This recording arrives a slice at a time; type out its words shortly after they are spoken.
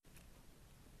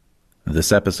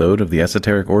This episode of the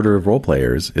Esoteric Order of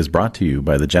Roleplayers is brought to you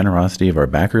by the generosity of our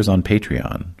backers on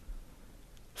Patreon.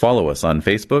 Follow us on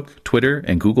Facebook, Twitter,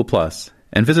 and Google+,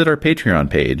 and visit our Patreon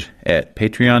page at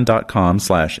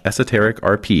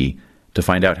patreon.com/esotericrp to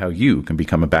find out how you can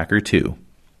become a backer too.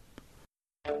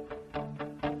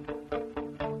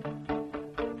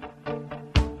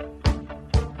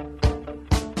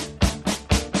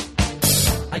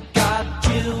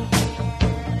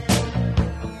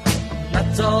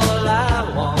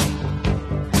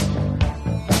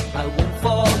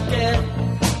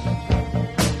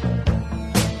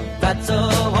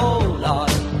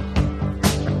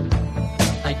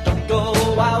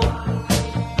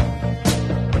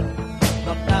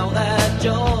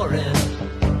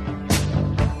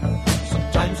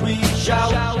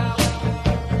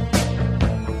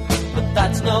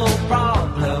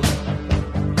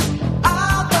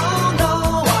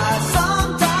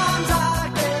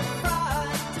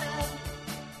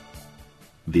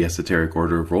 The Esoteric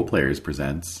Order of Roleplayers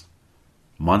presents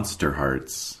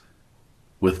Monsterhearts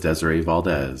with Desiree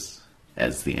Valdez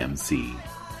as the MC.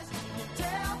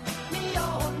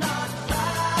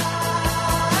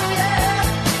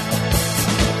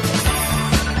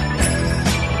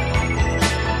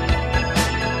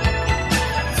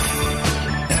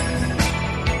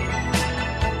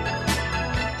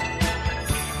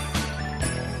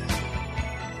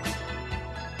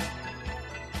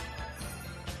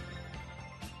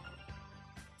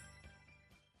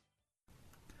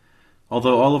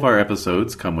 Although all of our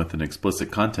episodes come with an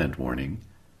explicit content warning,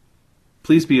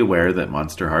 please be aware that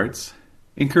Monsterhearts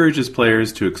encourages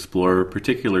players to explore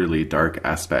particularly dark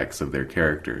aspects of their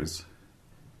characters.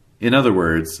 In other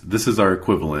words, this is our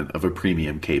equivalent of a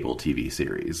premium cable TV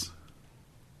series.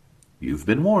 You've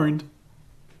been warned.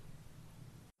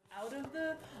 Out of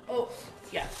the... Oh,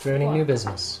 yeah. Do you have any new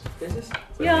business? Business?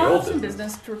 Yeah, I'll have some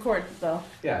business to record, though.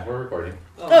 Yeah, we're recording.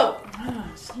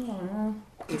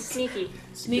 Sneaky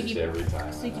every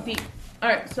time. Sneaky Pete.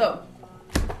 Alright, so.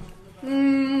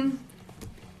 We're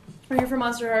here for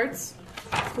Monsterhearts.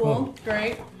 Cool.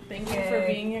 Great. Thank you for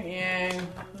being here. Yeah.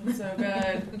 That's so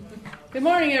good. Good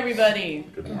morning, everybody.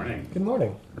 Good morning. Good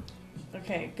morning.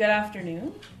 Okay, good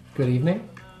afternoon. Good evening.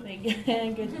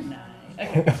 Good night.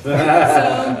 Okay.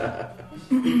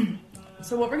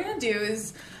 So what we're going to do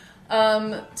is,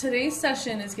 today's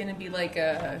session is going to be like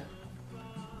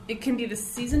it can be the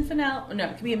season finale. No,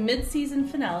 it can be a mid-season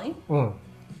finale. So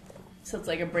it's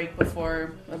like a break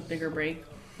before a bigger break.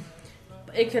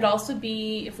 It could also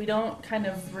be, if we don't kind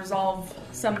of resolve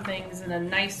some things in a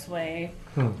nice way,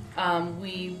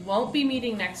 we won't be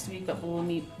meeting next week, but we'll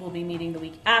be meeting the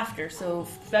week after. So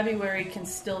February can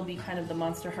still be kind of the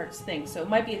Monsterhearts thing. So it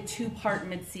might be a 2-part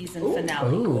mid-season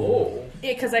finale.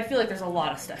 Because I feel like there's a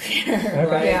lot of stuff here.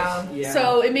 Okay. Yeah.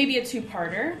 So it may be a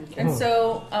 2-parter. And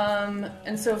so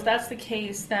if that's the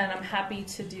case, then I'm happy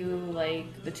to do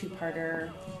like the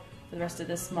 2-parter for the rest of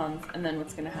this month, and then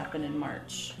what's going to happen in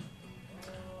March.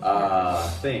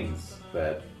 Things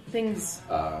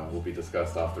will be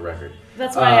discussed off the record.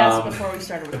 That's why I asked before we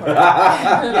started recording.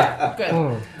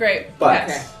 Good. Great.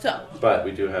 But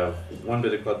we do have one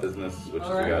bit of club business, which is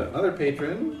we got another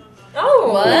patron.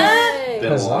 Oh, what?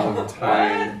 Been a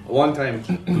long time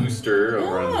booster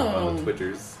over on the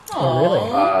Twitters. Oh, really?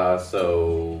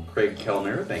 So Craig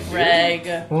Kellner, thank you. Craig.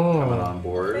 Coming on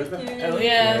board. Oh,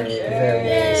 yeah.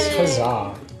 Very nice.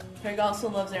 Huzzah. Craig also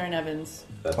loves Aaron Evans.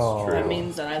 That's true. That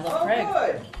means that I love Craig.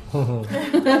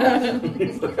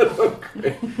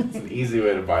 It's an easy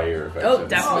way to buy your affection. Oh,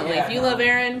 definitely. If you love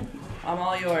Aaron, I'm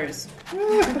all yours.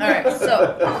 Alright,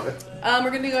 so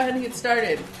we're going to go ahead and get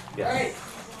started. Yes.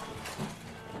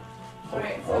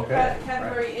 Alright, so the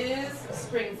category is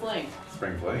Spring Fling.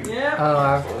 Spring Fling? Yeah. Oh,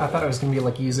 I thought it was going to be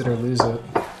like use it or lose it.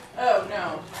 Oh,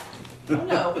 no. Oh,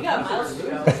 no. We got miles to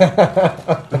go.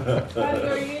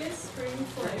 Category is Spring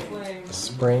Fling.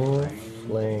 Spring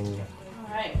Fling.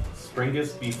 Alright.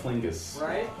 Springus be flingus.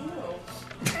 Right?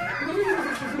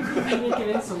 I'm making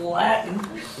in some Latin.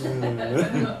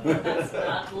 That's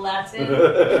not Latin.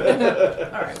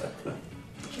 Alright.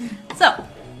 So,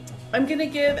 I'm going to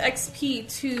give XP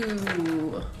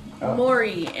to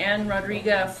Maury and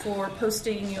Rodriga for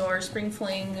posting your Spring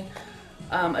Fling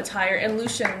attire, and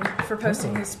Lucian for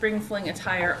posting his Spring Fling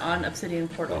attire on Obsidian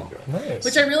Portal. Nice.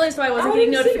 Which I realized why I wasn't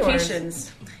getting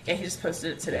notifications. Yeah, he just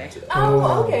posted it today.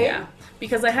 Oh, okay. Yeah.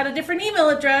 Because I had a different email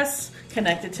address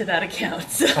connected to that account.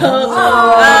 So,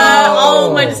 all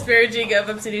of my disparaging of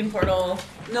Obsidian Portal.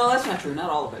 No, that's not true.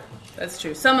 Not all of it. That's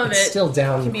true. Some of It's it still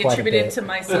down can be quite a attributed bit. to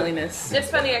my silliness.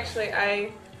 It's funny, actually.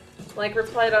 I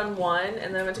replied on one,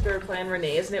 and then I went to go reply on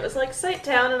Renee's, and it was like site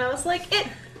down, and I was like,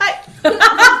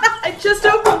 I Just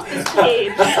opened this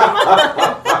page. All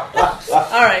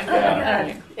right. Yeah. All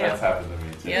right. That's happened to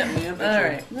me too. Yep. Yeah, that's All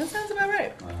right. right. That sounds about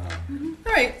right. Uh-huh.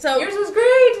 All right. So Yours was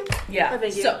great. yeah. I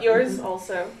think So yours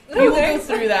also. we will go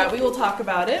through that. We will talk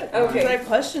about it. Okay. Because I have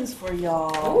questions for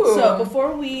y'all. Ooh. So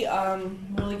before we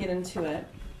really get into it,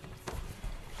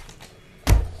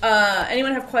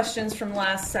 anyone have questions from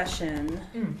last session?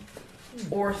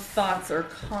 Or thoughts or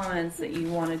comments that you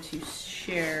wanted to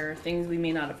share, things we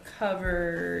may not have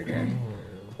covered,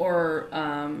 or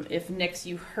if Nix,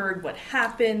 you heard what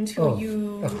happened to Oh,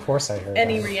 you, Of course I heard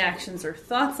any that. reactions or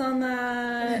thoughts on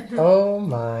that? Oh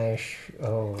my...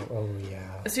 oh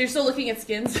yeah. So you're still looking at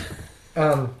skins?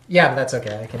 Yeah, that's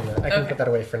okay. I can Okay. put that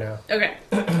away for now. Okay.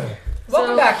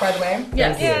 Welcome back, by the way.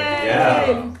 Yes. Thank you.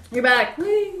 Yeah. You're back.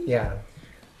 Whee! Yeah.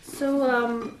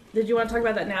 So, did you want to talk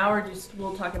about that now, or just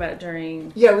we'll talk about it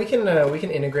during? Yeah, we can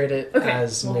integrate it Okay,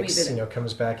 as we'll Nix, leave it.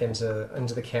 comes back into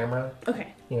the camera, Okay.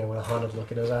 with a haunted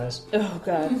look in his eyes. Oh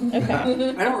God. Okay.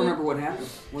 I don't remember what happened.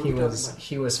 What He are we was talking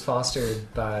he was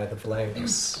fostered by the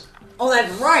Blanks. about? Oh,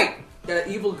 that's right. The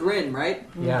evil grin, right?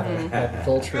 Yeah, that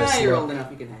vulturous You're old look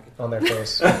enough. You can hack it. on their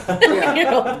face. Yeah.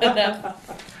 You're old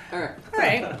enough. All right. All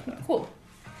right. Cool.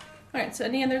 All right. So,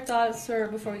 any other thoughts, or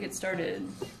before we get started,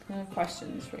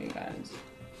 questions for you guys?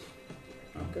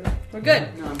 I'm good. We're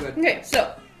good. No, I'm good. Okay.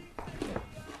 So,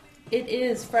 it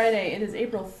is Friday. It is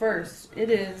April 1st. It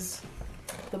is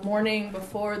the morning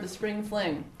before the spring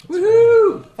fling.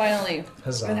 Woohoo! Finally,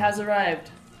 Huzzah. it has arrived.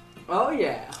 Oh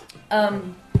yeah.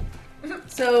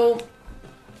 So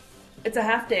it's a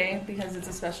half day because it's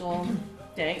a special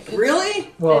day.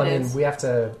 Really? Well, It I mean, is. we have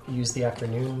to use the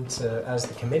afternoon as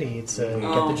the committee to get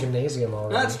Oh. the gymnasium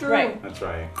already. That's true. Right. That's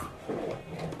right.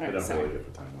 I Alright, don't so- really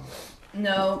get the time off.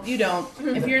 No, you don't.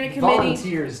 If you're in a committee,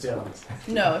 Volunteers don't.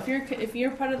 no. If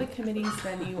you're part of the committees,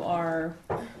 then you are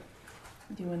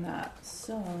doing that.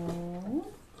 So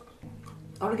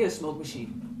I want to get a smoke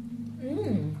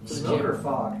machine. Smoke or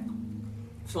fog?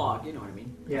 Fog, you know what I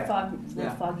mean. Yeah.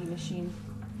 Yeah. foggy machine.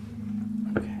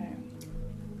 Okay.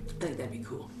 I think that'd be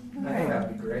cool. I think that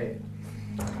would be great.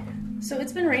 So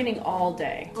it's been raining all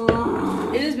day.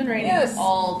 It has been raining Yes.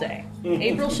 all day.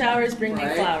 April showers bring me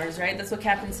Right. flowers, right? That's what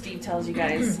Captain Steve tells you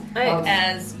guys. Um,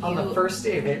 As On the you, first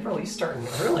day of April, he's starting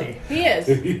early. he is.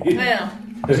 I know.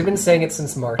 He's been saying it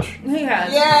since March. He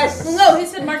has. Yes! Well, no, he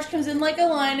said March comes in like a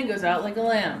lion and goes out like a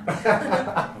lamb.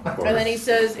 And then he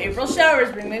says, April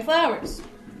showers bring me flowers.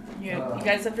 You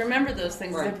guys have to remember those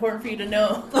things. Right. It's important for you to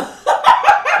know.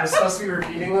 We're supposed to be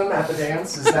repeating them at the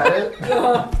dance. Is that it?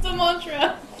 It's a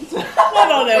mantra. I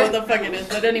don't know what the fuck it is,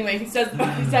 but anyway, he says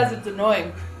it's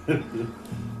annoying.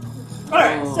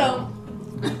 Alright, so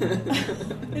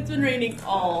it's been raining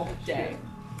all day.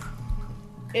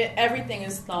 Everything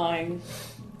is thawing.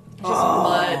 Just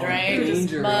mud, right? Just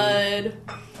danger. mud.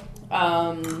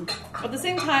 At the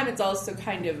same time, it's also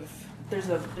kind of there's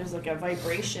like a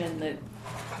vibration that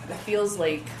feels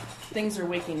like things are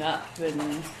waking up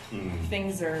and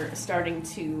things are starting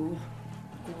to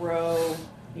grow,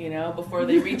 before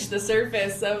they reach the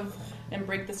surface and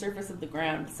break the surface of the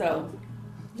ground. So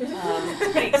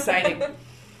it's pretty exciting.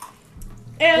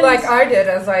 And Like I did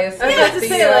as I I have to the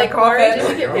say, like, coffin. Mari, just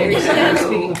to get very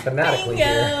Speaking thematically here.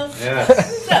 bingo.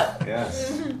 Yes.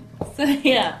 So,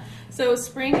 Yes. so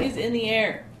spring is in the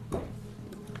air.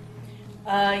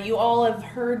 You all have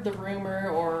heard the rumor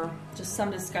or just some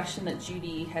discussion that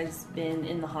Judy has been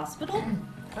in the hospital.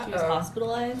 She was Uh-oh.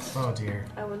 hospitalized. Oh dear.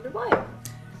 I wonder why.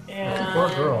 And Poor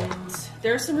girl.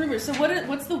 there are some rumors. So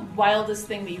what's the wildest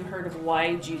thing that you heard of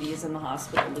why Judy is in the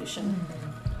hospital, Lucian?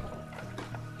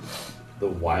 The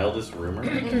wildest rumor?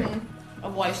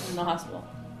 Of why she's in the hospital?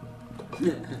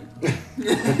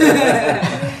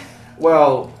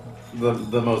 Well,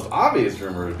 the most obvious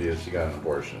rumor would be that she got an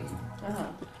abortion. Uh-huh.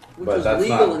 Which But was that's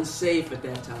legal not- and safe at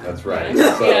that time. That's right.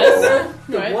 Yes. So, Yes.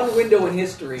 The Right. one window in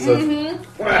history. So-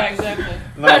 Yeah, exactly.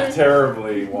 not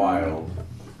terribly wild.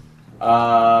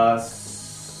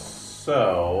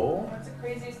 So What's the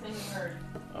craziest thing you heard?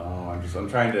 I'm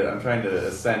trying to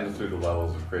ascend through the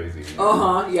levels of crazy.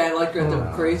 Yeah, I like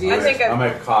the crazy. I think I'm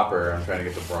at copper. I'm trying to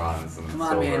get to bronze and Come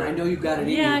on, silver, man. I know you got it in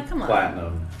Yeah, you. come on.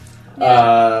 platinum.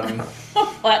 Yeah.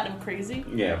 Platinum crazy.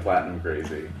 Yeah, platinum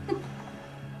crazy.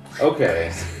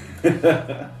 Okay.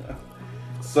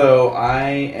 So I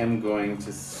am going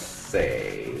to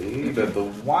say that the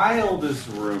wildest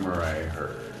rumor I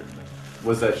heard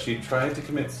was that she tried to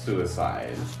commit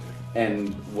suicide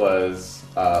and was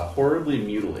horribly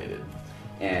mutilated.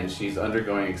 And she's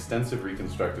undergoing extensive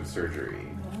reconstructive surgery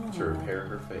to repair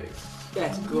her face.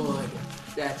 That's good.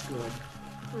 That's good.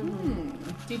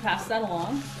 Do you pass that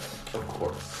along? Of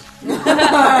course.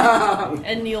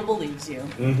 And Neil believes you.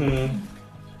 Mm-hmm.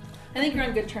 I think you're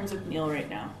on good terms with Neil right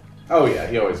now. Oh yeah,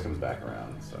 he always comes back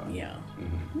around. So Yeah.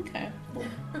 Mhm. Okay. Cool.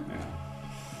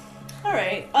 Yeah. All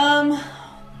right.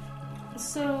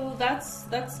 So that's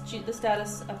the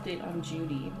status update on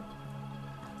Judy.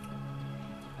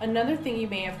 Another thing you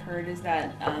may have heard is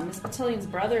that Miss Cotillian's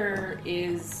brother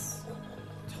is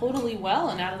totally well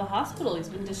and out of the hospital. He's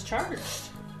been discharged.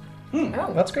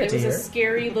 Oh, that's great to There was hear. a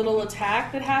scary little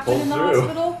attack that happened in the Pulled through.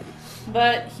 hospital,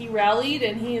 but he rallied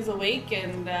and he is awake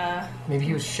and Maybe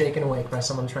he was shaken awake by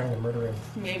someone trying to murder him.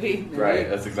 maybe. Right.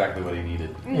 That's exactly what he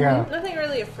needed. Yeah, Nothing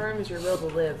really affirms your will to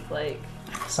live, like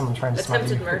someone trying to smite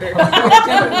you. attempted murder.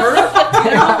 Attempted murder?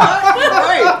 You know what? You're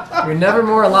right. You're never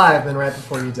more alive than right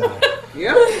before you die.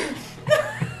 Yep.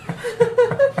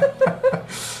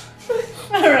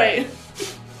 All right.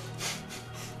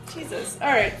 Jesus. All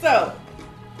right. So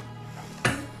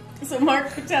Mark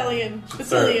Cotillion. Should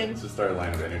start a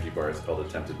line of energy bars called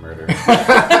Attempted Murder.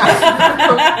 I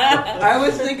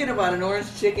was thinking about an orange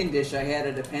chicken dish I had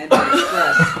at a Panda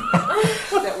Express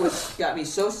that got me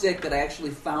so sick that I actually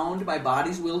found my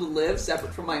body's will to live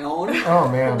separate from my own. Oh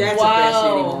man. That's Wow. a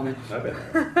fascinating moment. I've been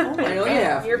there. Oh my I know God. you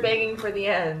have. You're begging for the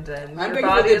end, and I'm your ready for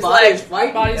body the is body's like,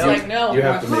 fighting. Body's Yeah. like, no. You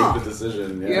have to Huh. make the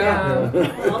decision. Yeah.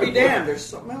 I'll be damned. There's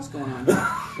something else going on.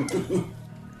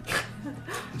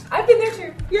 I've been there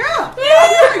too. Yeah.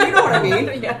 Yeah. You know what I mean.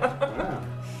 Yeah. Wow.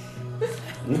 Oh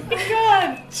my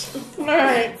God. All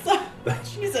right. So,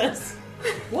 Jesus.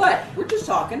 What? We're just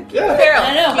talking. Yeah. Feral.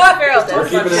 I know. Keep feral. We're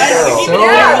keeping it I know. feral. So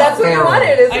Yeah, that's what you feral.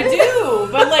 wanted, isn't I it? do,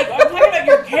 but like I'm talking about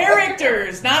your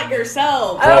characters, not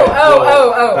yourself.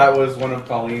 Oh. That was one of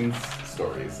Colleen's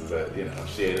stories. Is that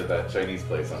she ate at that Chinese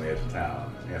place on the edge of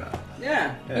town. Yeah.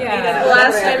 Yeah. The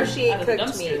last Whatever. time she Out of the cooked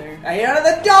dumpster me. there. I ate out of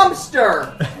the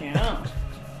dumpster. Yeah.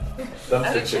 At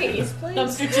a Dumpster chicken. Chinese place?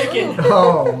 Dumpster chicken.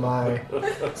 Oh my.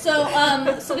 So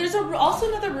there's also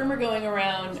another rumor going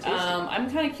around.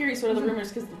 I'm kind of curious what are the rumors,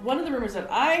 because one of the rumors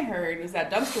that I heard is that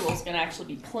Dumpster Wolf's going to actually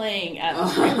be playing at the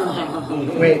Spring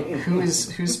Fling. Wait,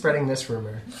 who's spreading this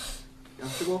rumor?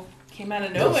 Comfortable? Came out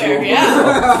of nowhere,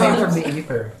 yeah. Came from the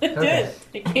ether. It Okay.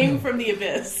 did. It came from the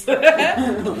abyss,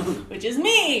 which is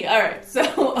me. All right, so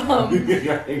Gazing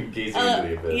into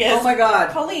the abyss. yes, Oh my God.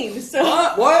 Colleen. So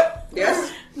What?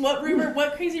 Yes. what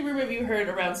crazy rumor have you heard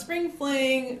around Spring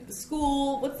Fling, the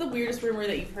school? What's the weirdest rumor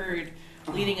that you've heard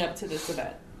leading up to this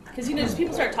event? Because just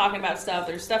people start talking about stuff.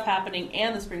 There's stuff happening,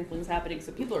 and the Spring Fling's happening,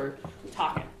 so people are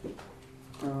talking.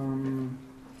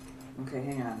 Okay,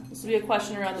 hang on. This will be a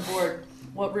question around the board.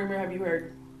 What rumor have you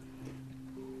heard?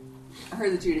 I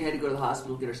heard that Judy had to go to the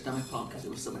hospital to get her stomach pumped because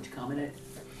there was so much cum in it.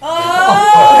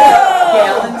 Oh!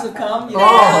 Gallons of cum. You know,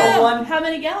 Oh. one. How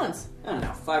many gallons? I don't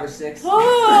know, 5 or 6.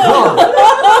 Oh!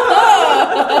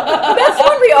 That's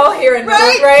one we all hear in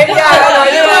Right? right? Yeah.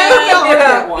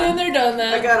 That one. Been there, done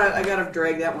that. I gotta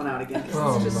drag that one out again because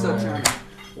Oh, it's just so my. charming.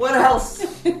 What else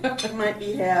might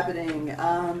be happening?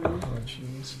 Oh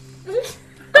jeez.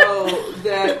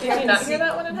 That. Did you not hear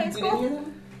that one in high You didn't school? hear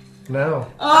that? No.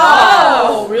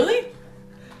 Oh, really?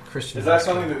 Christian. Is that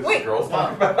something that Wait. girls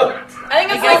talk about? I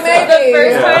think it's I like guess the maybe.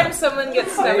 first Yeah. time someone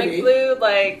gets stomach Maybe. flu,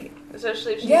 like,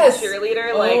 especially if she's Yes. a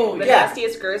cheerleader, Oh, like, the yeah.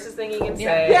 nastiest, grossest thing you can Yeah.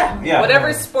 say. Yeah. Yeah.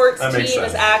 Whatever sports That team makes sense.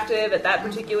 is active at that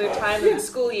particular time of the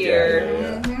school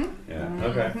year. Yeah.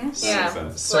 Okay. That makes Yeah.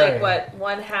 sense. It's Sorry. like, what,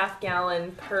 1/2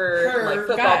 gallon per like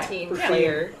football guy. team Yeah.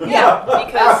 player. Yeah.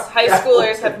 Because high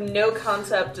schoolers have no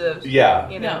concept of, Yeah.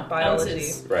 No, biology.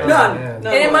 ounces. Right. None. man.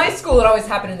 None And in my whatsoever. school, it always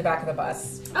happened in the back of the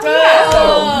bus. Oh, yeah.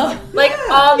 Oh. Like,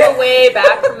 on the way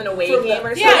back from an away From the- game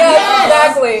or something. Yeah. Yes,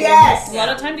 exactly. Yes. A lot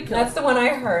of time to kill. That's the one I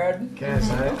heard. Guys,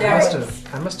 I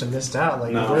Yeah. must have missed out.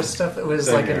 Like No. there's stuff that was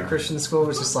Same like in here. a Christian school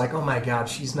was just like, oh my god,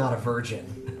 she's not a virgin.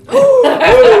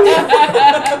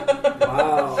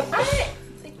 Wow.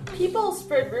 People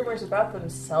spread rumors about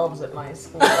themselves at my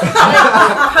school. Like,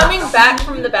 coming back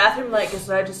from the bathroom, like, guess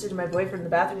what I just did to my boyfriend in the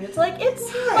bathroom? It's like, it's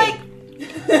like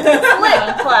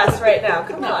lit class right now.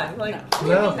 Come on. Like,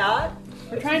 No. maybe not.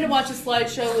 We're trying to watch a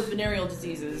slideshow with venereal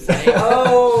diseases. Like,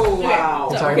 Oh, wow.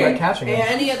 Okay. Talking about catching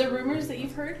it. any other rumors that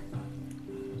you've heard?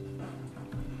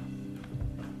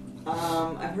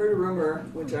 I've heard a rumor,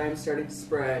 which I am starting to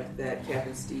spread, that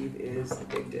Captain Steve is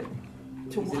addicted.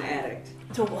 To He's what? an addict.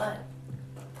 To what?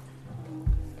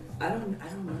 I don't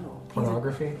know.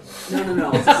 Pornography.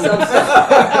 No. It's a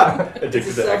substance.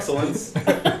 Addicted to excellence.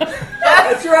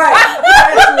 That's right.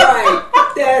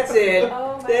 That's it.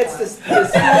 Oh my That's God. the school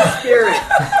spirit.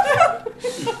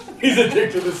 He's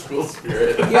addicted to the school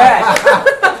spirit. Yes.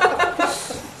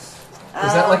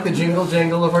 Is that like the jingle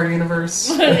jangle of our universe?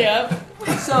 Yeah.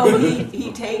 So So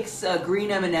he takes green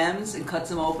M&Ms and cuts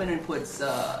them open and puts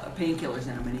painkillers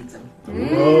in them and eats them.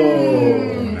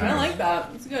 I like that.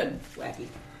 It's good. Wacky.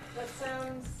 That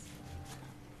sounds.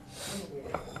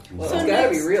 Well, So it's gotta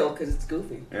be next- real because it's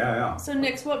goofy. Yeah. So,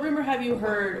 Nix, what rumor have you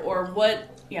heard, or what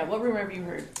rumor have you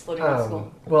heard floating around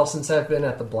school? Well, since I've been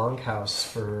at the Blanc house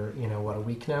for, a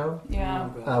week now, Yeah.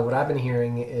 what I've been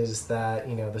hearing is that,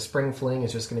 the spring fling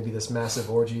is just going to be this massive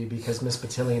orgy because Miss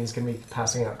Batillion is going to be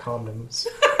passing out condoms.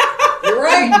 You're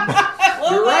right.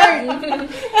 You're right.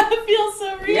 That feels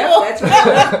so real. Yep, that's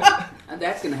right. And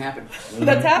that's gonna happen.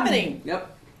 That's happening.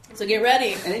 Yep. So get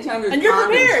ready. Anytime there's And you're condoms-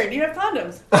 prepared. You have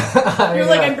condoms. You're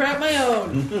like, I brought my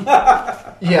own.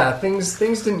 Yeah, things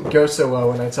didn't go so well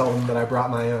when I told them that I brought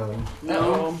my own.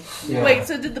 No. Yeah. Wait,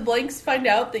 so did the Blanks find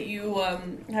out that you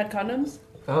had condoms?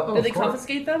 Oh, Did they of course.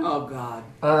 confiscate them? Oh God.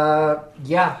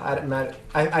 Yeah,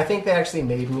 I think they actually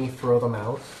made me throw them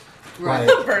out. Right.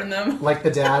 Burn them. Like the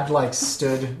dad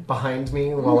stood behind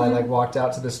me while I walked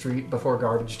out to the street before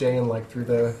garbage day and threw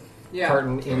the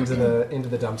carton into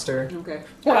the dumpster. Okay. I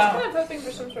was Wow. kind of hoping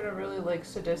for some sort of really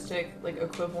sadistic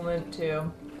equivalent to,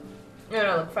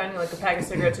 finding a pack of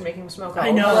cigarettes and making them smoke all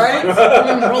I know. Right?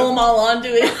 Roll them all onto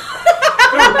it.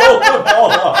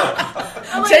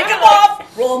 I'm Take them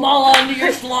off. Roll them all onto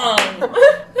your schlong.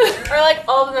 Or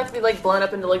all of them have to be blown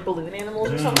up into balloon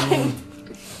animals or something.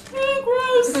 Oh,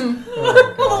 gross. Oh,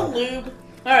 Oh, God. lube.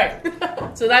 All right.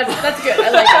 So that's good.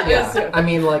 I like that. That's good. I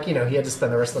mean, he had to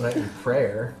spend the rest of the night in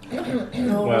prayer.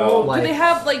 Well, Do they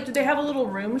have do they have a little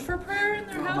room for prayer in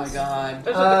their Oh my house? God.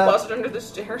 There's a closet under the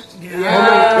stairs.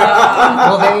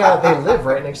 Well, they live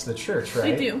right next to the church,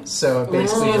 right? They do. So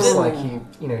basically, just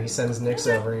he sends Nix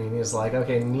over and he's like,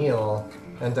 okay, kneel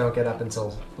and don't get up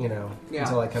until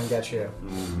until I come get you.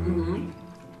 Mm-hmm.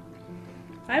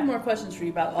 I have more questions for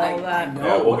you about all of that. know.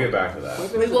 yeah, we'll get back to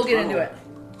that. We will get into it.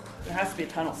 There has to be a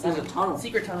tunnel. There's a tunnel.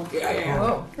 Secret tunnel. Yeah.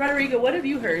 Whoa. Rodrigo, what have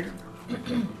you heard?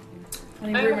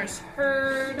 Any I've rumors?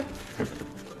 heard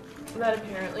that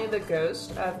apparently the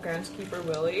ghost of groundskeeper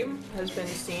Willie has been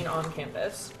seen on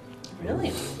campus.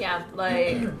 Really? Yeah,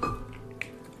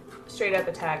 straight up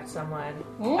attacked someone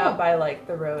out by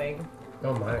the rowing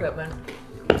Oh my! equipment.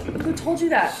 Who told you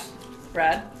that?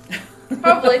 Brad?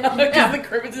 Probably. Because Yeah. the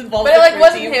Kermit's involved But in the it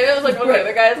wasn't crew him. team. It was one of the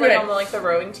other guys Right. on the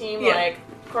rowing team. Yeah.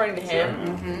 According to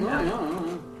him,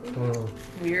 Mm.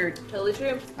 Weird. totally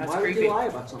true. That's Why would creepy. you lie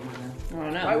about something like that? I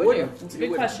don't know. Why would you? That's a You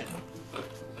good wouldn't. question.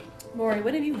 Maury,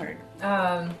 what have you heard?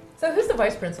 So who's the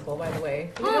vice principal, by the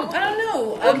way? I don't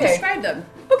know. Okay. Describe them.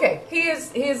 Okay,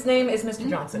 his name is Mr.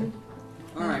 Johnson.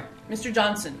 All right. Mr.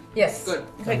 Johnson. Yes. Good.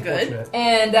 Okay, good. Unfortunate.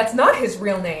 And that's not his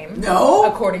real name, No.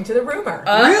 according to the rumor.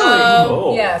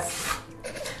 Oh. Yes.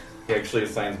 He actually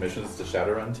assigns missions to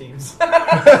Shadowrun teams.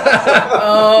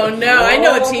 Oh no, I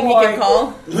know a team he can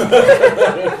call.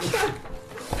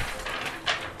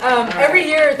 Every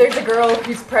year there's a girl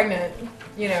who's pregnant,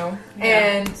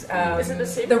 and Is it the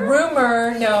same the girl?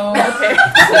 rumor, no. Okay.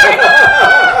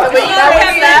 That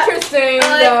would be interesting,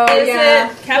 though, Is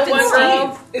yeah. it Captain the one Steve.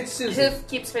 girl It's Susan. who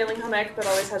keeps failing home ec but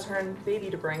always has her own baby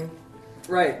to bring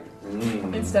Right.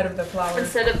 Instead of the flowers.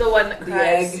 instead of the one that The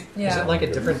cries? egg. Yeah. Is it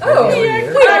a different thing Oh, every yeah,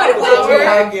 year? wait,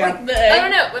 Egg, yeah. The I egg.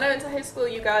 don't know. When I went to high school,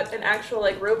 you got an actual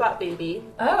robot baby.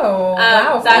 Oh,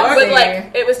 wow. That fancy.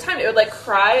 would it was timed. It would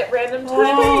cry at random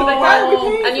times.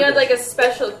 Oh. And you had a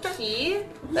special key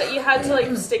that you had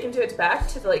to stick into its back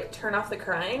to turn off the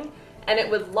crying. And it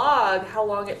would log how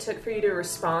long it took for you to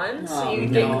respond, so Oh,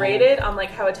 you'd no. get graded on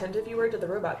how attentive you were to the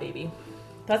robot baby.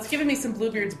 That's giving me some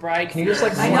Bluebeard's Bride. Can you just I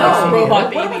blow know. off the Robot needle?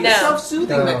 What about baby. the No.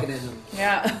 self-soothing No. mechanism?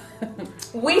 Yeah.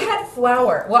 We had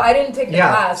flour. Well, I didn't take the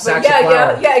Yeah, class, but sacks of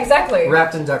flour. yeah, exactly.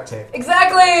 Wrapped in duct tape.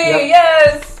 Exactly, Yep.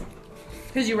 yes.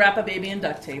 Because you wrap a baby in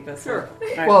duct tape. That's Sure. All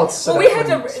right. Well, it's so Well, we that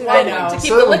had when- to. I know. To keep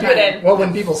so the that when liquid people- in. Well,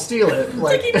 when people steal it, keep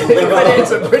the liquid in.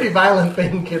 it's a pretty violent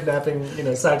thing,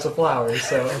 kidnapping, sacks of flour.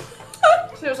 So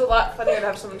So it was a lot funnier to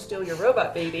have someone steal your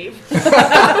robot baby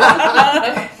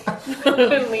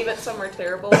and leave it somewhere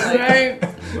terrible. Right.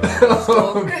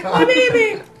 oh, My God.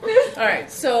 baby. All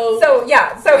right. So So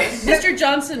Mr.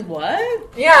 Johnson, what?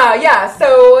 yeah.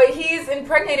 So he's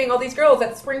impregnating all these girls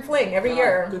at Spring Fling every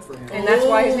year, Good for him. and that's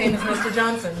why his name is Mr.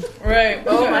 Johnson. Right.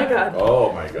 Oh my god.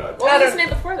 Oh my god. What I was his don't- name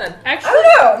before then? Actually,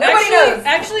 I don't know. Nobody knows.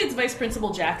 Actually, it's Vice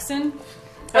Principal Jackson.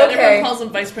 Okay. Everyone calls him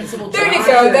Vice Principal There Jackson. you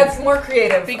go. That's more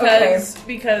creative.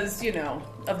 Because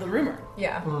of the rumor. okay.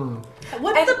 Yeah.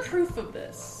 What's And- the proof of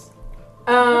this?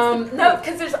 No,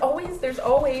 because there's always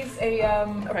a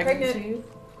pregnant Pregnancy?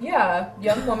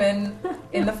 young woman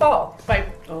in the fall,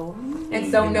 Oh.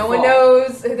 and so In the no one fall.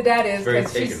 knows who the dad is. Very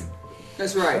 'cause taken. she's-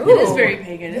 That's right. It is very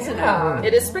pagan, isn't Yeah. it?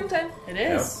 It is springtime. It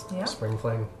is. Yeah. Spring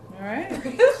fling. Yeah. All right.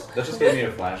 That just gave me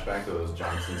a flashback to those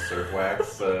Johnson Surf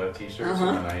Wax t-shirts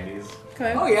from the 90s.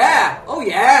 Okay. Oh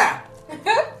yeah.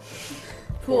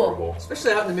 Cool. Horrible.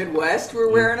 Especially out in the Midwest, we're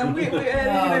wearing them. We didn't even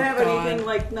have God. anything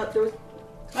like there was.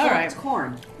 All right. It's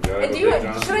corn. And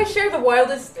should I share the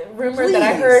wildest rumor that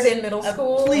I heard in middle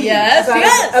school? Please. Yes.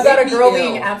 About a girl Ill.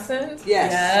 being absent?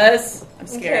 Yes. I'm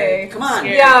scared. Okay. Come on.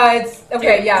 Scared. Yeah, it's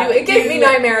okay. Do Yeah, it, it gave do me it.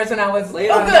 nightmares when I was. Lay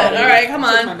it Oh, on good. me. All right, come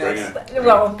Take my on. Bring meds. it.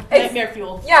 Well, it's, Nightmare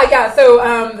fuel. yeah. So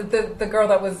the girl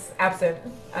that was absent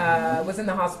was in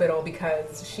the hospital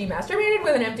because she masturbated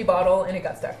with an empty bottle and it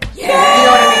got stuck. Yeah. You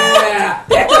know what I mean? Yeah.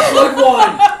 That's a good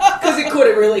one. Because it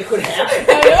really could happen.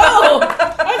 I know.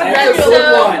 That's a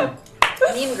good one.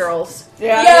 Mean Girls.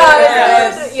 Yeah.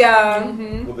 Yeah. Yeah.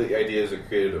 Mm-hmm. Well, the idea is it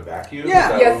created a vacuum? Yeah.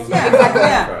 Is that Yes, what was yeah, going on?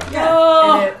 exactly. Okay.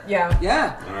 Oh. And it, yeah.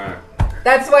 Yeah. Alright.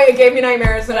 That's why it gave me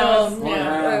nightmares when I was.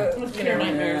 Yeah. you Scare know.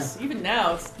 nightmares. Even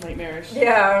now, it's nightmarish.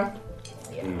 Yeah.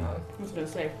 I was gonna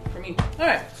say for me. All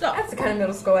right. So. That's the kind of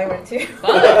middle school I went to.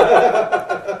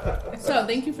 So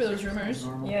thank you for those rumors.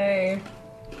 Yay.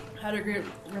 How do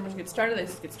rumors get started? They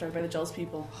just get started by the jealous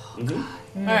people.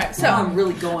 Mm-hmm. All right. So. Now I'm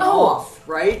really going off,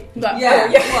 right? But- Yeah.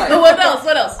 yeah. Oh, what else?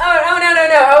 What else? Oh no!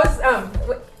 I was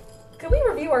could we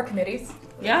review our committees?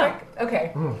 Yeah.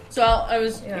 Okay. So I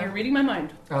was. Yeah. You're reading my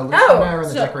mind. Lucia and I are in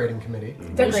the so- decorating committee.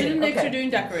 Lucian Decorating. and Nick Okay. are doing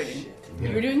decorating. Yeah.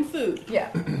 You were doing food. Yeah.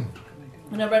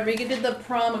 No, Rodrigo did the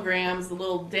promograms, the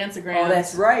little danceograms. Oh,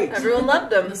 that's right. Everyone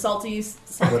loved them. The salty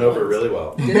Went over ones. really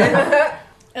well. Did it?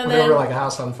 And Went over then, like a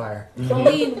house on fire.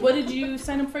 Colleen, what did you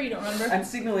sign up for? You don't remember? I'm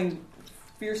signaling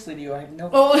fiercely to you. I have no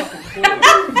Oh. fucking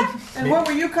clue. And what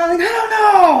were you calling?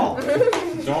 I don't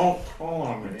know. Don't call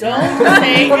on me. Don't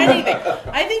say anything.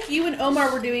 I think you and Omar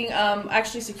were doing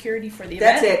actually security for the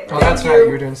That's event. it. Oh, that's Thank right. you.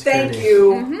 You were doing security. Thank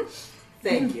you. Mm-hmm.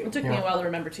 Thank you. It took me a while to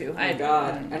remember too. Oh my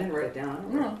God. I didn't write it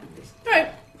down. All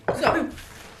right. So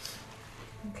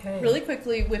Okay. really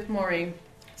quickly with Maury.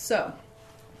 So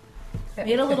we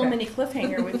had a little mini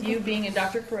cliffhanger with you being in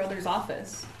Dr. Carruthers'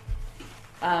 office.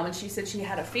 And she said she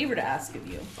had a favor to ask of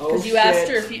you. Because Oh, you asked shit.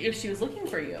 her if she was looking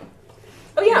for you.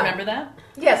 Oh You yeah. remember that?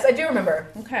 Yes, I do remember.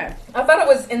 Okay. I thought it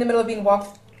was in the middle of being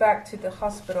walked back to the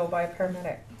hospital by a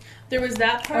paramedic. There was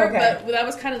that part, Okay. but that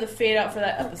was kind of the fade out for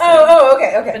that episode.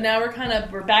 Okay. But now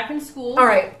we're back in school. All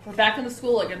right. We're back in the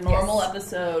school like a normal Yes.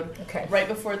 episode. Okay. Right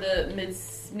before the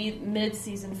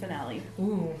mid-season finale.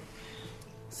 Ooh.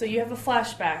 So you have a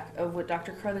flashback of what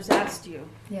Dr. Carruthers asked of you.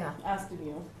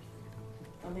 Oh,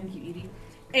 thank you, Edie.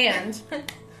 And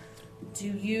do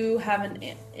you have an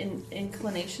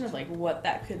inclination of like what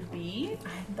that could be? I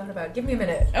hadn't thought about it. Give me a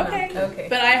minute. Okay. Okay.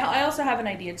 But I also have an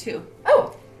idea too.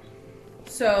 Oh.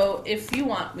 So if you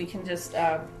want, we can just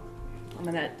I'm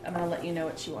gonna let you know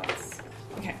what she wants.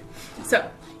 Okay. So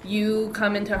you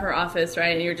come into her office,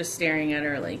 right, and you're just staring at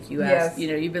her like you asked. Yes. You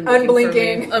know, you've been looking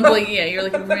Unblinking. for me. Unblinking. Yeah, you're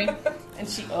looking for me. And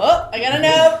she, I got a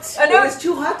note. I It know. was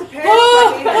too hot to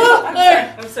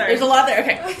pass. I'm sorry. There's a lot there.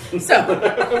 Okay. So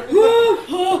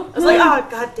I was like, oh,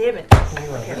 god damn it. Can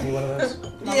you give me one of those?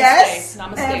 Yes.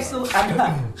 Namaste. Absolutely.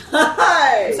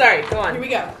 Hi. I'm sorry, go on. Here we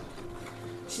go.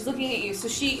 She's looking at you. So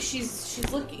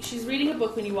she's reading a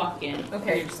book when you walk in. Okay. And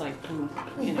you're just like,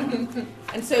 you know.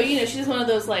 And so, you know, she's one of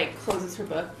those like closes her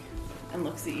book and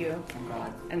looks at you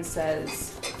and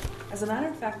says, as a matter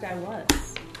of fact, I was.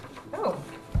 Oh.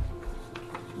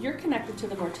 You're connected to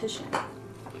the mortician,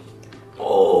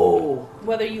 Oh.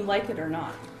 whether you like it or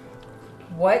not.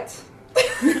 What?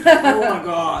 Oh my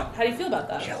God. How do you feel about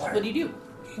that? What do you do?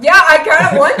 Yeah, I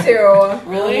kind of want to.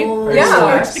 Really? Oh.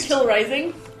 Yeah. Urge to kill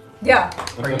rising? Yeah.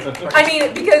 I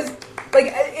mean, because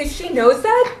like, if she knows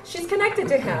that, she's connected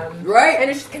to him, Right. and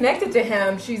if she's connected to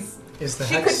him, she Is the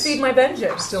could hex feed my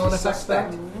vengeance. still in effect though?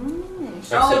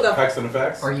 Oh, the- Hex and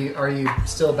effects? Are you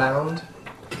still bound?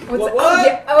 What's What? Oh,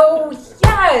 yeah. Oh,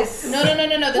 yes. No. This Wait a is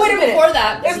minute. before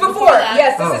that. This It's is before. that.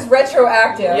 Yes, this Oh. is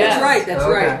retroactive. Yeah. That's right. That's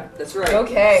Okay. right. That's right.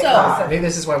 Okay. So- awesome. Maybe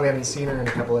this is why we haven't seen her in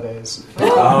a couple of days.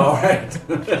 All right.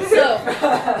 So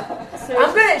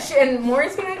I'm gonna, and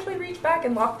Maury's gonna actually reach back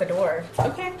and lock the door.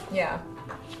 okay. Yeah.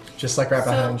 Just like right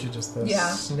So- behind you, just the Yeah.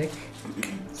 snick.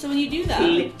 So when you do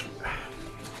that,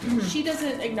 she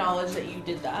doesn't acknowledge that you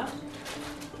did that.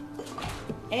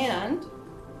 And,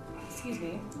 excuse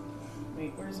me.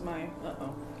 Wait, where's my?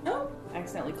 Oh, I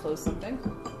accidentally closed something.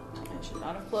 I should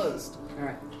not have closed. All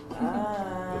right. The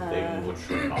thing which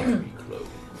should not be closed.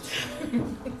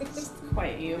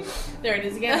 Quiet you. There it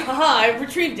is again. Haha! I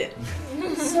retrieved it.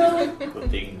 So The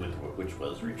thing which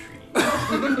was retrieved.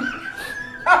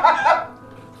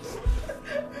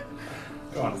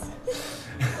 Go on.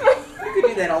 I could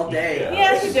do that all day.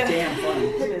 Yeah, It's you do. damn funny.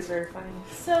 it is very funny.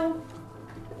 So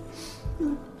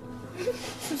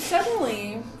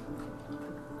suddenly,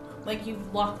 like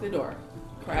you've locked the door,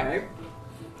 correct? Okay.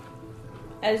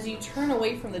 As you turn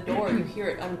away from the door, you hear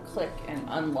it unclick and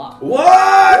unlock.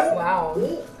 What? Wow.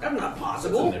 That's not That's a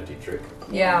possible. nifty trick.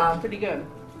 Yeah. Pretty good.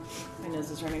 My nose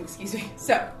is running, excuse me.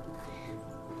 So,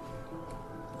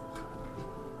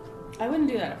 I wouldn't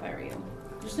do that if I were you.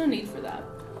 There's no need for that.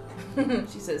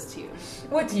 She says to you.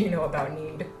 What do you know about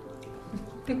need?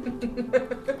 So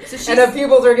she's, And the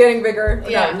pupils are getting bigger.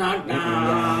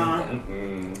 yeah.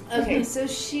 Okay, so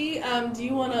she, do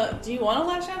you wanna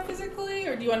lash out physically,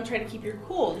 or do you wanna try to keep your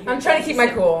cool? I'm trying to keep my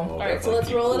cool. We'll Alright, so definitely let's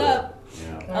keep roll it cool. up.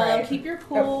 Yeah. Alright. Keep your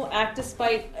cool, act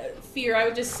despite fear. I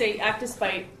would just say act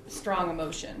despite strong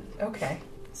emotion. Okay.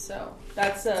 So,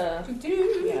 that's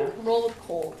yeah, roll with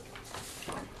cold.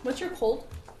 What's your cold?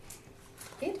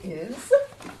 It is.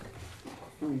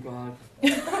 Oh God.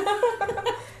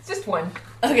 It's just one.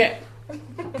 Okay.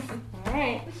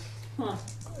 Alright. Huh.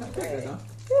 Okay. Huh.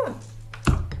 Yeah.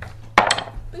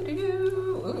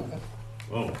 Ooh.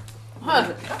 Oh,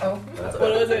 Huh. Uh-oh. What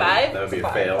was it? 5? that would be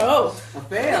a fail. Oh. A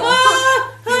fail.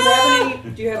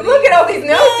 Do you have any Look at all these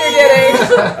notes you're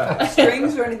getting.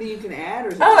 strings or anything you can add? Or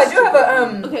is it Oh, I just do have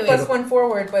a Okay, wait. plus 1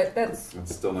 forward, but that's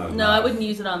It's still not No, enough. I wouldn't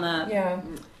use it on that. yeah.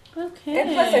 Okay. And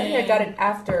plus, I think I got it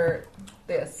after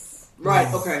this.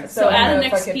 Right. Okay. So I add don't an know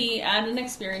if I could- XP, add an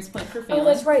experience point for failing. Oh,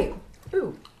 that's right.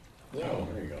 Ooh. Oh,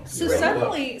 there you go. So You rolled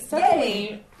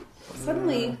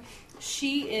suddenly,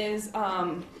 she is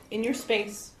in your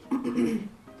space,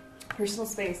 personal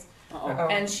space, Uh-oh.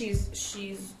 and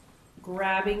she's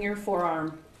grabbing your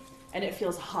forearm, and it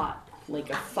feels hot, like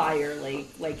a fire,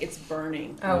 like it's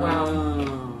burning, Oh,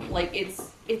 wow. like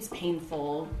it's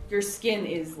painful. Your skin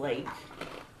is like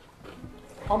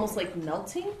almost like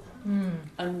melting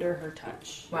under her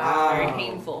touch. Wow. Very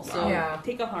painful. So Yeah.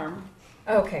 take a harm.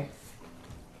 Okay.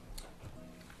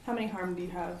 How many harm do you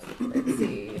have? Let's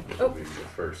see. Oh, Oh, we go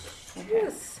first.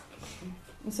 yes.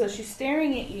 And so she's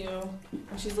staring at you,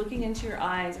 and she's looking into your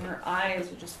eyes, and her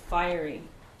eyes are just fiery.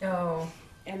 Oh.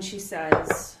 And she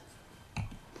says,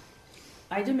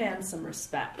 "I demand some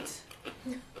respect."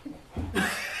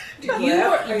 Do you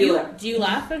laugh? Are you laugh? Do you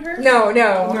laugh at her? No,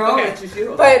 no. No, Okay. it's just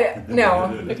you. But, no.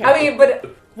 Okay. I mean, but,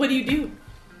 What do you do?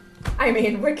 I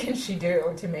mean, what can she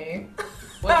do to me?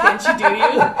 What can she do to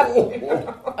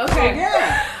you? Okay.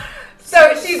 Yeah. So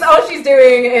all she's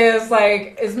doing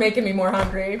is making me more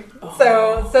hungry.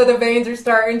 So the veins are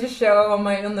starting to show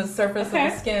on the surface of Okay.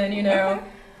 the skin, you know.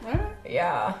 All right.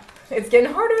 Yeah. It's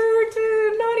getting harder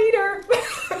to not eat her.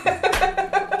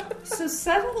 So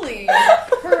suddenly,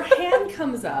 her hand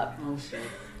comes up, Oh shit.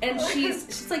 and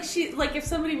she's like if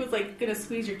somebody was like gonna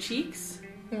squeeze your cheeks,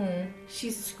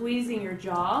 she's squeezing your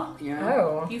jaw. Yeah.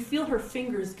 Oh. You feel her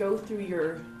fingers go through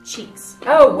your cheeks,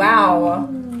 Oh, wow.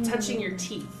 touching your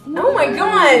teeth. Oh my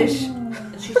gosh.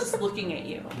 And she's just looking at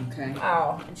you. Okay.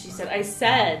 Wow. And she said, I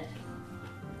said,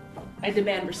 I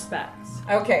demand respect.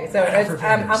 Okay, so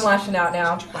I'm lashing out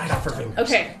now. Right off her fingers.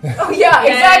 Okay. Oh, yeah,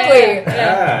 exactly.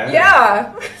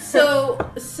 Yeah.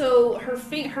 So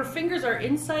her fingers are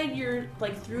inside your,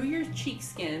 like, through your cheek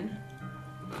skin,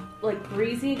 like,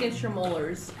 grazing against your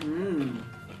molars.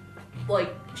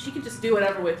 Like, she could just do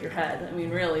whatever with your head. I mean,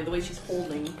 really, the way she's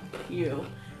holding you.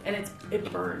 And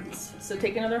it burns. So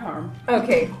take another harm.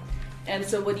 Okay. And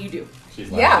so what do you do?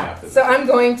 She's laughing Yeah. at this. So I'm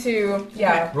going to,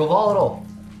 yeah. Roll volatile.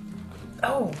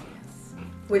 Oh.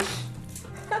 Which,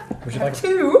 Would you like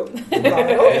 2.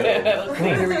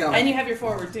 Here we go. And you have your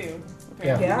forward, too.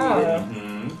 Yeah.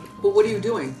 Yeah. But what are you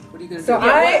doing? What are you gonna So do?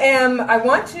 I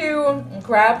want to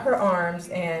grab her arms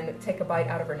and take a bite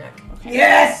out of her neck.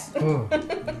 Yes. All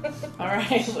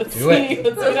right, let's Do see. it.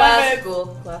 Let's see what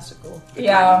happens. Classical.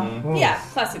 Yeah. Yeah,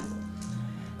 classic.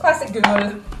 Classic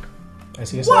Google. I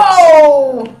see a 6.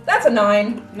 Whoa! That's a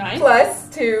 9. 9. Plus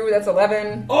 2, that's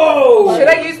 11. Oh. Should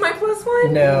I use my plus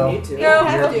 1? No. You need to.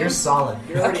 No. You're solid.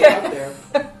 You're already Okay. up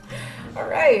there.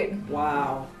 Alright.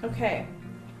 Wow. Okay.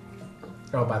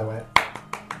 Oh, by the way.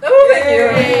 Oh,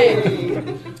 thank you.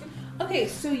 Yay. Okay,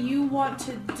 so you want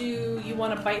to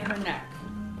bite her neck.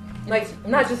 Like,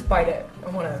 not just bite it. I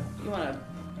want to... You want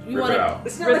Rip it to. out.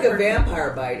 It's not like a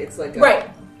vampire bite. It's like a, Right.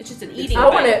 It's just an eating. I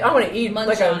want to eat Munch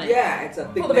like on a... it. Yeah, it's a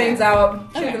big Pull the veins out,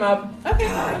 shoot Okay. them up. Okay.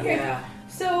 God, Okay. yeah.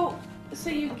 So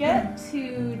you get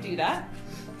to do that.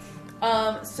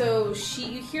 So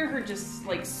you hear her just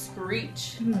like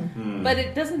screech, but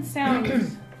it doesn't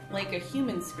sound like a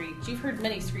human screech. You've heard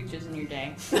many screeches in your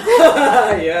day.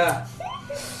 Yeah.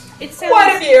 It sounds.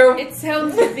 What of you? It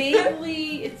sounds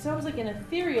vaguely. It sounds like an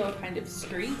ethereal kind of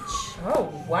screech,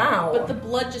 Oh, wow. but the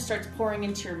blood just starts pouring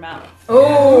into your mouth.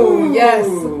 Oh, yes.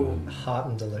 Hot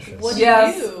and delicious. What do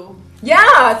Yes. you do?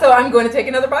 Yeah, so I'm going to take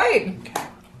another bite.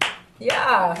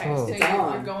 Yeah. Okay, so It's you're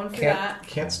on. going for that.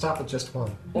 Can't stop at just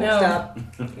one. Won't No. stop.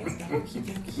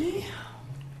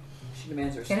 She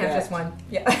demands her Can't have just one.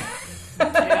 Yeah.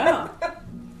 Yeah.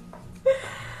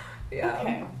 Yeah.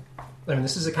 Okay. I mean,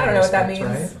 this is a I kind don't know of what that respect,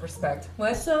 means. right? Respect.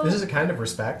 What? So This is a kind of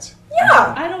respect.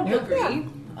 Yeah. I don't Yeah. agree.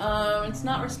 It's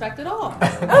not respect at all.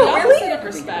 Oh, The opposite really? of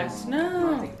respect.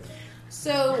 No.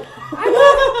 So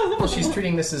Well, she's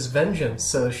treating this as vengeance,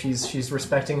 so she's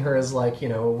respecting her as like,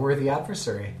 a worthy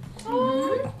adversary.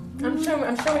 I'm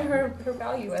showing her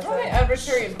value as I don't think a.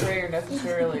 adversary and prey are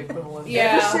necessarily equivalent.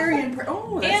 yeah. Adversary and that's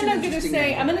And an I'm gonna interesting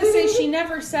say, name. she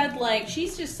never said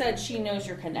she's just said she knows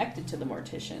you're connected to the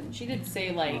mortician. She didn't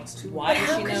say why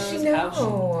How she could knows. she How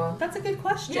know? that's a good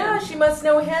question. Yeah, she must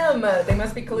know him. They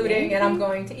must be colluding, and I'm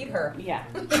going to eat her. Yeah.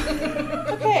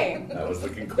 Okay. That was the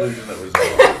conclusion that was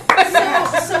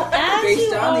drawn. So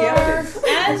Based on the evidence.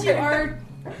 as you are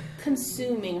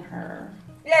consuming her,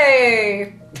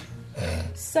 Yay!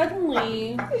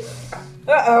 suddenly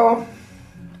Uh-oh.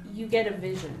 you get a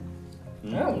vision.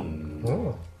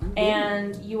 Oh.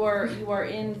 And you are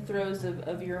in throes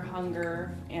of your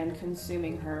hunger and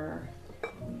consuming her,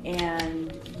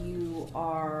 and you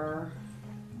are,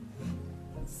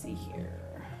 let's see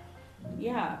here,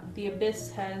 yeah, the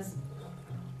abyss has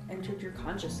entered your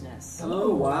consciousness.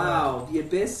 Oh wow! The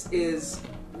abyss is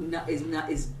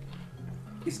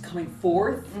coming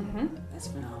forth. Mm-hmm. That's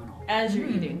phenomenal. As you're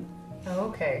eating,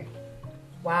 Okay.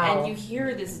 Wow. and you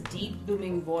hear this deep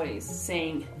booming voice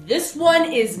saying, "This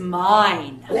one is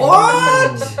mine.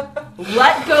 What?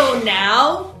 Let go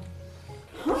now,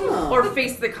 Huh. or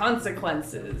face the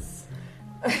consequences."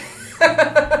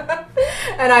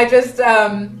 And I just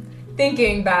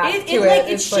thinking back It to it.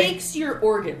 it shakes your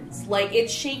organs, like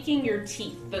it's shaking your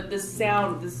teeth. The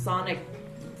sound, the sonic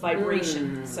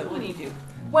vibration. So what do you do?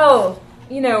 Well,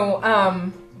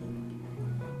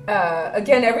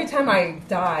 again, every time I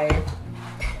die,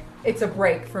 it's a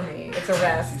break for me. It's a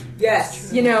rest.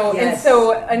 Yes. And Yes.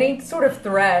 so any sort of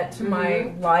threat to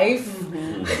my life,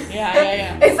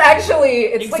 Yeah. it's like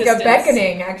a Existence.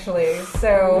 beckoning, actually.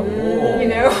 So,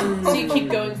 So you keep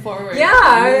going forward.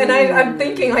 Yeah, and I'm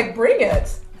thinking, bring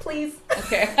it, please.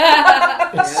 Okay.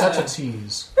 It's such a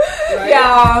tease. Right?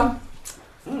 Yeah.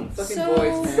 Fucking So-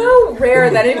 voice, man. So rare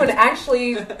that anyone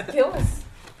actually kills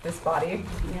this body.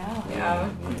 Yeah. Yeah.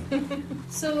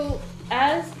 So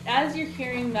as you're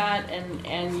hearing that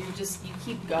and you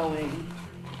keep going,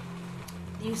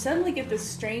 you suddenly get this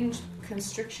strange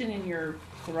constriction in your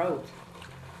throat,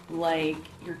 like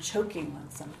you're choking on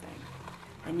something,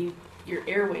 and your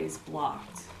airway's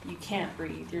blocked. You can't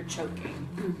breathe. You're choking.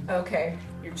 Okay.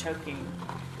 You're choking,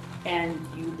 and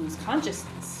you lose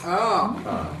consciousness.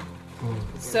 Oh.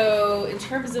 So in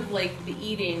terms of the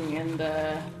eating and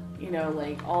the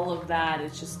all of that,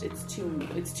 it's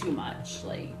too much.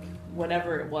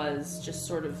 Whatever it was just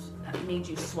sort of made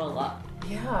you swell up.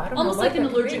 Yeah, I don't Almost know. like an a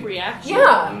allergic creep. reaction.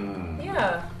 Yeah.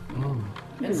 Yeah.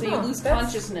 And so you Oh, lose that's-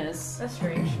 consciousness. That's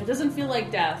strange. It doesn't feel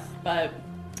like death, but it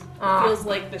Ah. feels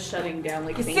like the shutting down,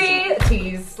 like You fainting.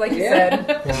 see, tease, like you Yeah.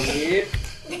 said.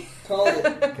 Yep. Called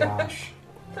it. Gosh.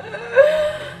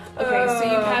 Okay, so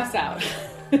you pass out.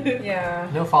 Yeah.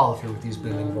 No follow through with these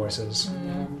booming voices.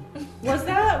 Was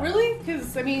that really? Because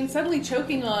suddenly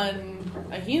choking on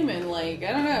a human, I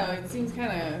don't know, it seems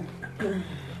kind of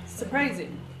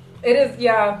surprising. It is,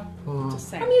 yeah. Just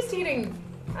saying. I'm used to eating.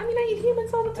 I eat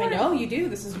humans all the I time. know you do.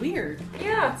 This is weird.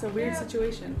 Yeah. It's a weird yeah.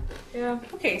 situation. Yeah.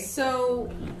 Okay, so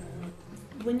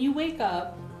when you wake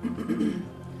up,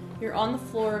 you're on the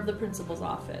floor of the principal's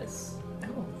office,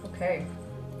 Oh, okay.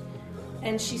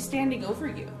 and she's standing over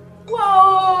you.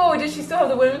 Whoa! Does she still have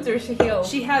the wounds, or is she healed?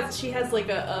 She has like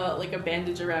a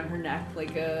bandage around her neck,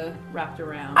 wrapped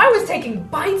around. I was taking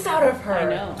bites out of her. I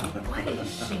know. What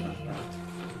is she?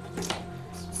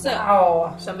 So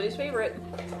Wow. Somebody's favorite.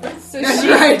 so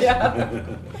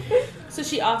she so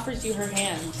she offers you her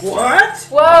hand. What?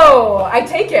 Whoa! I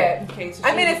take it. Okay, so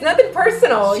I mean, it's nothing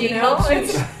personal, she you know. helps you.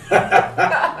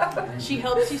 It's- She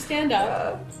helps you stand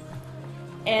up,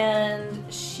 and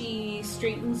she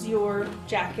straightens your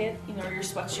jacket, or your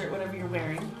sweatshirt, whatever you're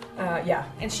wearing. yeah.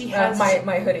 And she has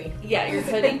My hoodie, yeah, your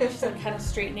hoodie. She's kind of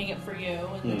straightening it for you,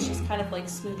 and then she's kind of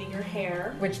smoothing your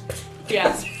hair. which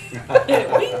Yes.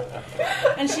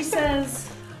 And she says,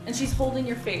 and she's holding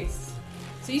your face.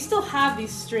 So you still have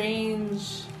these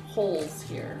strange holes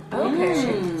here.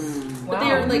 okay. But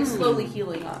they're slowly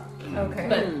healing up. Okay.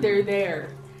 But they're there.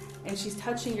 And she's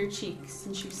touching your cheeks,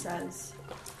 and she says,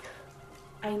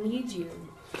 I need you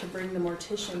to bring the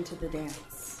mortician to the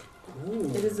dance.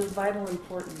 It is of vital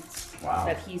importance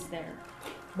that he's there.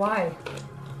 Why?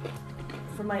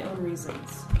 For my own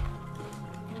reasons.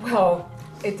 Well,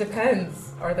 it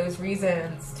depends. Are those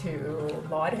reasons to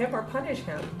laud him or punish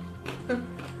him?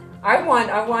 I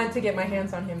want to get my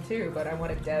hands on him too, but I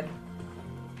want him dead.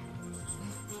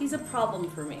 He's a problem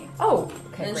for me. Oh,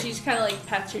 okay. And great. she's kind of like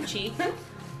pats your cheek,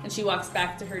 and she walks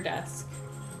back to her desk.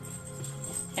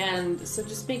 And so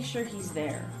just make sure he's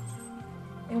there.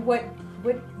 And what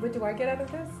do I get out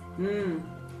of this?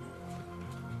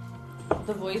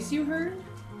 The voice you heard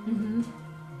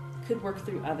could work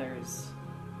through others.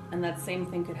 And that same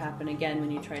thing could happen again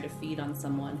when you try to feed on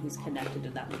someone who's connected to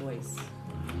that voice.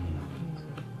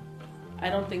 I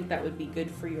don't think that would be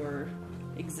good for your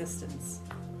existence.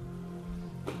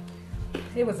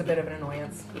 It was a bit of an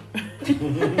annoyance.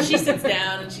 She sits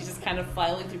down and she's just kind of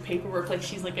filing through paperwork like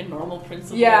she's like a normal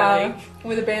principal. Yeah,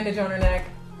 with a bandage on her neck.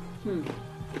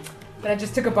 That I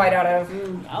just took a bite out of.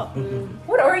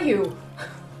 What are you?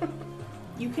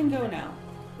 You can go now.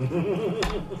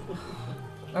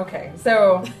 Okay,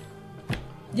 so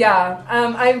yeah,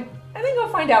 I think I'll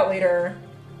find out later.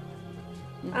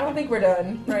 I don't think we're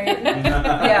done, right?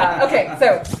 Yeah. Okay,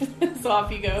 so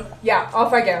off you go. Yeah,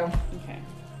 off I go. Okay.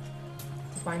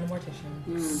 To find a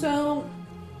mortician. So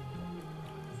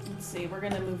let's see. We're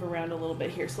gonna move around a little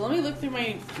bit here. So let me look through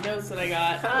my notes that I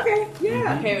got. Okay,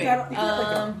 yeah. Okay, wait. You got like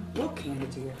a book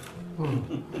handed to you.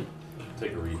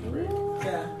 Take a reading break.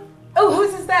 Yeah. Oh,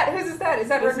 whose is that? Is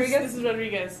that Rodriguez? This is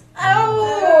Rodriguez.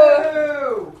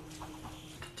 Oh!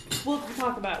 We'll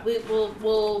talk about it.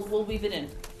 We'll weave it in.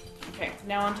 Okay,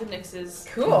 now on to Nyx's.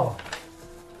 Cool.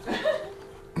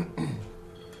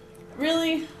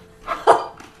 Really?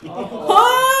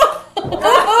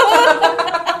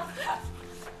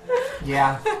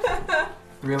 Yeah.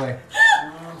 Really.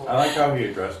 I like how he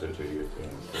addressed it to you.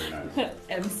 It's very nice.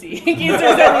 MC.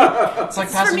 It's like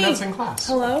for passing me. notes in class.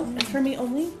 Hello? It's for me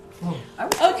only?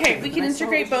 Okay, we can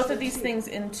integrate both of these things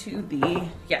into the...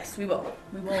 Yes, we will.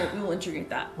 We will integrate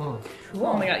that. Cool.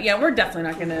 Oh my god, yeah, we're definitely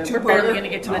not gonna... We're barely gonna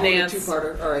get to the dance.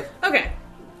 Two-parter, alright. Okay.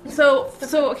 So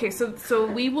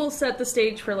we will set the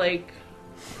stage for, like,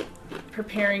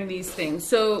 preparing these things.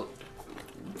 So,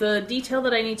 the detail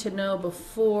that I need to know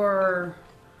before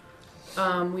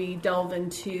we delve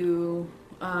into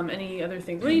any other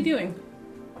things. What are you doing?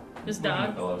 This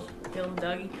dog? Feeling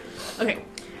doggy? Okay.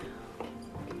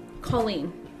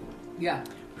 Colleen. Yeah.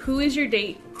 Who is your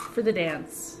date for the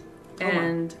dance?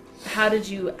 And how did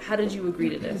you agree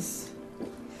to this?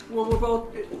 Well, we're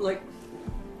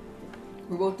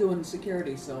both doing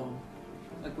security, so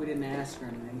we didn't ask or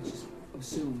anything. It's just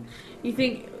assumed.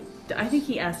 I think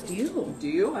he asked you. Do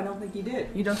you? I don't think he did.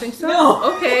 You don't think so? No.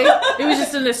 Okay. It was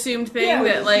just an assumed thing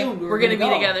that assumed we're gonna be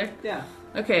together. Yeah.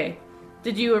 Okay.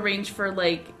 Did you arrange for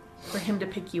him to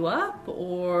pick you up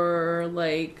or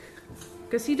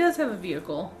because he does have a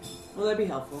vehicle? Well, that'd be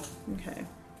helpful. Okay.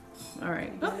 All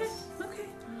right. Okay.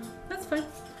 That's fine.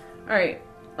 All right.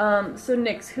 So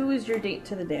Nyx, who is your date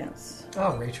to the dance?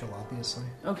 Oh, Rachel, obviously.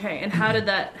 Okay. And how did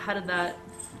that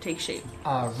take shape?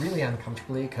 Really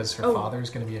uncomfortably because her father's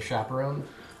going to be a chaperone.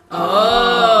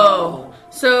 Oh.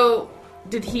 So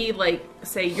did he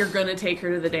say you're gonna take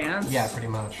her to the dance? Yeah, pretty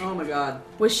much. Oh my god.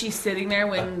 Was she sitting there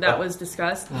when that was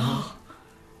discussed?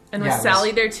 And Yeah, was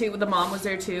Sally there too? The mom was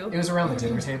there too? It was around the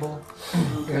dinner table.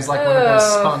 It was one of those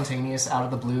spontaneous, out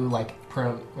of the blue,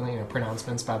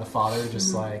 pronouncements by the father,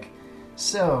 just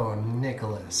so,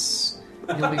 Nicholas,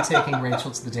 you'll be taking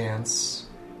Rachel to the dance.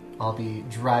 I'll be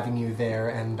driving you there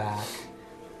and back,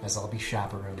 as I'll be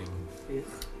chaperoning.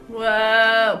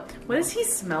 Whoa. What does he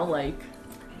smell like?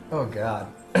 Oh, God.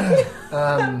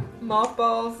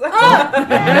 Mothballs. No.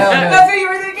 That's what you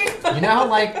were thinking? You know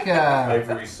how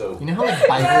Ivory soap. you know how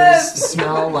Bibles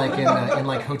smell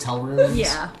in hotel rooms?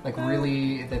 Yeah.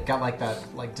 Really, they've got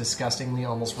that disgustingly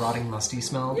almost rotting musty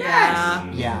smell.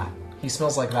 Yeah. Yeah. He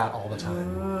smells like that all the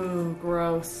time. Ooh,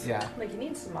 gross. Yeah. You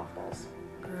need some mothballs.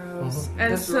 Gross.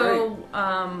 And That's so,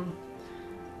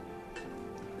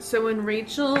 so when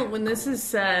this is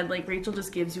said, Rachel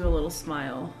just gives you a little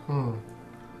smile.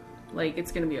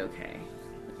 It's gonna be okay.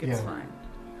 It's fine.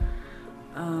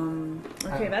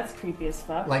 Okay, that's creepy as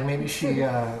fuck. Maybe she,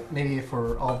 maybe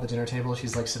for all the dinner table,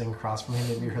 she's sitting across from him.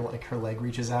 Maybe her leg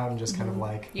reaches out and just kind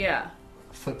of yeah.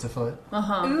 foot to foot.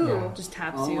 Yeah. Just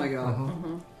taps you. Oh my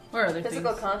god. Or other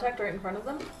Physical things. contact right in front of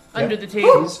them? Under the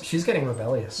table. She's getting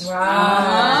rebellious.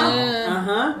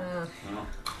 Wow.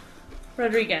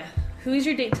 Rodriga, who is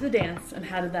your date to the dance, and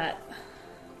how did that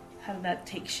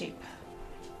take shape?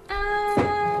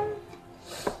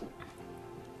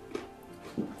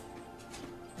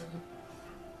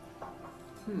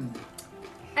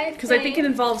 Because I think it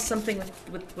involves something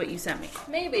with what you sent me.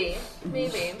 Maybe.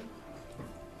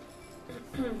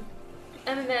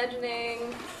 I'm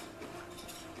imagining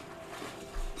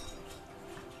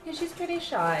Yeah, she's pretty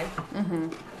shy. Mm-hmm.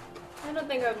 I don't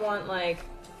think I'd want, like,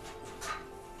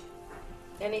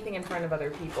 anything in front of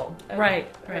other people. Right.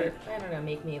 I don't know,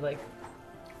 make me, like...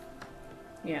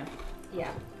 Yeah.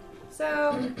 Yeah.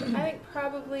 So, I think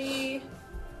probably...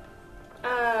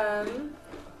 a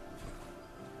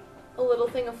little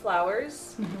thing of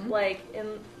flowers, like,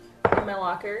 in my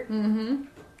locker. Mm-hmm.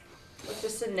 With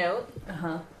just a note.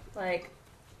 Uh-huh. Like...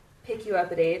 pick you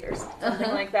up at 8 or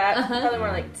something like that. Probably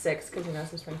more like 6 because you know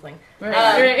it's a spring fling.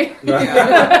 Right. Pick you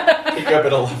up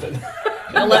at 11.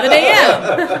 11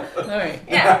 a.m. All right.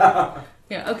 Yeah.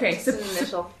 Yeah. Okay. So, Just an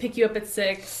initial. pick you up at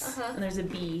 6, and there's a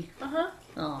B.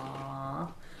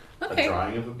 Aww. Okay. A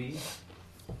drawing of a bee?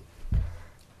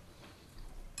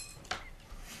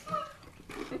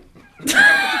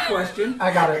 That's a question.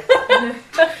 I got it.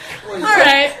 All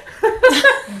right.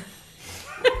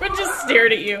 We're just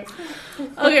stared at you.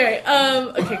 Okay.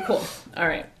 Okay. Cool. All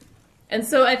right. And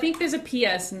so I think there's a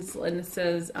PS and it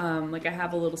says like I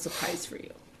have a little surprise for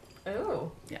you.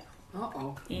 Oh. Yeah.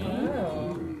 Uh-oh.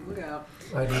 Oh. Look out.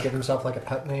 I didn't give himself like a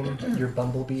pet name. Your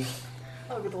Bumblebee.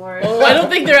 Oh, good lord. Oh, I don't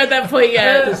think they're at that point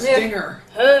yet. The stinger.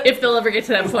 If they'll ever get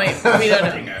to that point, we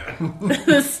don't know.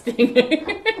 The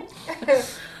stinger.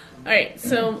 All right,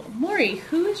 so Maury,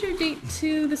 who is your date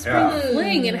to the spring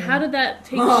fling, and how did that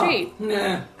take shape?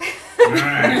 Nah.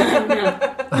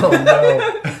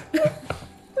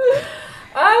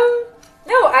 Oh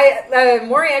No,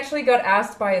 Maury actually got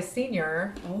asked by a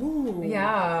senior. Oh,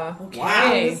 Yeah.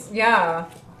 okay. Yeah.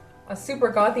 A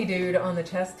super gothy dude on the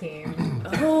chess team.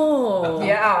 Oh,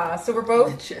 Yeah, so we're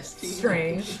both Chest.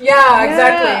 strange. Yeah,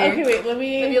 exactly. Okay, wait, let Have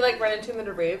me. you like run into him at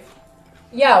a rave?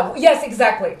 Yeah, yes,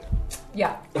 exactly.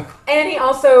 Yeah. And he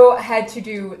also had to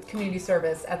do community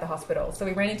service at the hospital. So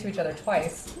we ran into each other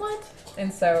twice. What?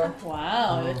 And so...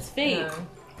 Wow, that's fate.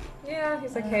 Yeah,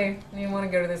 he's like, hey, you want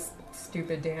to go to this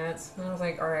stupid dance? And I was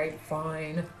like, all right,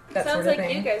 fine. That Sounds sort of like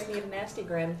thing. you guys need a nasty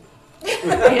grin.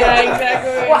 Yeah,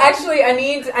 exactly. Well, actually,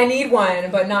 I need one,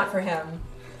 but not for him.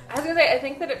 I was gonna say, I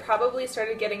think that it probably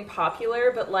started getting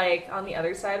popular, but like on the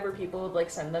other side where people would like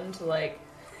send them to like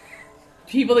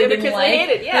people they Yeah, didn't because like. they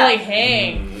hated, yeah. They're like,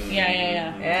 hey,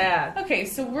 yeah. yeah. Okay,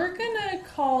 so we're gonna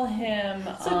call him.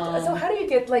 So how do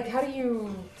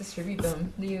you distribute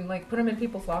them? Do you like put them in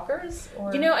people's lockers?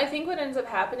 Or You know, I think what ends up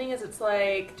happening is it's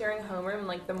like during homeroom,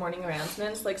 like the morning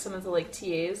announcements, like some of the like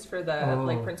TAs for the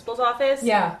like principal's office,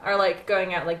 Yeah. are like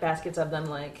going out like baskets of them,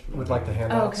 like With like the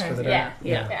handouts Okay. for the day.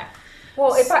 Yeah.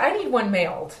 Well, if I need one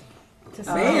mailed, to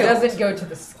say it Mailed? doesn't go to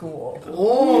the school.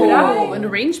 Oh. Could I? Oh, an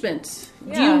arrangement.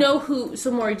 Do Yeah. you know who?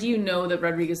 So, Maury, do you know that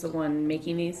Rodriguez is the one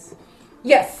making these?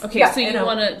 Yes. Okay, yeah, so I you know.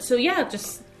 want to? So yeah,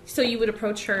 just so you would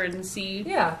approach her and see.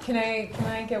 Yeah. Can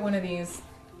I get one of these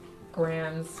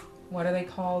grams? What are they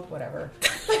called? Whatever.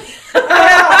 That's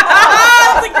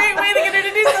a great way to get her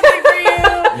to do something for you.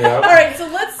 Yep. All right, so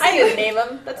let's see. I didn't name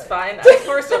them. That's fine. I was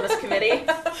forced on this committee.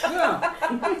 Yeah.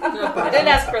 I didn't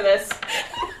ask for this.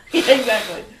 Yeah,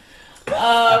 exactly. Could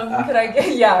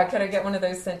I get one of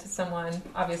those sent to someone?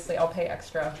 Obviously, I'll pay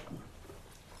extra.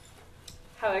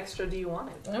 How extra do you want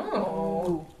it?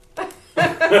 Oh.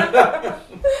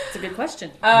 It's a good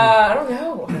question. I don't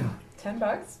know.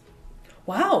 $10?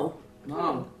 Wow,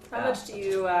 Mom. How much do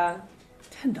you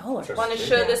 $10. want to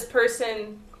show this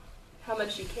person how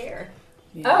much you care?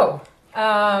 Oh.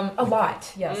 A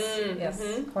lot. Yes. Yes.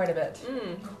 Quite a bit.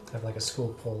 I have like a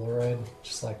school Polaroid,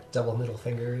 just like double middle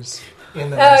fingers in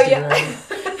the Oh, nasty yeah. room.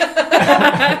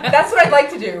 That's what I'd like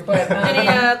to do, but Any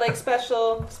like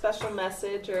special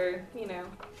message or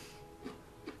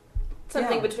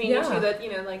something between you two that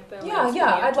like the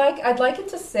I'd like it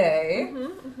to say,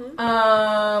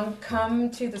 come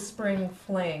to the spring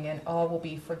fling and all will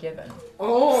be forgiven.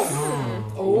 Oh.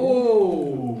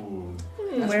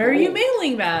 Where are you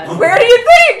mailing that? Where do you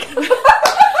think?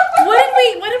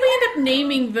 What did we end up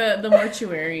naming the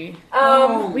mortuary?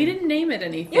 We didn't name it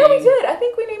anything. Yeah, we did. I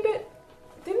think we named it.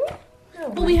 Didn't we? No.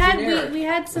 Well, we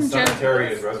had some Cemetery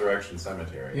is Resurrection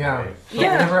Cemetery. Yeah. Right? But we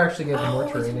never actually gave the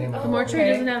mortuary a name. The mortuary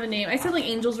doesn't have a name. I said like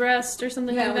Angel's Rest or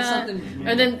something Yeah, like it was that. something-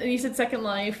 And then you said Second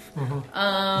Life.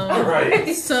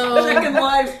 Right. So Second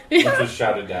life. Which was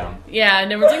shouted down. yeah,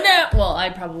 and everyone's like, no. Well, I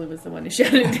probably was the one who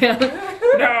shouted it down.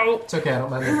 No. It's okay. I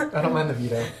don't mind the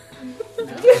veto.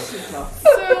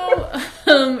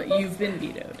 So you've been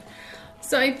vetoed.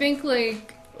 So I think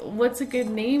like, what's a good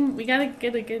name? We gotta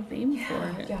get a good name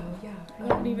for it. Yeah. I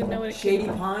don't even know what it Shady came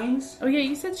from. Pines. Oh yeah,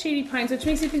 you said Shady Pines, which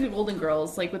makes me think of Golden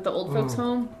Girls, like with the old folks'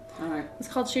 home. All right. It's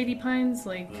called Shady Pines,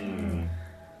 like.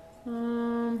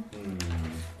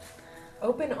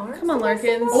 Open Arms? Come on,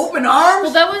 Larkins. Open arms?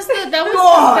 Well, that was the That's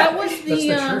the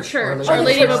church. church. Our Our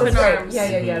Lady of That's Open right. Arms.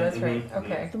 Yeah, that's right.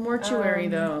 Okay. The mortuary,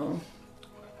 though.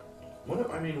 What?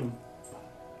 I mean,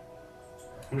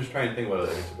 I'm just trying to think what a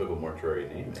typical mortuary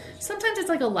name is. Sometimes it's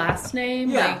like a last name.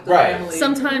 Yeah, Like, the Right. family.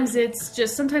 sometimes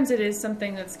it is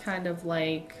something that's kind of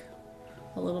like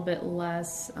a little bit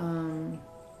less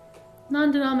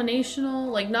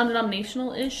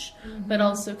non-denominational-ish, but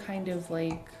also kind of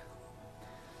like,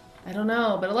 I don't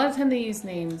know, but a lot of time they use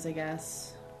names, I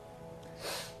guess.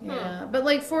 Yeah, but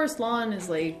like Forest Lawn is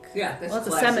like, Yeah, that's well, that's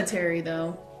a classic. cemetery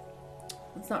though.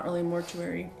 It's not really a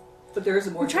mortuary. But there is a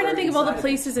I'm mortuary. trying to think of all the inside.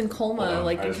 places in Hold Colma, on,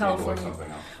 like I in just need to look California.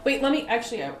 something up. Wait, let me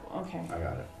actually. Okay. I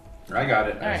got it. I got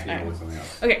it. I All just right, need to look something up.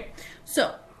 Okay,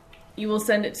 so you will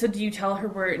send it. So do you tell her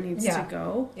where it needs Yeah. to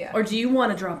go, Yeah. or do you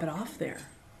want to drop it off there?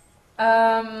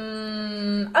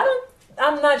 I'm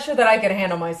not sure that I could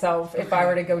handle myself if I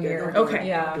were to go near. don't Okay.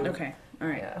 Yeah. Okay. All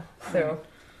right. Yeah. So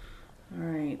All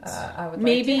right. I would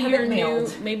maybe like to have it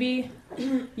mailed. maybe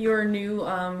your new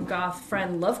goth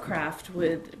friend Lovecraft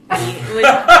would like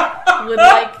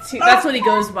to. That's what he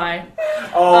goes by.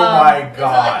 Oh my Is that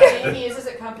god. like the name he uses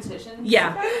at competitions?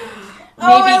 Yeah.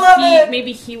 Oh, I love it.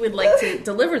 Maybe he would like to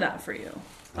deliver that for you,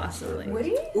 possibly. Would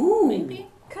he? Ooh. Maybe.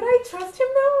 Could I trust him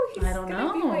though? He's I don't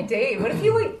gonna be know. my date. What if he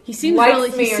like He seems likes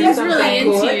really me he or seems something? really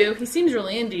into Good. you. He seems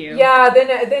really into you. Yeah,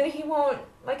 then he won't.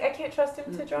 Like I can't trust him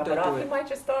to drop Don't it do guess it. He might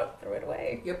just throw it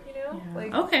away. Yep. You know, Yeah.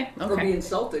 like Okay. Or be Okay.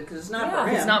 insulted because it's not Yeah. for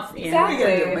him. It's not. What are you Exactly.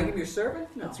 gonna do? Make him your servant?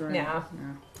 No. That's right. Yeah.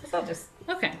 I'll just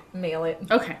Okay. mail it.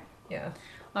 Okay. Yeah,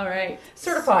 All right.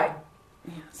 certified.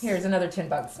 Yes. Here's another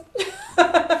 $10.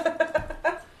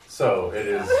 So it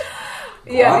is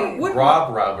Yeah. What?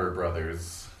 Rob Robber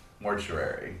Brothers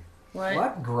Mortuary. What?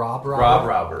 What? Grob Rob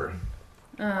Robber.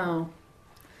 Oh.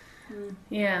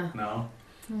 Yeah. No.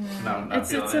 No, not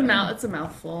It's feeling it's it. it's a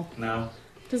mouthful. No.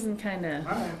 Doesn't kind of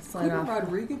All right. slide Couldn't off.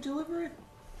 Rodriguez deliver it?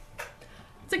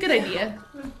 It's a good idea.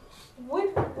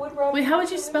 Would Rob? Wait, how would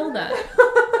you spell that?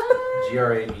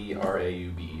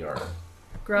 GRABRAUBER.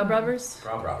 Grub rubbers.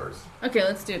 Rob Robbers. Okay,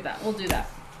 let's do that. We'll do that.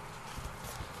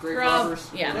 Great Rob- robbers.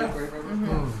 yeah. Great robbers.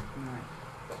 Mhm.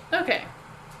 Okay.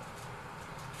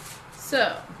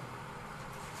 So,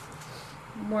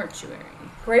 mortuary.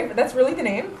 Great. That's really the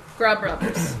name. Grub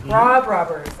rubbers. Rob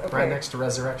Robbers. Okay. Right next to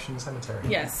Resurrection Cemetery.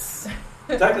 Yes.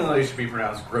 Technically, it should be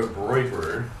pronounced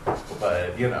Grobroiber,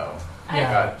 but you know, it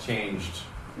Yeah. got changed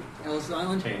Ellis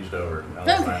Island. over.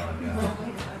 Ellis Okay.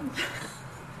 Island,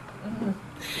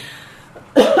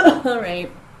 yeah. All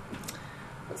right.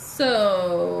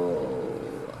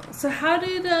 So how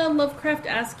did Lovecraft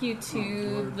ask you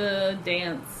to the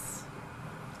dance?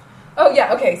 Oh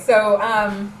yeah. Okay. So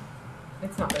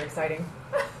it's not very exciting.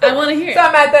 I want to hear. So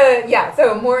I'm at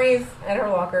so Maury's at her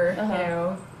locker,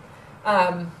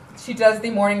 Uh-huh. she does the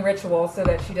morning ritual so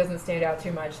that she doesn't stand out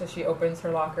too much. So she opens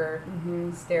her locker,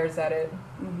 stares at it,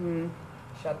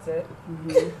 shuts it.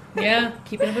 Yeah,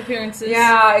 keeping up appearances.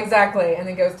 Yeah, exactly. And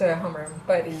then goes to homeroom.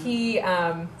 But he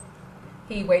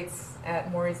waits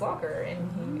at Maury's locker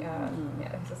and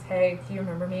he says, "Hey, do you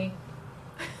remember me?"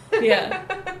 Yeah.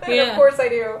 And Yeah. of course I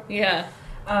do. Yeah.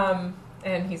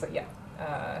 And he's like, "Yeah.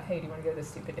 Hey, do you want to go to this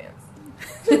stupid dance?"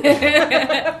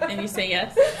 And you say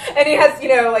yes. And he has,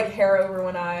 like hair over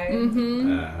one eye.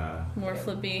 Mm-hmm. Uh-huh. More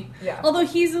flippy. Yeah. Although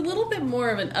he's a little bit more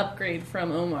of an upgrade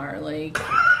from Omar, like,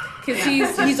 because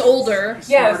he's older,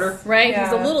 Yes. Smarter. right? Yeah.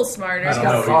 He's a little smarter. I don't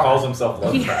know. He calls himself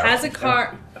Lovecraft. He has a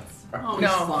car. Oh, No.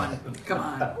 he's fun. Come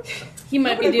on. He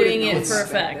might be Nobody would doing it notice for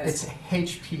that. effect. It's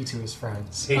HP to his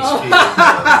friends. HP.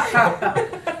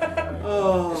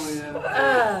 Oh,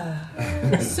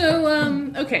 yeah. So,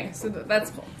 okay, so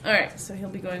that's cool. All right, so he'll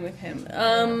be going with him.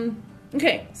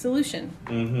 Okay, solution.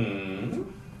 Mm-hmm.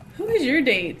 Who is your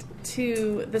date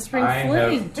to the spring I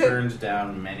fling? have turned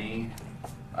down many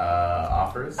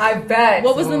offers. I bet.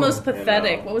 What was the Ooh, most you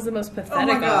pathetic? know. What was the most my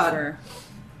pathetic God. offer?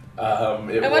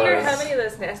 It I wonder was, how many of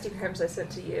those nasty crimes I sent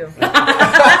to you.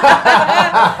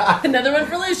 Another one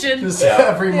for Lucian. Just Yeah.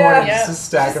 every morning, Yeah. just a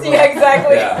stack of them. Yeah,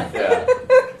 exactly. Yeah.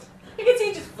 You can see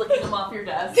you just flicking them off your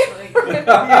desk. Like,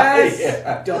 Yes.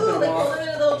 Yeah. Dump them like off. pull them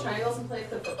into little triangles and play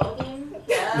the football game.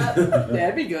 Yeah.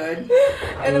 That'd be good.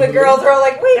 And then the girls are all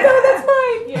like, "Wait, no, that's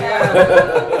mine."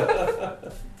 Yeah.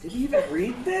 Did you even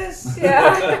read this?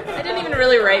 Yeah. I didn't even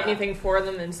really write anything for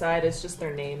them inside. It's just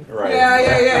their name. Right.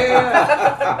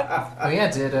 Yeah. Oh yeah,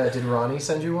 did Ronnie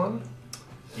send you one?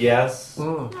 Yes.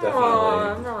 Mm. Aw,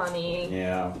 Definitely. Ronnie.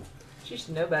 Yeah. She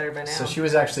should know better by now. So she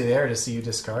was actually there to see you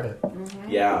discard it.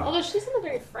 Yeah. Although she's in the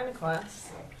very front class.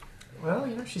 Well,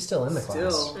 she's still in the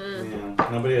class. Still. Yeah.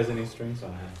 Nobody has any strings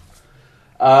on her.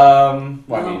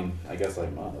 Well, I mean, I guess I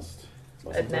must.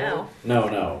 Wasn't now.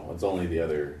 No. It's only the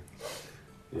other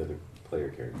player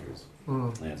characters.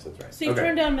 Yes, that's right. So you've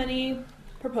turned down many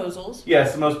proposals.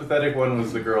 Yes, the most pathetic one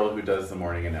was the girl who does the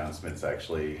morning announcements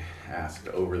actually asked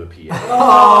over the PA.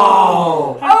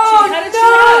 Oh! How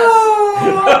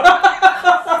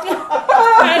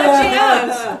did she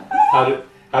ask?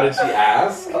 How did she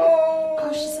ask? Oh,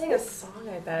 she sang a song,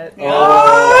 I bet.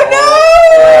 Oh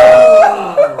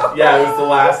no! Yeah, it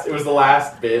was the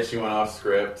last bit. She went off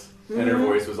script, and her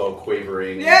voice was all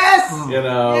quavering. Yes! You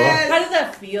know. Yes! How did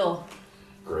that feel?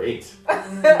 Great.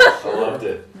 I loved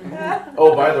it.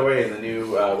 Oh, by the way, in the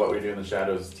new What We Do in the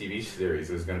Shadows TV series,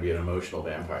 there's going to be an emotional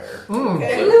vampire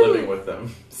living with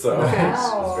them. So I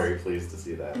was very pleased to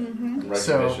see that. In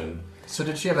recognition. So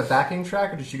did she have a backing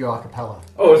track or did she go a cappella?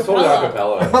 Oh, it's totally a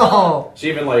cappella. Oh. She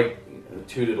even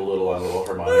tooted a little on a little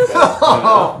harmonica. You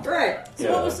know? Right.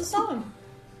 So what was the song?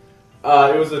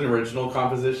 It was an original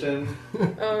composition.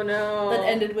 Oh no. That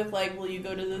ended with will you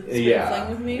go to the spring fling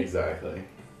with me? Exactly.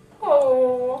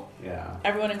 Oh. Yeah.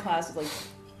 Everyone in class was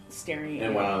staring at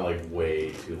And you. went on way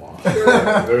too long.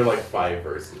 There were 5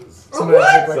 verses. Somebody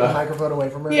took the microphone away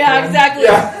from her. Yeah, exactly.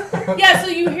 Yeah. Yeah, so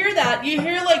you hear that. You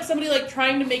hear somebody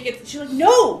trying to make it. She's like,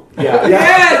 no. Yeah.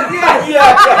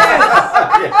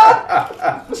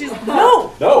 And she's like,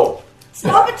 no. No.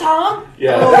 Stop it, Tom.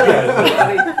 Yeah.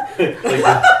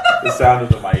 The sound of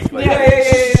the mic.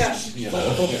 Yeah. You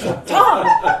know. Tom.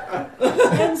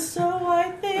 And so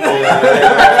I think.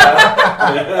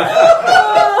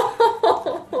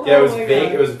 Yeah, it was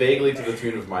vague. It was vaguely to the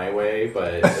tune of "My Way,"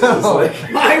 but it was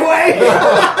My way!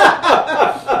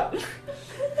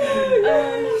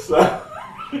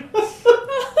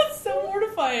 That's so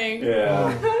mortifying.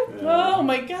 Yeah. Oh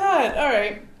my god. All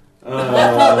right.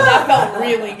 That felt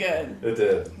really good. It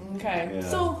did. Okay. Yeah.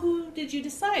 So who did you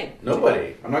decide?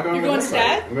 Nobody. I'm not going. You're with going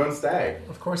anybody. stag? I'm going stag.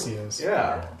 Of course he is.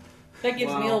 Yeah. That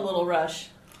gives Neil a little rush.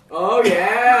 Oh,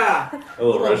 yeah! A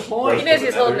little rush. point. He knows for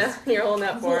you're the holding feathers. that. You're holding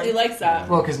that for He him. likes that.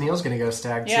 Well, because Neil's going to go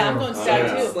stag too. Yeah, I'm going stag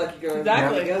yeah. too. It's like you're going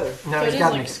Exactly. together. Now So he's it got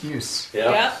is an excuse.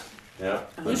 Yeah. Yeah.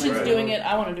 Lucian's doing it.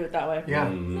 I want to do it that way. Yeah.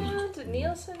 Did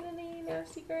Neil send any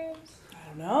nasty grams? I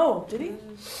don't know. Did he?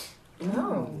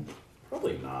 No.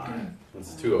 Probably not.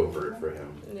 It's too overt for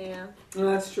him. Yeah. No,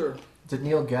 that's true. Did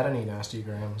Neil get any nasty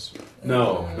grams?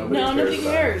 No. Nobody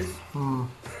cares. Hmm.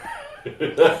 I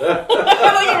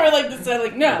thought you were just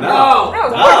said no. No! No, of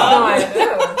course not.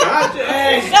 No. God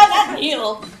dang. Not Neil.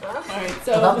 All right. I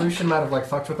thought So Lucian might have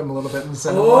fucked with him a little bit and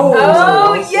sent him Oh, one.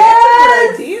 Oh, that's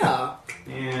yes! a good idea.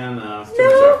 Yeah, no. It's too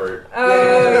much effort. Oh,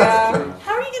 Yeah. yeah.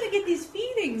 how are you gonna get these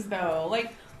feedings though?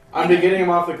 I've been getting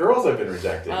him off the girls I've been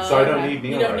rejecting, so I don't okay. need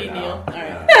Neil You don't right need now. Neil. All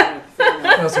right. Yeah.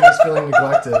 Oh, so he's feeling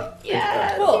neglected.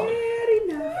 Yeah. Cool. All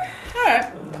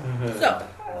right. So,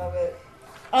 I love it.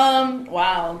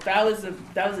 wow, that was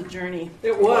a journey.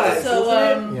 It was.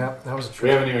 So, Yep, that was a We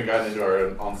trip. haven't even gotten into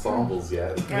our ensembles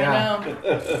yet. I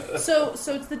know. So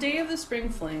it's the day of the spring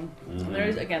fling. And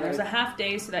there's a half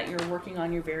day so that you're working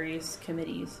on your various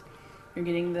committees. You're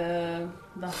getting the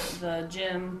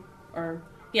gym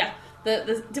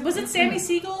was it Sammy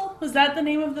Siegel? Was that the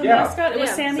name of the mascot? It was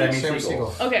Yeah. Sammy. Sammy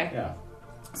Siegel. Siegel. Okay. Yeah.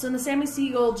 So in the Sammy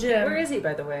Siegel gym. Where is he,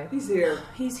 by the way? He's here.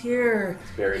 He's here.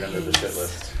 Buried under the shit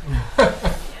list.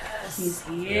 He's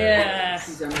here.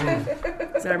 He's amazing.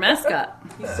 He's our mascot.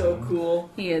 He's so cool.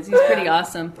 He is. He's pretty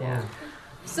awesome. Yeah.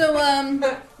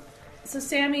 So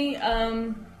Sammy,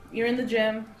 you're in the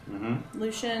gym. Mm-hmm.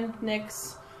 Lucian,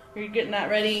 Nix, you're getting that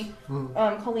ready.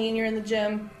 Colleen, you're in the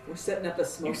gym. We're setting up a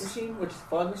smoke machine, which is a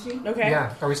fog machine. Okay.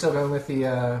 Yeah. Are we still going with the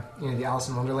the Alice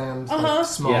in Wonderland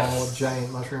small Yes.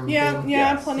 giant mushroom Yeah, theme?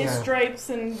 yeah, Yes. plenty of Yeah. stripes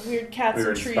and weird cats We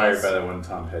were and trees. inspired by that one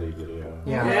Tom Petty video.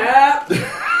 Yeah. Yep.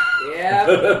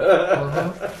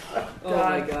 Oh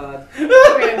my God. god.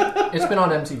 Okay. It's been on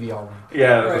MTV all week.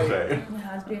 Yeah, that's Right. right.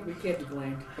 Yeah, it's big. We can't be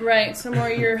blamed. Right, so more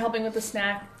you're helping with the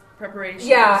snack preparation.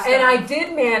 Yeah, and I stuff.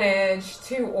 did manage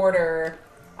to order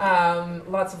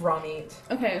lots of raw meat.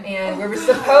 Okay. And we were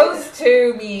supposed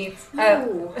to meet.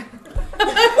 Ooh.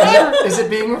 Is it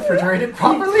being refrigerated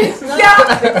properly? It's not.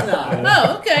 Yeah. It's not.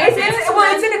 Oh, okay.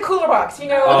 It's in a cooler box, you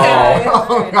know. Oh.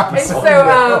 Oh, God, And so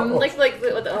so, no. Like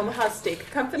with the Omaha Steak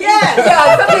Company. Yes!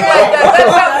 yeah, something like that.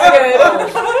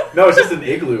 That sounds good. No, it's just an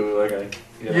igloo.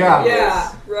 Yeah.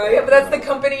 Yeah, right? Yeah, but that's the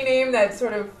company name that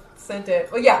sort of sent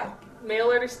it. Well, yeah. Mail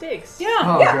order steaks. Yeah.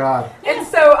 Oh, Yeah. God. And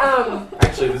so,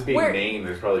 Actually, this being Where- Maine,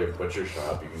 there's probably a butcher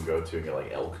shop you can go to and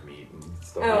get elk meat and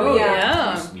stuff. Oh, like yeah.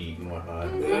 that. Goose meat and whatnot.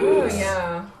 oh,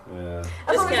 yeah. Yeah.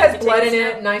 As long as it Just has blood in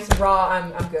taste it, nice and raw,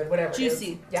 I'm good. Whatever. it is.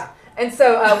 Juicy. Yeah. And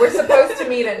so we're supposed to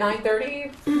meet at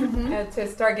 9:30 to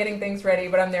start getting things ready,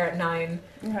 but I'm there at 9.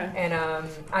 Okay. And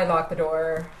I lock the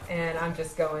door, and I'm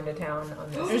just going to town on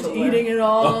this. Just cooler. eating it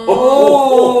all.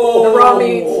 The raw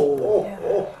meat.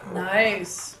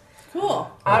 Nice. Cool.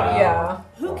 Yeah.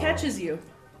 Who catches you?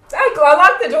 I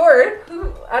lock the door.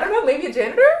 I don't know, maybe a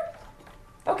janitor?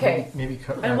 Okay. Maybe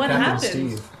And what Captain happens?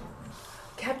 Steve.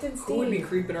 Captain Who would be Steve.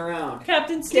 creeping around?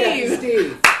 Captain Steve. Captain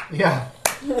Steve. Yeah.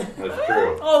 That's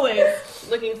true. Always.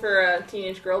 Looking for a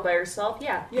teenage girl by herself?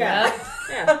 Yeah. Yeah.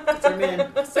 Yeah. That's our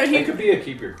man. So It you could be a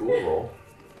keep your cool role.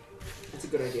 That's a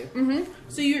good idea.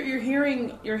 So you're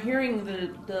hearing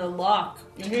the lock.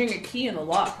 You're hearing a key in the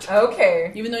lock.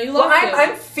 Okay. Even though you Well, locked it.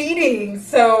 I'm feeding,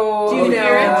 so... Do you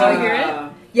hear it? Do you hear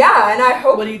it? Yeah, and I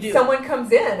hope What do you do? someone comes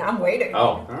in. I'm waiting.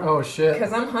 Oh. Oh shit.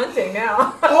 Because I'm hunting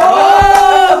now.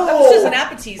 Oh! It's just an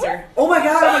appetizer. Oh my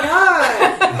god! Oh my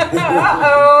god!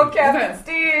 Uh-oh, Captain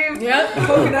Steve. Yep.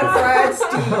 Coconut fried Steve.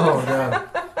 Oh god.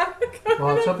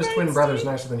 Well, let's hope his twin brother's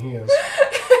nicer than he is.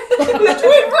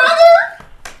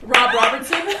 Rob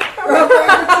Robertson.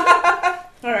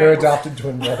 All They're right. adopted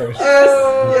twin brothers.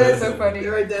 Oh, that's so funny.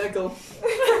 They're identical.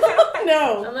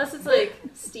 No. Unless it's like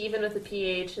Steven with a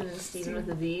PH and then Steven with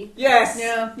a V. Yes.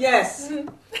 Yeah. Yes.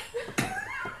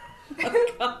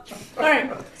 All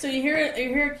right. So you hear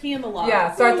a key in the lock.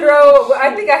 Yeah, so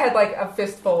I think I had like a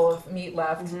fistful of meat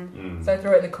left. So I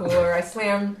throw it in the cooler. I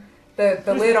slam the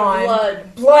lid on.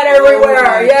 Blood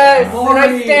everywhere, yes! And I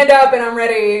Glory. stand up and I'm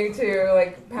ready to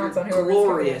like pounce on whoever's coming.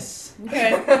 Glorious.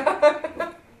 Okay.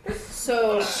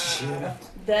 So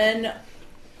then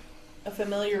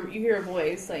you hear a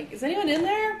voice like, "Is anyone in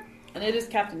there?" And it is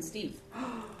Captain Steve.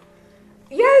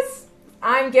 Yes,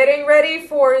 I'm getting ready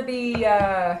for the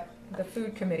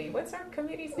food committee. What's our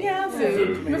committee's name? Yeah,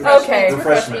 food. Okay.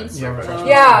 Refreshments. Yeah, refreshments.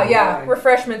 Yeah,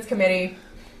 refreshments committee.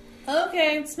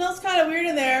 Okay, it smells kind of weird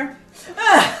in there.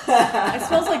 It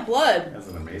smells like blood. That's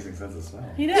an amazing sense of smell.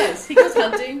 He does. He goes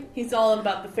hunting. He's all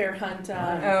about the fair hunt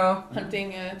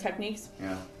hunting techniques.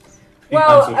 Yeah. He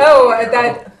Well, hunts with a bow and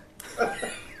arrow.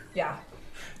 yeah.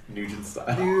 Nugent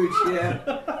style. Huge, yeah.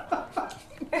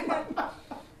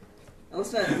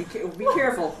 Let's not be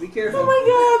careful. Be careful. Oh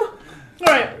my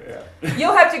All right. Yeah. god.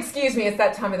 You'll have to excuse me. It's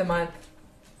that time of the month.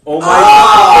 Oh my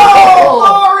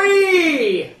god!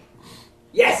 Glory!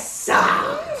 Yes!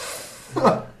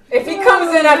 If he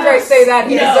comes in after I say that,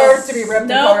 he deserves to be ripped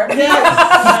apart.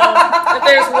 But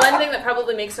there's one thing that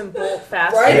probably makes him bolt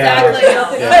faster. Right? Exactly.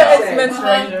 Yeah. It's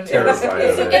menstruation. Terrified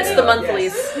of it. It's the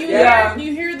monthlies. You Yeah.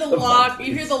 hear the lock.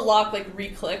 You hear the lock like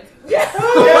re-click, Yeah.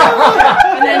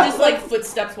 and then just like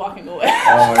footsteps walking away.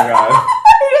 Oh my god.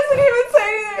 He doesn't even say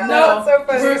anything. No, That's so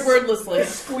funny. wordlessly.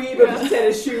 Squeeb of his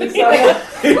tennis shoes.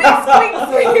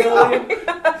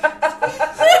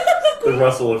 The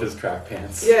rustle of his track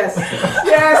pants. Yes.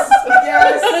 Yes.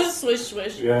 Yes. Swish,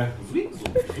 swish. Yeah.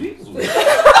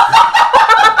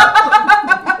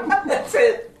 That's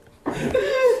it.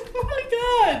 Oh my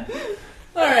god!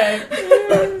 All right.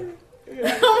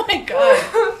 Oh my god.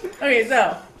 Okay,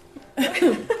 so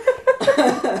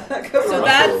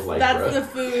that's the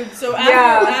food. So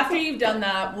after you've done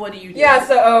that, what do you do? Yeah,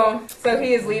 so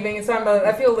he is leaving, so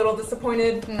I feel a little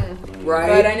disappointed. Right.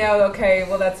 But I know, okay,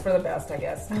 well, that's for the best, I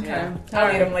guess. Okay. I'll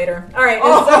eat him later. All right.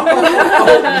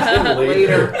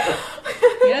 Later.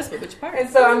 Yes, but which part? And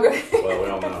so I'm going Well, we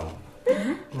don't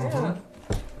know.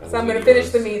 So I'm going to finish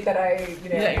the meat that I,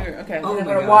 Okay. Oh I'm my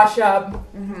going to God. wash up,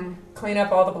 clean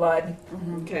up all the blood,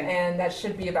 Okay. and that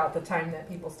should be about the time that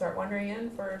people start wandering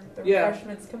in for the Yeah.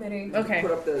 refreshments committee. Okay.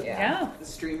 Put up the Yeah.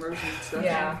 streamers and stuff.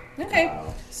 Yeah. Okay.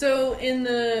 Wow. So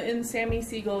in Sammy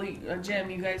Siegel gym,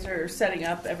 you guys are setting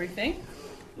up everything.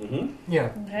 Mm-hmm. Yeah,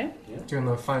 Okay. doing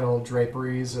the final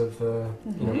draperies of the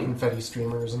confetti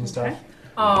streamers and stuff.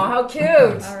 Oh, how cute.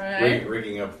 All right.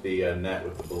 Rigging up the net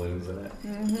with the balloons in it.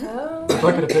 Oh.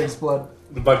 Bucket of pig's blood.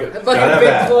 The bucket. Bucket Gotta of have big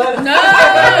that. blood.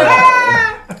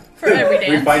 No. For every We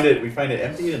dance. find it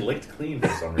empty and licked clean for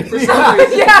some reason.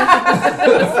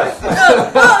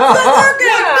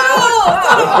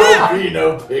 There'll be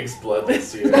no pig's blood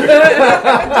this year.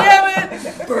 Damn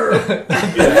it!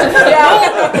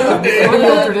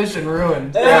 Local tradition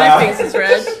ruined. My face is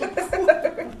red.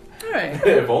 All right.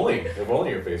 if only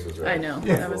your face was red. I know.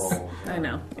 Yeah. That was. Oh. I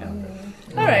know. Yeah.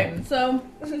 All right. So.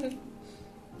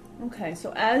 Okay.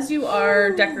 So as you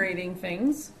are decorating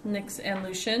things, Nyx and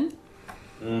Lucian,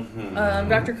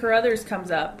 Dr. Carruthers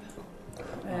comes up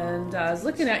and is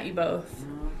looking at you both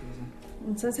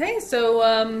and says, "Hey, so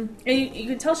and you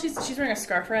can tell she's wearing a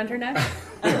scarf around her neck.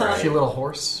 She a little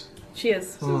horse. She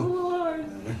is.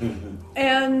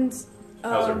 And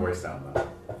How's her voice sound though?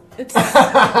 it's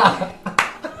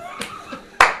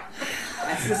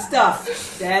That's That's the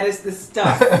stuff. That is the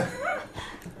stuff.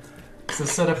 It's the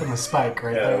setup and the spike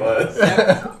right Yeah, there. it was.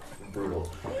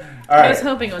 Brutal. All I was right.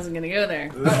 hoping it wasn't going to go there.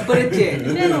 But it did.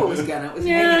 You knew it was gonna. It was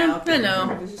hanging out there. I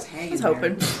know. It was just hanging I was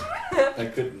hoping. there. I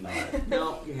could not.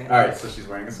 No, you had All right, so she's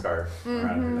wearing a scarf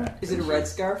around her neck. Is it a red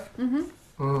scarf?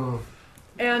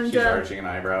 And She's arching an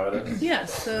eyebrow at us.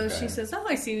 yes, so Okay. she says, "Oh,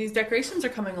 I see these decorations are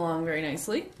coming along very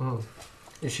nicely."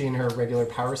 Is she in her regular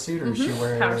power suit, or is she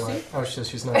wearing Power like? suit. Oh,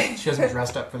 she's not. She hasn't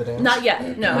dressed up for the dance. Not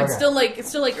yet. No, it's Okay.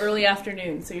 still like early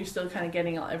afternoon, so you're still kind of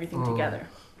getting everything together.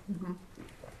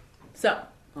 So,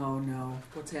 Oh no.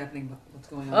 What's happening? What's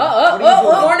going on? oh, What are you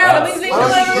doing? more now. She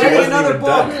wasn't Another even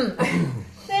book. done.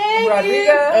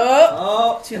 Rodrigo. Oh,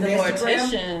 Oh, to the Instagram.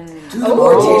 mortician. To the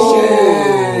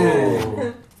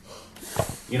mortician.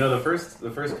 You know, the first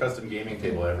custom gaming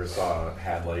table I ever saw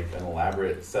had like an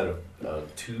elaborate set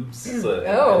of tubes, and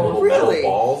little really? metal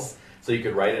balls, so you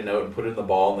could write a note and put it in the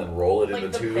ball and then roll it in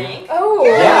the tube. Oh.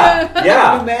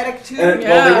 Yeah. Pneumatic tube. And,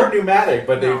 well, they weren't pneumatic,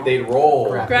 but No. they'd roll.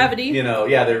 Gravity. You know,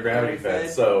 yeah, they're gravity fed.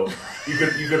 So you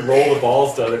could roll the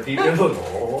balls to other people. You know,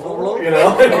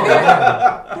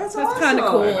 That's awesome. kind of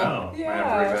cool. I know. I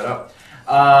have to bring that up.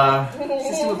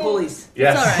 System of bullies.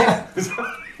 Yes.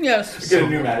 Yes. Get a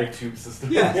pneumatic tube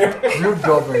system. Yeah. Rube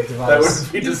Goldberg That device.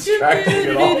 wouldn't be distracting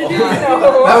at all.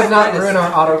 That would not ruin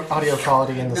our audio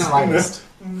quality in the slightest.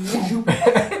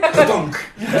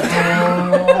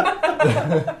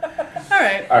 All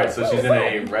right. So she's in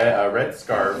a red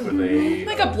scarf with a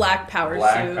Like a black power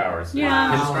black suit. power suit.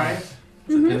 Yeah. Pinstripes?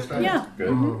 Is it pinstripes? Yeah.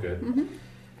 Good.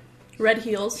 Red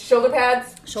heels. Shoulder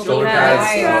pads. Shoulder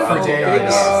pads. pads. For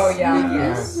days. Oh, yeah.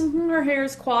 Yes. Her hair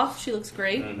is coiffed. She looks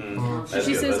great.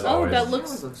 She says, "Oh, that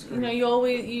looks. You know,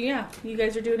 you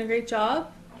guys are doing a great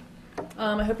job.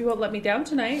 I hope you won't let me down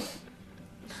tonight."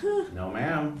 No,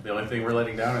 ma'am. The only thing we're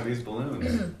letting down are these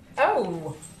balloons.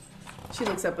 Oh. She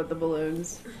looks up at the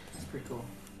balloons. That's pretty cool.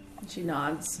 She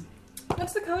nods.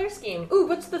 What's the color scheme? Ooh,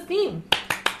 what's the theme?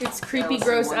 It's creepy, Alice in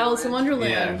gross Wonderland. Alice in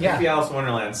Wonderland. Yeah. Creepy Alice in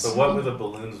Wonderland. So what would the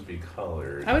balloons be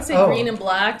colored? I would say Oh. green and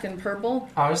black and purple.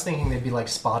 I was thinking they'd be like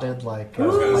spotted, like I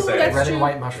was gonna Ooh, say. that's red true. and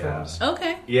white mushrooms.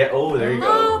 Okay. Yeah. Oh, there you go.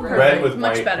 Oh, Red perfect. with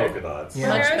Much white better. polka dots.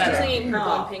 Yeah. I Much was better. thinking purple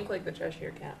No. and pink like the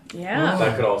Cheshire Cat. Yeah.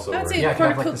 That could also I'd work. say Yeah,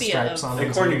 kind of like the cornucopia. stripes on And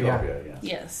it. cornucopia, yeah.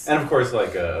 Yes. And of course,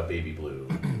 like a baby blue.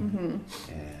 And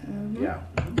yeah.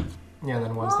 Yeah, and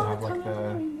then ones that have like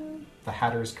the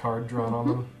Hatter's card drawn on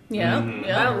them. Yeah.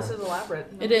 Yeah. Wow, this is elaborate.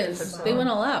 It is. They went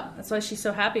all out. That's why she's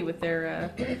so happy with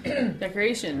their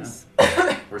decorations.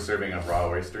 We're serving up raw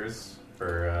oysters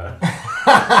for.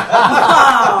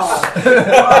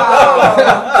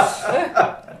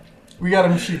 We got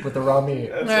them cheap with the raw meat.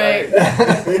 That's Right.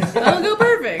 That'll go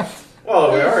perfect.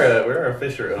 Well, we are a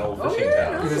fisher, an old fishing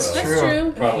town. It is so That's true.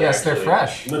 true. probably Yes, they're actually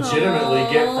fresh. Legitimately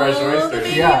get fresh Oh, the oysters.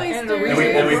 baby Yeah. oysters. And And we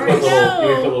There put we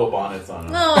go. little bonnets on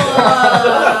them.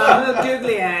 Oh.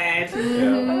 Googly eyed.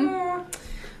 Yeah.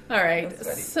 All right.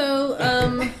 So,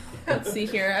 let's see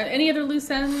here. Any other loose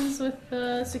ends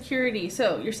with security?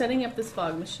 So, you're setting up this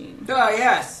fog machine Oh,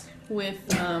 yes. with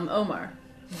Omar.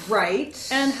 Right.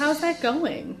 And how's that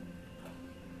going?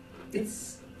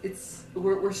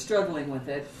 We're struggling with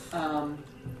it.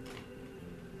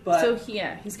 But So,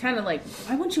 he's kind of like,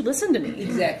 why won't you listen to me?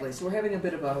 exactly. So we're having a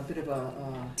bit of a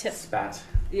Tip. Spat.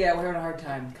 yeah, we're having a hard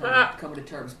time coming to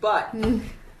terms. But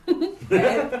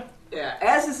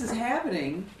as this is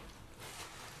happening,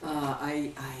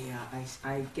 I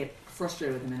get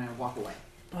frustrated with him and I walk away.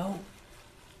 Oh.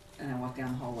 And I walk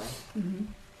down the hallway.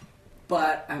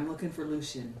 But I'm looking for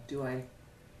Lucian. Do I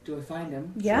find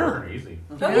him? Yeah. Sure, easy.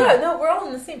 Oh, yeah. No, we're all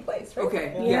in the same place, right?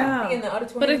 Okay. Yeah. In the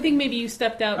auditorium. But I think maybe you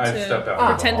stepped out I to stepped out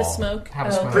pretend in to the hall. smoke. Have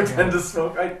a smoke. Pretend to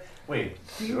smoke. Wait.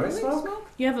 Do I smoke?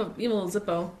 You have a little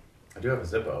Zippo. I do have a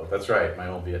Zippo. That's right, my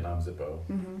old Vietnam Zippo.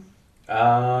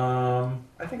 I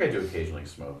think I do occasionally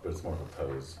smoke, but it's more of a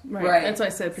pose. Right. That's why I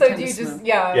said So pretend do you to just, smoke.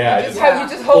 Yeah, I you just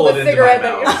just pull hold it the into cigarette my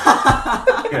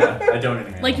that you're... Yeah, I don't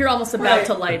inhale. Like you're almost about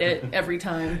to light it every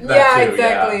time. That Yeah, too,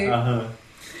 exactly. Yeah. Uh-huh.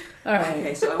 All right.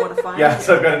 Okay, so I want to find Yeah, him.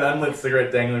 so I've got an unlit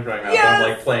cigarette dangling from my mouth. Yes! And I'm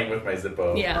like playing with my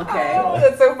Zippo. Yeah. Okay. Oh,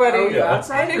 that's so funny. Oh, you Yeah.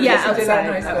 outside? I knew Yeah, Kristen did that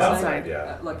in high outside. school. Outside.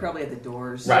 Yeah. Like probably at the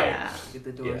doors. Right. Yeah. At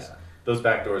the doors. Yeah. Those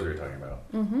back doors we were talking about.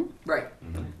 Right.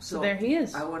 So there he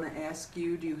is. I want to ask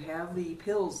you, do you have the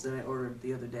pills that I ordered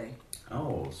the other day?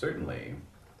 Oh, certainly.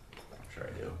 I'm sure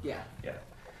I do. Yeah. Yeah.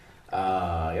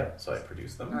 Yep, so I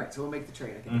produced them. All right, so we'll make the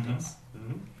trade. I get the pills.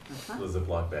 The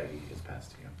Ziploc baggie is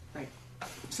passed to you. Right.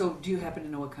 So do you happen to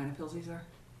know what kind of pills these are?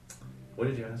 What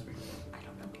did you ask me?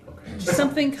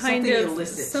 Something kind Something of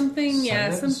illicit. something, yeah,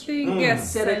 Sedatives? something,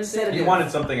 yes. Sedative. You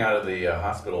wanted something out of the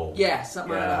hospital. Yeah,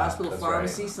 something out of the Yeah, hospital that's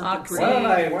pharmacy, right. something Oxy.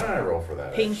 pretty. Why don't I roll for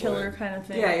that? Painkiller actually? kind of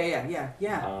thing.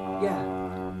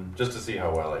 Yeah. Just to see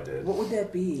how well I did. What would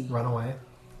that be? Runaway.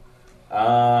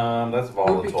 That's Or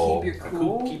volatile. keep your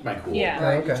cool? Keep my cool. Yeah. Oh,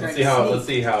 okay. you're trying Let's to see how. sneak. Let's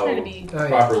see how Trying to be Oh, yeah.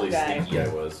 properly guy. sneaky I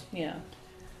was. Yeah.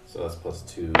 So that's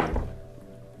 +2.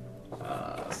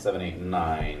 7, 8,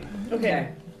 9. Okay.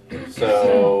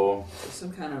 So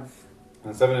Some kind of.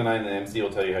 on 7 and 9, the MC will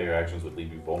tell you how your actions would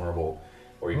leave you vulnerable,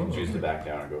 or you can choose to back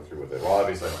down and go through with it. Well,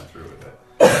 obviously I went through with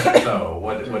it. So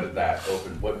what did that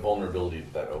open? What vulnerability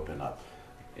did that open up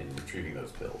in retrieving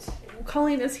those pills?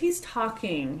 Colleen, as he's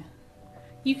talking,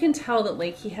 you can tell that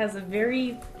like he has a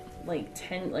very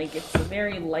it's a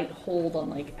very light hold on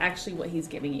like actually what he's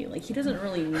giving you. Like he doesn't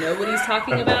really know what he's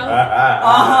talking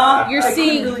about. You're It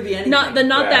seeing couldn't really be anything. not Yeah,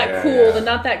 that cool, yeah. the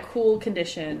not that cool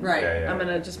condition. Right. Yeah. I'm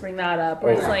gonna just bring that up.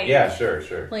 Where it's like, yeah,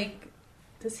 sure. like,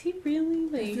 does he really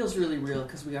like? It feels really real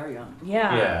because we are young.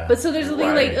 Yeah. Yeah. But so there's a thing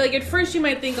Right. like at first you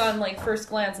might think on like first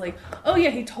glance like, oh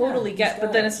yeah, he totally Yeah, gets, he's but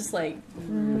got then it. it's just like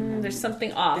there's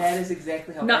something off. That is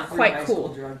exactly how Not every quite high cool.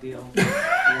 school drug deal.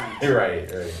 You're right.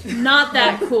 Not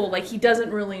that cool. Like he doesn't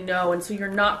really know, and so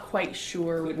you're not quite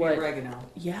sure Could what. be oregano.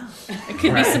 Yeah, it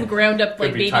could Right. be some ground up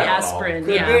like Could be baby Tylenol. aspirin.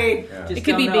 Could Yeah, be. Yeah. Just it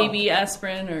could be don't know. baby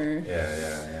aspirin or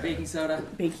Yeah. Baking soda.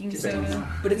 baking Just soda.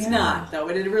 But it's not, though.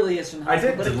 It really is from I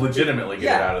did but it could be. legitimately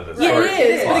get it out of this. Yeah, story. it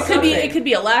is. But it could be. Something. It could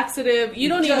be a laxative. You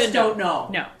don't just even don't know.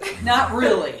 No, Not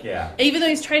really. Yeah. even though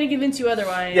he's trying to convince you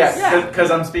otherwise. Yeah, because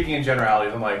I'm speaking in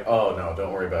generalities. I'm like, oh no,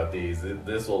 don't worry about these.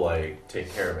 This will like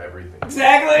take care of everything.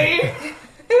 Exactly.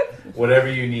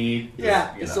 Whatever you need.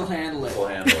 Yeah, you this know, will handle This it. will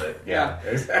handle it. Yeah,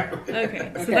 exactly.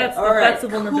 Okay, so Okay, that's all right, that's the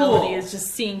vulnerability cool. is just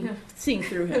seeing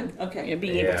through him. Okay. You know,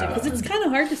 being able to, Yeah. because it's kind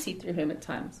of hard to see through him at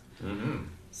times. I'm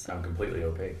completely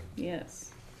opaque,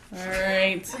 Yes. All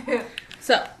right.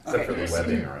 So except for the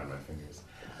webbing around my fingers.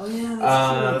 Oh yeah,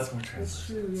 that's true. That's more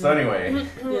transparent. true, yeah. So anyway,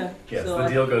 Yeah. yes, So the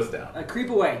deal goes down. I creep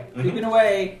away, creeping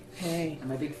away, hey, on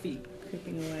my big feet.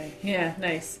 creeping away. Yeah,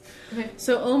 nice.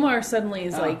 So Omar suddenly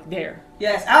is Oh. like there.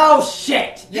 Yes. Oh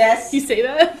shit. Yes. You say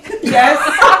that? Yes.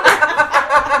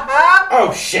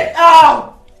 Oh shit!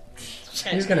 Oh.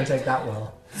 He's gonna take that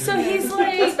well. So he's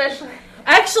like, Especially.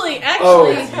 actually, Oh,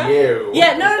 it's you.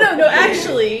 yeah, no.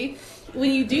 Actually,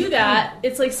 when you do that,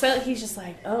 it's like he's just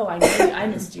like, oh, I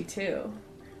missed you too,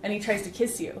 and he tries to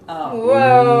kiss you. Oh.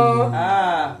 Whoa.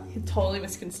 Ah. He's totally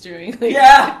misconstruing. Like,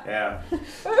 Yeah. Yeah.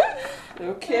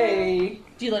 Okay.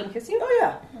 Do you let him kiss you? Oh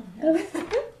yeah.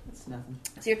 That's nothing.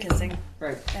 So you're kissing,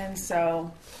 Right. and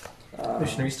so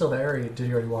Lucian, are you still there, or did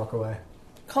you already walk away?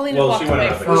 Colleen Well, walked she went away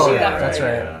out the before door. she Oh, yeah, left. that's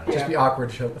right. Yeah. Just be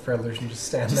awkward for Lucian just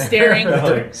stand Just there. staring.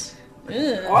 Ugh.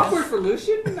 Awkward for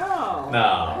Lucian? No.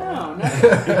 No. No. Not.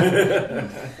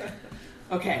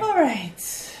 Okay. All right.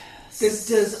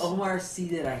 Does Omar see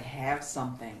that I have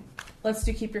something? Let's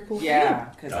do keep your cool. for Yeah,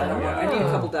 because I Oh, don't want. yeah. I need a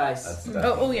couple dice. That's you.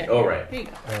 Oh yeah. Oh, right. Here you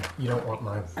go. You don't want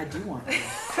mine. I do want. Some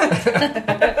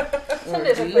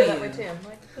days I play that way too. I'm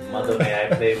like, Mother, may I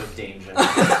play with danger?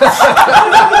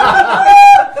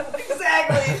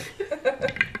 Exactly.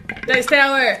 Dice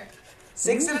tower.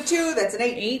 6 and a 2. That's an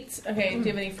 8. 8. Okay. Do you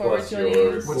have any forwards What's you want to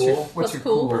yours? use? What's your Cool. what's your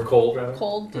Cool? cool? Or cold, rather?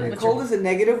 Cold. Right. What's Cold your is a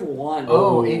 -1.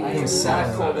 Oh, Ooh, eight nice.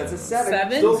 seven. Cold. That's a 7.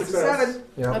 Seven? Still It's a success. 7.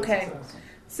 Yeah. Okay.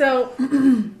 So,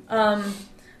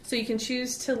 so you can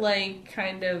choose to like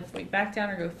kind of like back down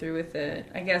or go through with it.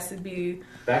 I guess it'd be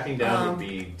Backing down would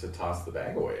be to toss the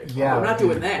bag away. Yeah, I'm not it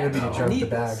would doing be- that. It would be No. to jump the Need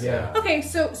bag. this. Yeah. okay.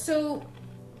 So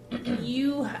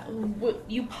you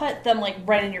put them like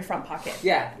right in your front pocket.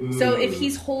 Yeah. So if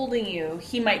he's holding you,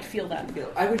 he might feel them.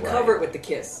 I would cover it with the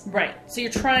kiss. Right. So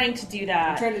you're trying to do that.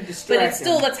 I'm trying to distract but it's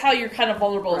still him. that's how you're kind of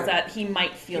vulnerable is Right. that he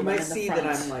might feel He them might in the see front.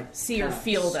 that I'm like see or kinda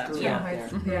feel them. screwed Yeah. up there.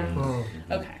 Yeah. Mm.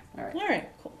 Okay. All right. All right.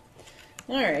 Cool.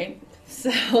 All right.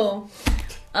 So,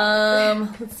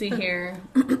 let's see here.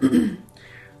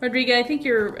 Rodrigo, I think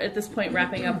you're at this point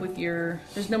wrapping up with your.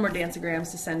 There's no more danceograms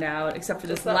to send out except for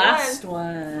this Just that last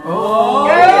one. Oh,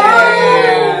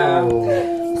 Yeah.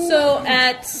 So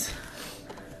at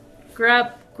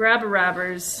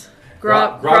grab-a-rabbers.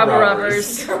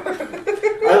 Grab-a-rubbers.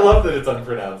 I love that it's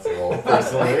unpronounceable,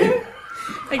 personally.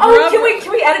 Oh,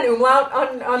 can we add an umlaut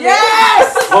on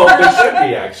Yes! Well, there should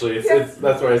be, actually. It's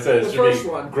that's what I said. It The should first be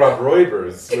one.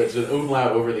 Grabroibers, which is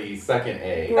umlaut over the second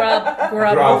A. Grab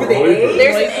Over the A? Grabroibers.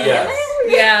 There's an A. Yes.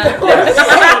 Yeah.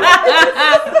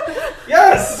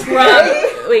 Yes! Grab.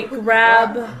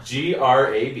 Grab, which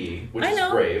I is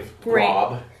know. grave. Great.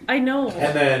 Grob. I know.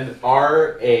 And then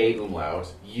R-A umlaut,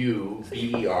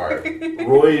 U-B-E-R,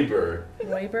 Roiber.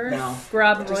 Roiber? No.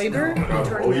 Grab Roiber? Turn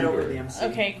that over to the MC.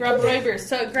 Okay, Grab Roiber.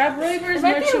 So Grab Roiber is It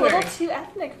might be a little mortuary. too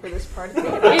ethnic for this party. It is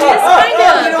kind of.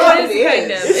 You know what It it is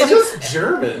kind is? of. It's just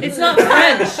German. It's not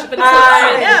French, but it's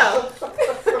not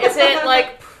French. No. Is it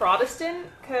like Protestant?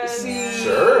 Cause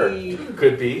Sure.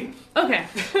 Could be. Okay.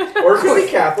 Or it could be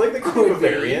Catholic. It could be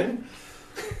Bavarian.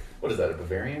 What is that, a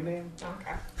Bavarian name?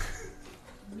 Okay.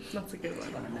 That's a good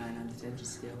one. On a 9 on the 10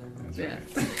 just scale it. Yeah.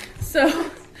 So,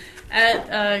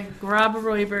 at Grab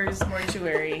Roiber's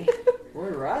mortuary. Roy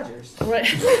Rogers. Right.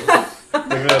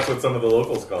 Maybe that's what some of the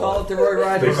locals call Call it. it the Roy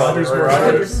Rogers. They call it Roy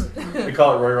Rogers. They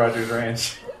call it Roy Rogers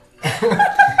Ranch.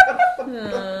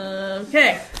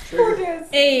 Okay. Gorgeous.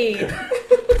 A.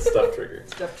 Stuff trigger.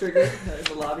 Stuff trigger. There's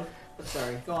the lobby. I'm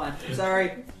sorry. Go on. I'm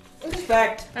sorry.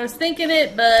 Respect. I was thinking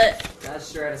it, but Gosh,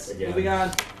 Stratus. Again. Moving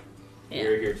on. Yeah.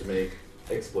 We're here to make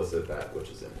explicit that which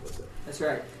is implicit. That's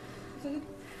right.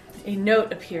 a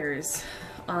note appears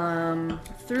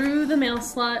through the mail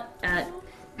slot at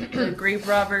the Grave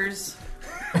Robbers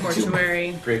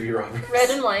mortuary. Gravy Robert. red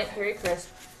and white, very crisp.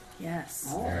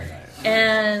 Yes. Very nice.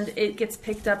 And it gets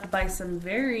picked up by some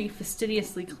very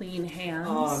fastidiously clean hands.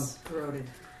 I'm corroded.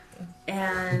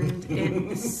 And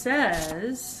it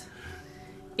says,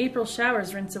 April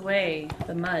showers rinse away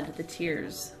the mud, the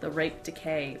tears, the ripe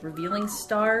decay, revealing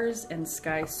stars and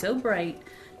sky so bright,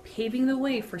 paving the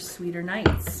way for sweeter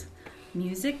nights.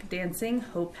 Music, dancing,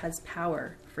 hope has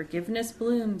power. Forgiveness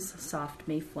blooms, soft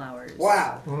Mayflowers.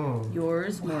 Wow.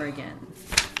 Yours, Morrigan.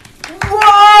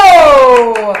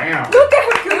 Whoa! Damn. Look at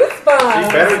her goosebumps.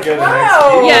 She better get an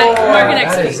Wow. XP. Yeah, Morgan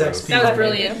that XP. is XP. That was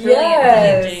brilliant.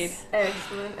 Yes. Brilliant, Jade.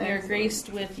 Excellent. You're graced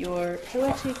with your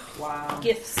poetic Wow.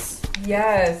 gifts.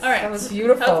 Yes. All right. That was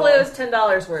beautiful. Hopefully it was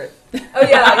 $10 worth. Oh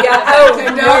yeah, yeah. Oh no.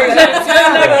 I'm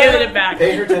not giving it back.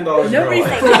 Pay her $10. No for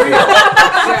refund. life.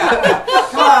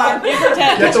 Come on. Give her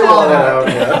 10. Get the wallet Oh, out.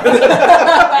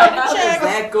 yeah. Is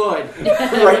that good?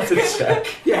 Write the check.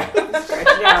 Yeah. Scratch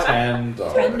it out. $10.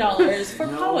 $10 for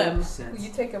No poem. sense. You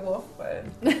take a wolf, but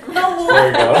There you go.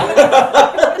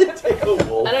 Take a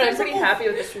wolf. I don't know, I'm pretty happy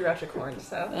with the sriracha corn,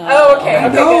 so. oh okay. I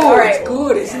Okay, know. good. All It's right.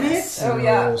 good, isn't it? Oh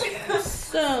yeah. Not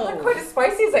So, quite as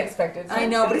spicy as I expected. I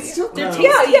know, but it's still No.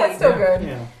 Yeah, yeah, it's still good.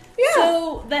 Yeah. Yeah.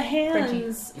 so the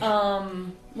hands,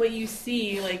 what you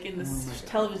see, like in this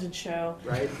television show,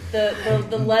 Right?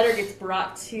 the letter gets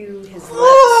brought to his lips.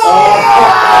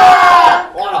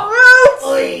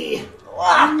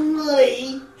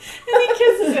 And he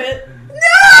kisses it.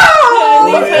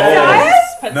 No! And he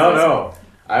puts No.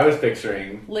 I was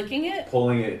picturing licking it.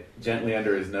 pulling it gently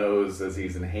under his nose as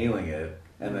he's inhaling it,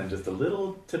 and then just a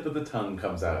little tip of the tongue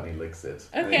comes out and he licks it.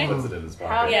 And Okay. he puts it in his How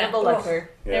pocket. Yeah. the liquor.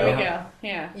 There we go.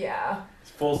 Yeah. Yeah.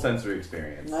 It's full sensory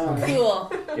experience. Cool.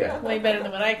 Yeah. Way better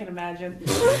than what I can imagine.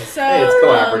 So Hey, it's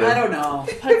collaborative. I don't know.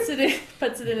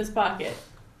 puts it in his pocket.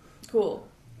 Cool.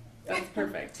 That's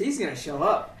perfect. He's gonna show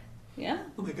up. Yeah.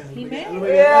 Oh my god. He may.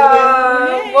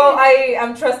 Yeah. Yay. Well,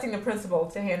 I'm trusting the principal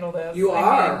to handle this. You I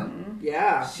are. mean,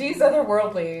 Yeah. she's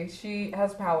otherworldly. She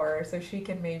has power, so she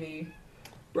can maybe,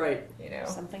 Right.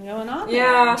 Something going on.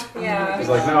 Yeah. He's Yeah.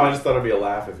 like, no, I just thought it'd be a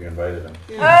laugh if you invited him.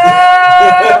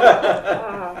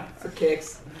 For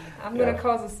kicks. I'm gonna Yeah.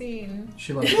 cause a scene.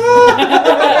 She loves it. No,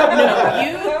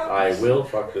 I will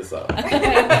fuck this up.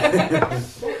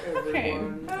 Okay.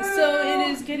 So it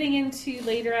is getting into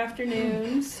later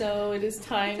afternoon, so it is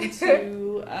time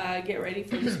to get ready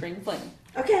for the spring fling.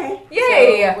 Okay.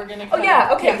 Yay! So we're gonna Oh yeah,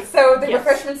 okay. yeah. So the Yes.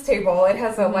 refreshments table, it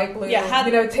has a light blue, Yeah, how-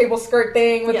 table skirt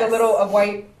thing with Yes. a little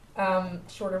white,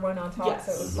 shorter one on top. Yes.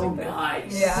 So it looks Oh, like that.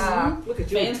 nice. Yeah. Look at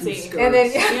you. Fancy. Two skirts. And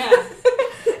then Yeah.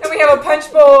 and we have a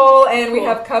punch bowl, and we Cool.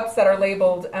 have cups that are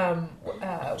labeled.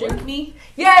 Drink me.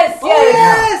 Yes, Oh, yes,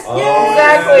 yes! Oh, Yes!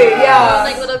 exactly. Yeah.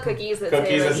 Like little cookies that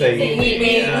Cookies say, that say, like, "Eat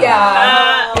me." Yeah,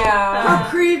 Yeah. yeah, How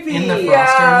creepy. In the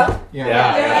Yeah. frosting. Yeah.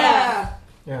 Yeah.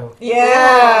 Yeah.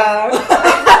 yeah.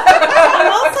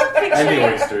 I'm also And the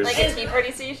picturing. oysters. Like a tea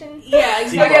party station? Yeah, Tea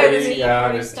exactly. party, Tea yeah,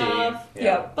 party just tea. stuff. Yeah.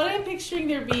 Yep. But I'm picturing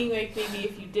there being like maybe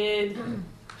if you did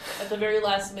at the very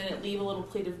last minute leave a little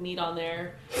plate of meat on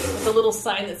there with a little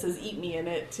sign that says "Eat me" in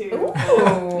it too. Ooh.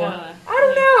 I I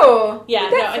don't know. Yeah,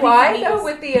 Did no, I that think fly the meat though was-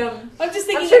 with the I'm just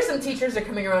I'm thinking. sure some teachers are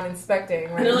coming around inspecting.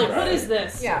 And Right? they're like, "What is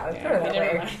this?" Yeah, let's put it that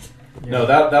never way. mind. No,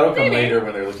 that'll come Maybe. later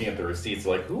when they're looking at the receipts.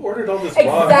 Like, who ordered all this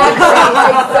raw?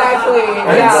 Exactly.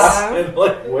 Yeah. And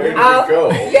like, where did I'll- it go?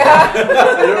 Yeah. I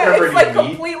don't remember It's like any meat.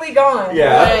 completely gone.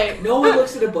 Yeah. Right. No one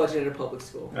looks at a budget at a public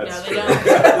school. No, That's they true. don't.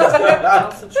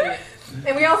 That's also true.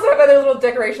 And we also have other little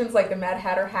decorations like the Mad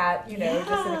Hatter hat, just in a Yeah.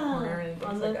 corner, and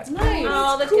things like that. Nice.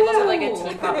 Oh, the cool. tables are like a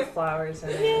teapot with flowers in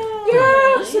it.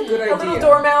 Yeah, That's a good a idea. little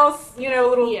dormouse, you know, a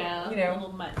little, Yeah, you know,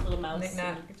 little mouse.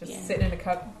 knick-knack, just Yeah. sitting in a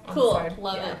cup on Cool. the side.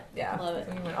 Love yeah. it. Yeah, Love it.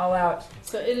 So we went all out.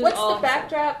 So it is What's all the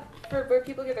backdrop for where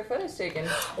people get their photos taken?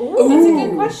 Ooh, that's a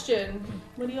good question.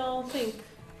 What do y'all think?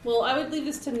 Well, I would leave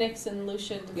this to Nix and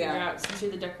Lucian to figure out since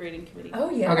you're the decorating committee. Oh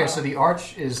yeah. Okay, so the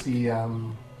arch is the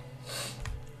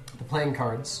playing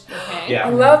cards Okay. Yeah. I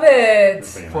love it.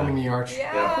 forming the arch.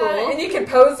 Yeah, Cool. and you can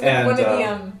pose with And, one of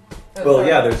the well, sorry.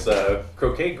 yeah, there's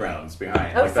croquet grounds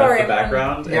behind. Oh, Like sorry, that's the I'm-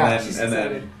 background, Yeah.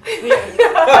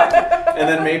 and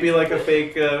then maybe like a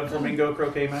fake flamingo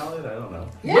croquet mallet. I don't know.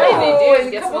 Yeah, What they do and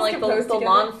is get some couples like can the, pose the together.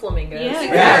 lawn flamingos. Yeah.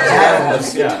 Yeah.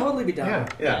 This Yeah. could totally be done. Yeah.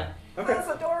 Yeah. Okay. That's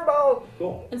adorable.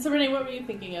 Cool. And so, Renee, what were you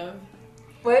thinking of?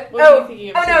 What? What were you Oh, thinking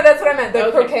of oh no, saying? that's what I meant. The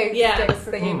Okay. croquet Yeah, sticks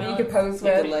the that croquet you could pose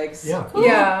With the with. legs. Yeah. Cool.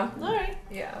 Yeah, All right.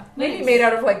 yeah. Maybe Nice. made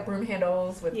out of like broom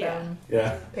handles with Yeah.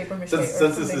 Yeah. paper mache Since or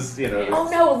this something. is, you know. Oh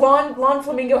no, lawn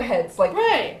flamingo heads like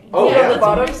Right. Oh, you know, yeah. the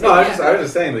bottom. No, I Yeah. was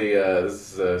just saying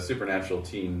this is a supernatural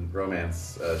teen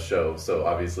romance show, so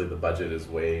obviously the budget is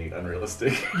way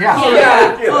unrealistic. Yeah.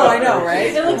 Yeah. You Oh, I know, right?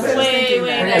 It looks I was way, thinking way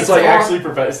that. nice. It's like actually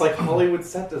it's like Hollywood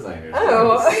set designers.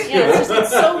 Oh. Yeah, it's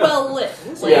so well lit.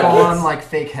 Like, Yeah. On like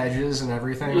fake hedges and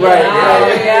everything. Right. Yeah.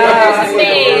 There's a It's like a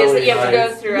maze really that you have to go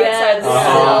nice- through Yes. outside the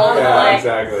Uh-huh. school. Yeah, Like,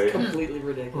 exactly. Completely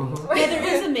ridiculous. Mhm. Yeah, there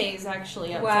is a maze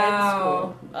actually outside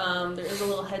Wow. the school. There is a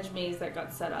little hedge maze that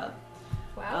got set up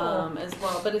Wow. as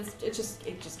well, but it just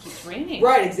keeps raining.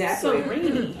 Right, It's exactly. so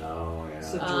rainy. Oh yeah.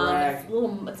 So-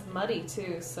 drag. It's muddy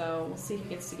too, so we'll see who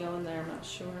gets to go in there. I'm not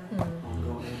sure.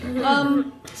 Hmm.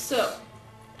 So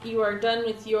you are done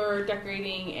with your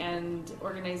decorating and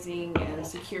organizing and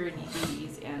security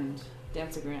duties and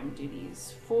danceogram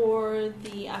duties for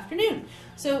the afternoon.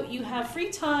 So you have free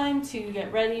time to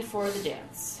get ready for the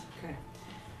dance. Okay.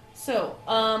 So,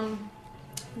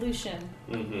 Lucian,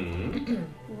 Mm-hmm.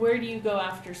 where do you go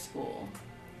after school?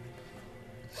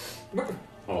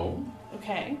 Home.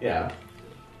 Okay. Yeah.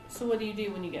 So what do you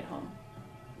do when you get home?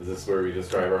 Is this where we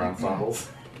describe our ensembles?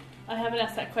 I haven't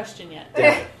asked that question yet.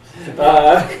 Damn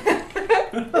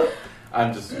it.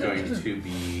 I'm just going to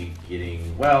be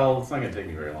getting. Well, it's not going to take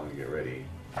me very long to get ready.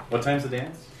 What time's the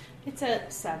dance? It's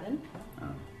at 7.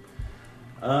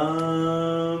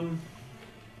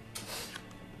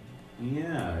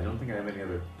 Yeah, I don't think I have any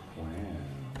other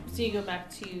plans. So you go back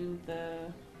to the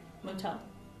motel.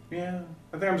 Yeah,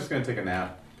 I think I'm just going to take a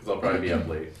nap because I'll probably be up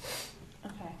late.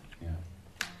 Okay. Yeah.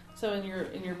 So in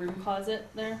your room closet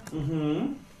there.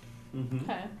 Mm-hmm. Mm-hmm.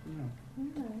 Okay.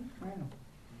 Yeah.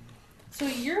 So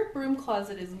your broom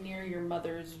closet is near your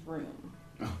mother's room,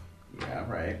 Yeah,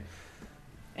 right.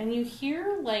 and you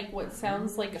hear like what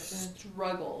sounds like a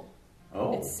struggle.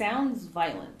 Oh. It sounds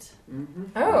violent, Mm-hmm.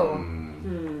 Oh.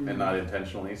 And not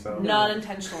intentionally so? not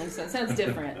intentionally. So it sounds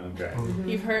different. Okay.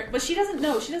 You've heard, but she doesn't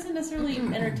know. She doesn't necessarily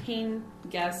entertain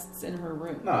guests in her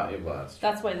room. No, it was.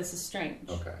 That's why this is strange.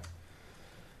 Okay.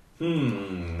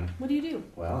 What do you do?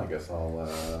 Well, I guess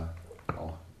I'll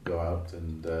go out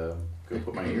and go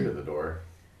put my ear to the door.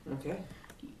 Okay.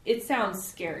 It sounds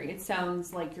scary. It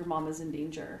sounds like your mom is in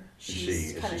danger.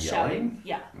 She's Is kind of she shouting. yelling?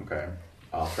 Yeah. Okay.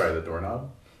 I'll try the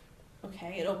doorknob.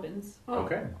 Okay, it opens.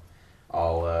 Okay.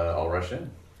 I'll rush in.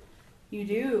 You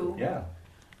do. Yeah.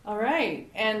 All right.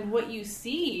 And what you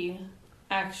see,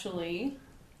 actually,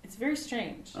 it's very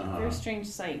strange. Uh-huh. Very strange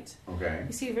sight. Okay.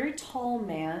 You see a very tall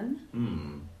man,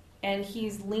 Hmm. and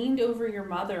he's leaned over your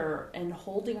mother and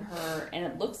holding her, and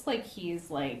it looks like he's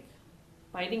like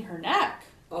biting her neck.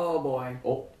 Oh boy.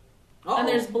 Oh. Uh-oh. And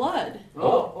there's blood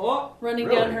Oh. running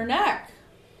Really? down her neck.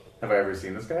 Have I ever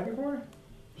seen this guy before?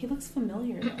 He looks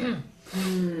familiar. Though.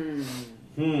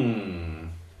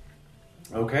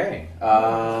 Okay.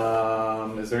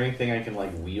 Is there anything I can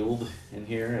like wield in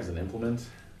here as an implement?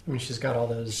 I mean, she's got all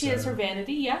those. She has her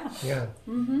vanity, yeah. Yeah.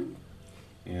 Mm-hmm.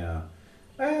 Yeah.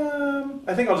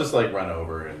 I think I'll just like run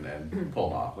over and pull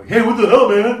him off. Like, hey, what the hell,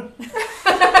 man?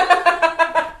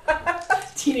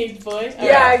 Teenage boy. All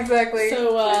Yeah, right. exactly.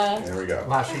 So, There we go.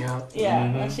 Lashing out. yeah,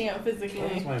 Mhm. lashing out Where's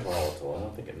physically. my volatile? I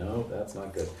don't think it. No, that's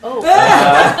not good. Oh.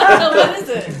 What is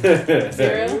it?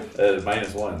 0?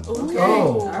 -1. Ooh.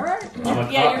 Oh. All right. I'm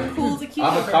a Yeah, cock- you're cool as a I'm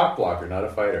cucumber. a cock blocker, not a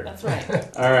fighter. That's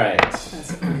right. All right.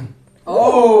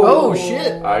 Oh. Oh,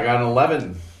 shit. I got an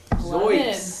 11. Zoinks.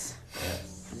 Yes.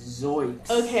 Zoinks.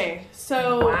 Okay,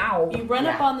 so Wow. you run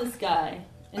up on this guy,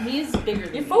 and he is bigger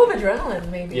than You're you. full of adrenaline,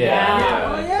 maybe.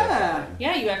 Yeah. Oh, yeah.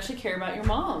 Yeah, you actually care about your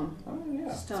mom. Oh,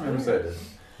 yeah. Stunner. Of course I did.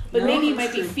 But No, maybe you that's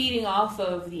might be true. feeding off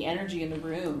of the energy in the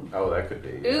room. Oh, that could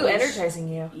be. Ooh, energizing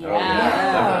you. Yeah.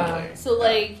 Oh, definitely. So,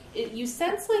 like, you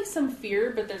sense, like, some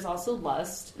fear, but there's also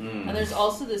lust. Mm. And there's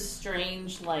also this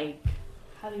strange, like,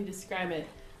 how do you describe it?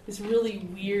 This really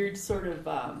weird sort of,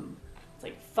 it's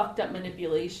like fucked up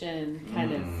manipulation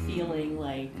kind of feeling,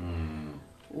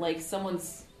 like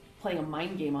someone's playing a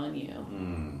mind game on you.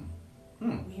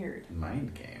 Weird.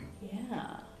 Mind game.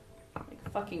 Yeah.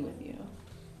 Like, fucking with you.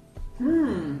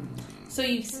 So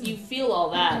you feel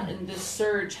all that, and this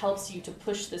surge helps you to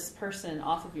push this person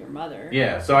off of your mother.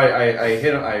 Yeah, so I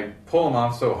hit him, I pull him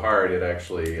off so hard it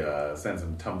actually sends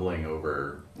him tumbling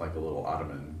over like a little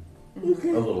ottoman, a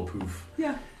little poof.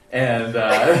 Yeah. And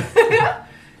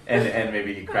and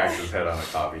maybe he cracks his head on a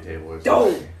coffee table or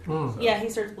something. So, Yeah, he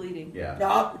starts bleeding. yeah.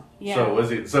 Yup. Yeah. So was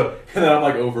he? So and then I'm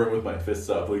like over him with my fists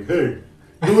up, like, hey,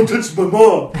 no one touches my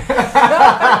mom.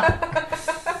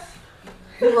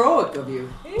 Heroic of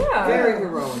you. Yeah. Very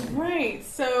heroic. Right.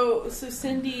 So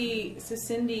Cindy is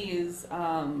saying,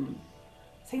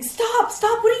 "Stop!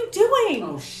 Stop! What are you doing?"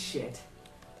 Oh shit.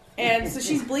 And so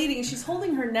she's bleeding. She's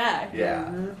holding her neck.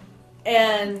 Yeah.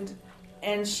 And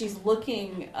she's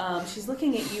looking at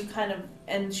you kind of,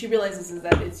 and she realizes is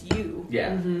that it's you.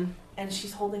 Yeah. And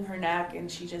she's holding her neck,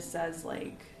 and she just says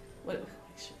like, "What?"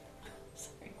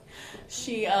 Sorry.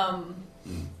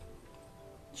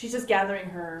 She's just gathering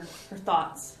her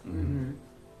thoughts, and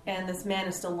this man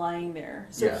is still lying there.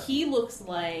 So Yeah. he looks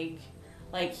like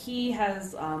he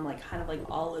has like kind of like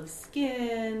olive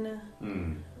skin,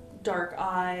 dark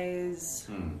eyes.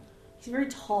 He's very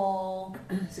tall.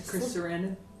 Is it Chris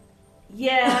Sarandon?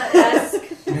 Yeah,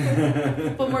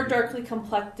 but more darkly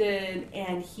complected,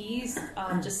 and he's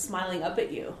just smiling up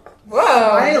at you.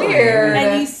 Whoa, weird.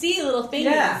 And you see little fangs,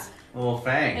 Yeah. Little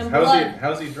fangs. And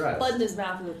How's he dressed? blood in his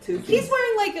mouth. Toothy. He's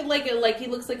wearing like he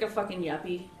looks like a fucking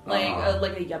yuppie, like a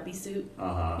yuppie suit.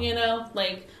 You know,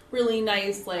 like really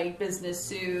nice like business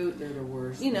suit. They're the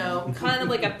worst. You know, kind of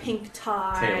like a pink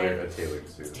tie, A tailored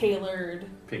suit. Tailored,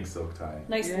 Pink silk tie.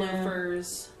 nice Yeah.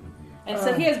 loafers. And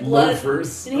so he has blood,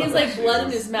 Loafers. and he has like blood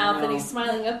in his mouth, and No. he's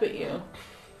smiling up at you. And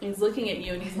he's looking at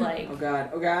you, and he's like, Oh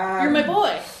god. Oh god. "You're my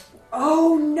boy."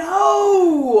 Oh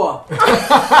no!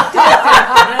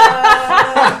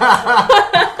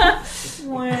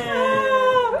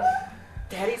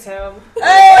 Daddy's home.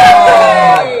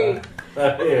 Hey!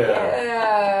 Yeah.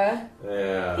 Yeah.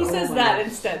 Yeah. He says that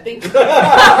instead. Thank you.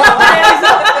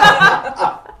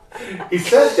 He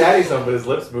says daddy's home, but his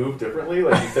lips move differently.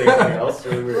 Like he's saying something else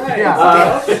really weird. Right.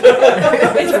 Yeah.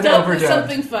 It's dubbed with overdub.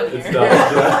 something funnier. It's dumb.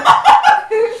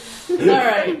 All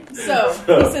right. So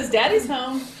he says, "Daddy's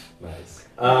home," Nice.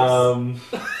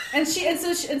 and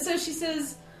so she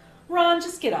says, "Ron,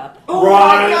 just get up." Oh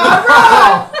Ron. my god,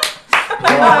 Ron!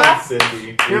 Ron,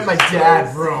 Cindy. You're my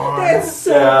dad, Ron. That's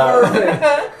so Yeah.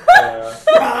 perfect.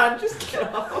 Yeah. Ron, just get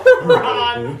up.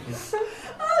 Ron.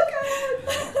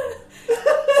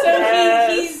 So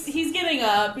he's getting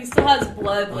up. He still has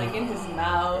blood like in his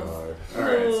mouth, All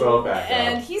right, so I'll back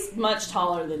and up. he's much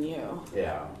taller than you.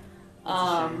 Yeah.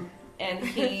 And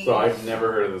he. So I've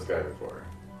never heard of this guy before.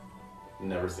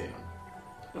 Never seen him.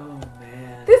 Oh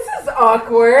man. This is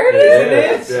awkward,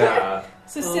 isn't it? Yeah.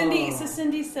 So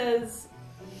Cindy says,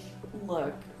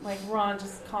 "Look, like Ron,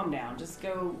 just calm down. Just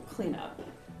go clean up."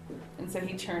 And so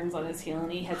he turns on his heel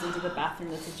and he heads into the bathroom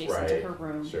that's adjacent to her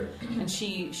room. Sure. And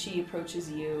she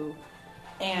approaches you,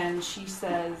 and she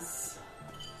says,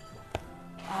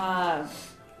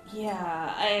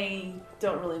 "Yeah, I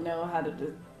don't really know how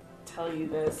to tell you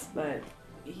this, but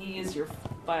he is your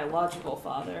biological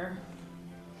father."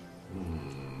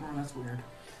 Oh, that's weird.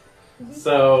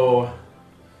 So,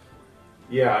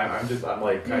 yeah, I'm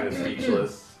like kind of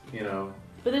speechless, you know.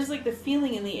 But there's like the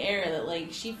feeling in the air that like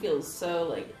she feels so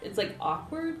like it's like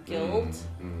awkward guilt.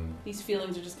 These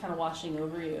feelings are just kind of washing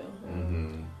over you.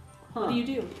 What do you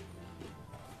do?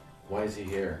 Why is he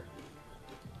here?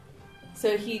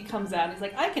 So he comes out. He's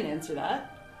like, "I can answer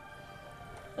that.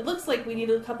 It looks like we need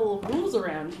a couple of rules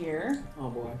around here Oh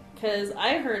boy. because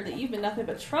I heard that you've been nothing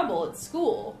but trouble at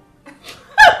school."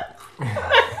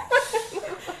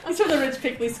 He's from the Rich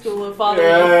Pickley School of Father.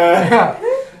 Yeah.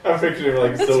 I'm picturing him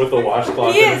like still with the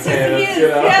washcloth He in is, his hands, he is, you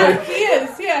know? yeah, he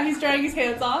is, yeah. He's drying his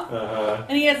hands off, Uh-huh.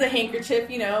 and he has a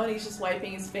handkerchief, you know, and he's just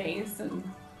wiping his face, and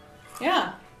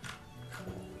yeah.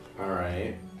 All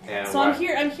right. And So I'm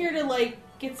here to like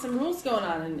get some rules going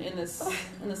on in this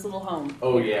little home.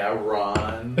 Oh yeah,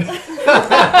 Ron.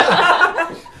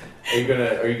 Are you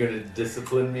gonna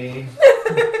discipline me?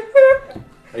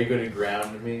 Are you gonna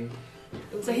ground me?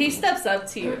 So he steps up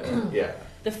to you, Yeah.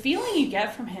 the feeling you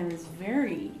get from him is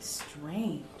very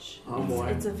strange. Oh, boy.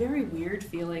 It's a very weird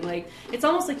feeling. Like, it's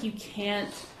almost like you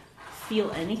can't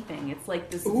feel anything. It's like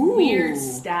this weird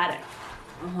static.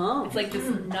 It's like this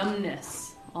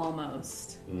numbness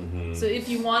almost. So if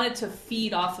you wanted to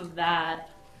feed off of that,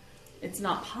 it's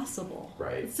not possible.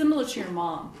 Right. It's similar to your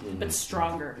mom, but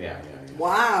stronger. Yeah.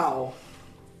 Wow.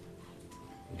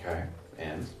 Okay.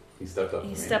 And he stepped up to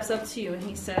He me. steps up to you and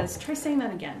he says, try saying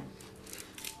that again.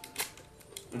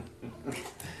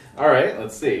 All right,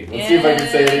 let's see. Let's see if I can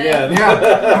say it again.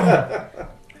 Yeah.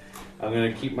 I'm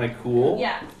going to keep my cool.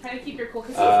 Yeah, try to keep your cool,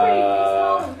 because he's pretty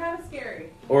small and kind of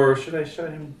scary. Or should I shut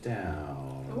him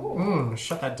down?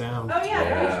 Shut that down. Oh, yeah.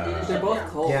 Yeah. They're both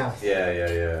cold. Yeah.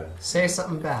 Yeah. Say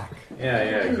something back. Yeah,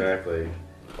 exactly.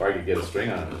 Or I could get a string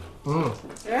on him.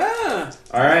 Yeah.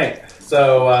 All right,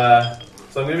 so I'm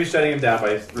going to be shutting him down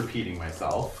by repeating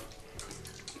myself.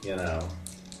 You know.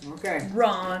 Okay.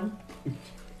 Ron.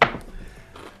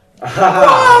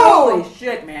 Holy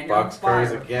shit, man. You're Box on fire.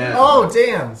 cars again. Oh,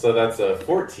 damn. So that's a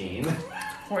 14.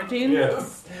 14?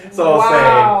 Yes. So I'll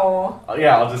Wow. say,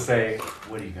 I'll just say,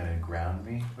 what are you going to ground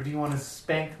me? Or do you want to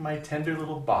spank my tender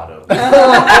little bottom?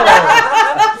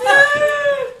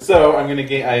 So I'm going to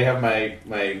get, I have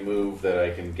my move that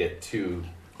I can get 2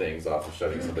 things off of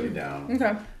shutting somebody down.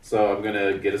 Okay. So I'm going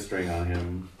to get a string on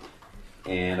him,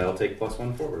 and I'll take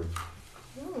 +1 forward.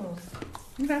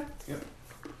 Okay. Yep.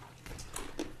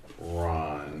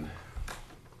 Ron.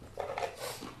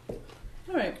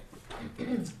 All right.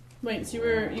 Wait, so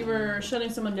you were shutting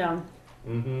someone down.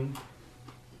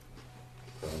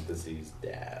 Parentheses,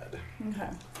 dad. Okay.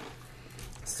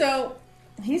 So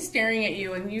he's staring at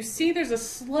you, and you see there's a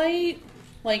slight,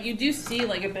 like, you do see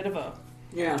like a bit of a.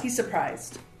 Yeah. He's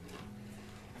surprised.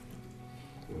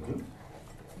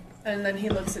 And then he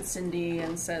looks at Cindy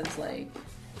and says, like,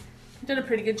 you did a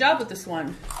pretty good job with this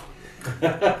one.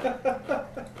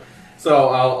 So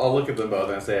I'll look at them both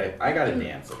and I say, I got a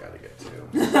dance I got to get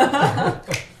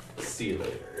to. See you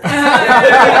later. As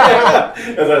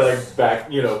I like back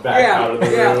out of the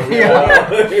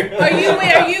room.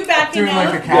 Are you backing Doing out?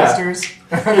 like the casters.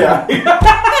 Yeah.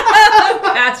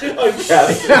 Astrid,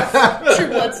 True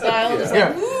Blood style, just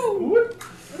like, woo.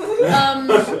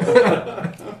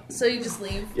 So you just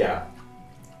leave. Yeah.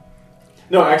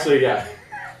 No, actually, yeah.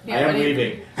 Yeah, I am what do you-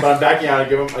 leaving, but I'm backing out. I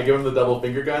give him the double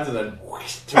finger guns, and then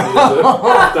whoosh, turn it into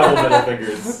double middle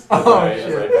fingers as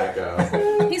I back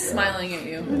out. He's smiling at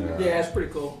you. Yeah, it's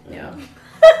pretty cool. Yeah.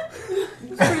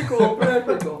 It's pretty cool.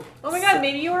 Pretty cool. Oh my god,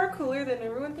 maybe you are cooler than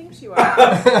everyone thinks you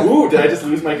are. Ooh, did I just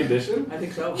lose my condition? I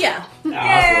think so. Yeah. Awesome.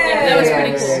 Yeah, that was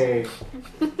pretty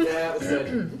cool. Yeah, that was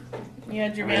good. You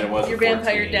had your, I mean, it wasn't your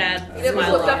vampire 14. dad You never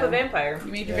smile looked at up a vampire. you.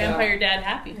 You made your Yeah. vampire dad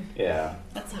happy. Yeah,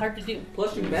 That's hard to do.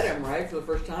 Plus, you met him, right, for the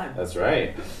first time. that's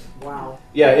right. Wow.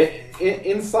 Yeah,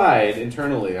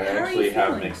 internally, I How are you actually have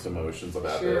feeling? mixed emotions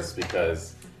about Sure. this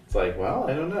because it's like, well,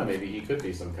 I don't know, maybe he could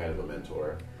be some kind of a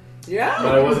mentor. Yeah.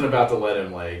 But I wasn't about to let him,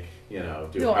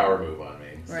 do No. a power move on me.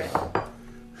 So. Right.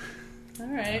 All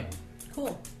right.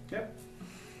 Cool. Yep.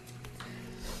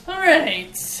 All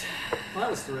right. Well, that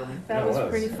was thrilling. That Yeah, it was was.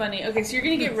 pretty funny. Okay, so you're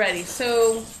gonna get ready.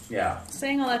 So, Yeah.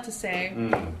 saying all that to say,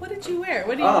 Mm. what did you wear?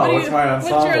 What do you? Oh, what do what's you, my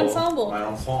ensemble? What's your ensemble? My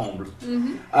ensemble.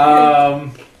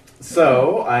 Mm-hmm.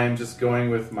 So I'm just going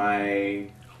with my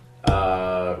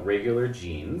regular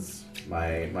jeans,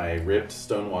 my ripped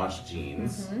stonewashed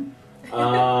jeans. Mm-hmm.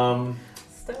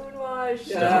 Stonewash.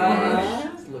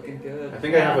 Yeah. It's looking good. I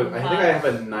think I have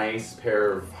a nice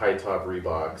pair of high top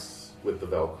Reeboks with the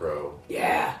Velcro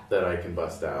Yeah. that I can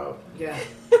bust out. Yeah.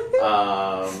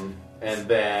 And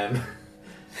then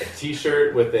a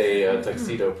T-shirt with a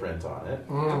tuxedo print on it.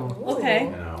 Okay. You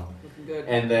know. Looking good.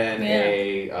 And then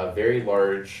Yeah. a very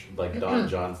large, like Don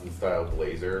Johnson style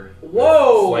blazer.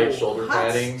 Whoa! Slight shoulder Hot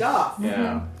padding. stuff.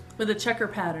 Yeah. With a checker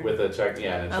pattern. With a check, and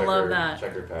a checker, I love that.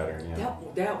 checker pattern. Yeah.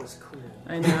 That was cool.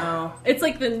 I know. It's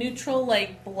like the neutral,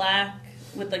 like black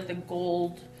with like the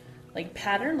gold, like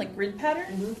pattern, like grid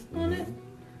pattern on it.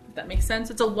 If that makes sense.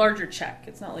 It's a larger check.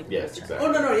 It's not like a Yes, check. exactly.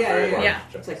 Oh, no, yeah. Yeah.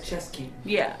 It's like chest king.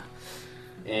 Yeah.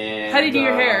 And How do you do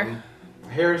your hair?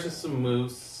 Hair is just some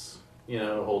mousse,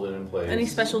 holding in place. Any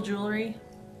special jewelry?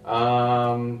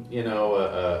 A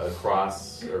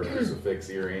cross or crucifix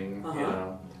earring,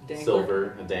 Dangler.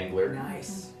 silver, a dangler.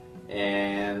 Nice.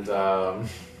 And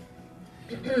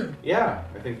yeah,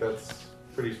 I think that's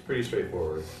pretty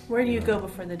straightforward. Where do you go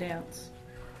before the dance?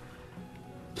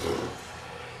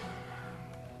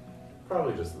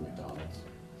 Probably just the McDonald's.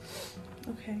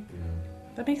 Okay. Yeah,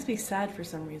 That makes me sad for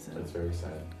some reason. that's very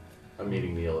sad. I'm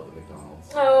meeting Neil at the McDonald's.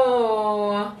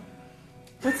 Oh.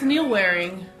 What's Neil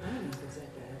wearing? I don't know if it's that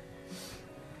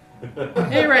bad.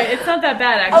 You're right. It's not that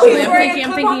bad Oh, actually. he's wearing a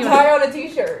I'm clip-on thinking tie about on a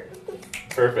t-shirt.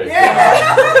 Perfect.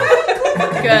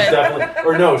 good. Definitely.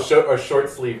 Or no, a short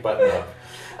sleeve button up.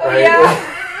 Right?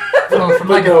 Yeah. From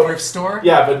like a thrift store?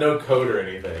 Yeah, but no coat or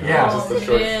anything. Yeah. Just a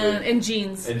short Man. sleeve. And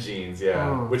jeans. And jeans, yeah.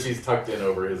 Oh. Which he's tucked in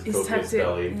over his He's copious tucked it.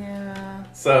 belly. Yeah.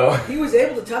 So He was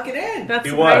able to tuck it in. That's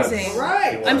he was. surprising.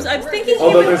 Right. He I'm was. thinking he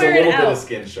Although would there's a wear little it bit out. of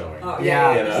skin showing. Oh,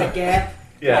 Yeah. yeah. There's a gap.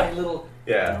 Yeah. Tiny little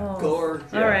Yeah. Oh. gore.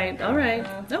 Yeah. All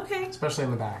right. Okay. Especially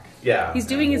in the back. Yeah. He's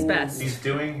doing his best. He's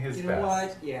doing his You best. know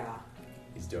what? Yeah.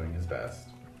 He's doing his best.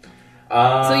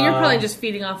 So you're probably just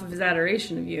feeding off of his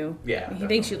adoration of you. Yeah, He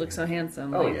thinks you look so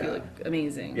handsome. Oh, like yeah. you look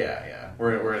amazing. Yeah.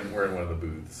 We're in one of the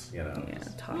booths, you know. Yeah,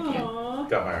 talking.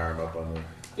 Got my arm up on the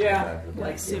Yeah. back of the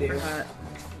Like booth. super hot.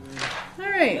 All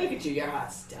right. Look at you, your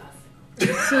hot stuff.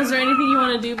 So is there anything you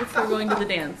want to do before going to the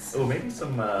dance? Oh, maybe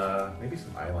some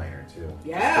eyeliner too.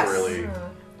 Yes. To really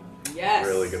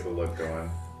Yes. get the look going.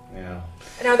 Yeah.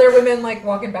 And are there women like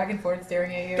walking back and forth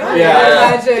staring at you? Yeah.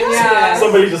 Imagine, yeah.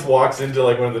 Somebody just walks into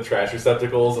like one of the trash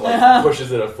receptacles and like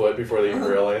pushes it a foot before they even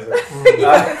realize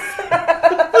it.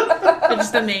 They're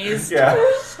just amazed. Yeah.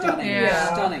 Stunning.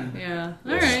 Yeah. Stunning. Yeah.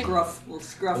 All Little right. little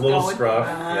scruff A little going. scruff.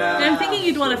 Uh-huh. Yeah. And I'm thinking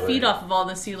you'd want to Absolutely. feed off of all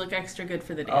this so you look extra good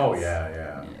for the dance. Oh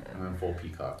yeah. I'm in full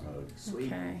peacock mode.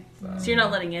 Sweet. Okay. So you're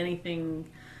not letting anything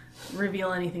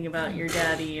reveal anything about your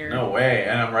daddy or No way,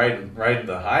 and I'm riding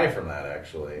the high from that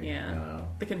actually. Yeah. You know.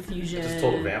 the confusion. Just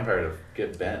told a vampire to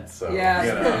get bent, so Yeah, you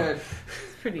it's know. good.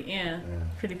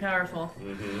 It's pretty powerful.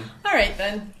 Mm-hmm. All right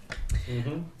then.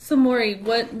 Mm-hmm. So Maury,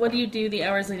 what do you do the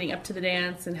hours leading up to the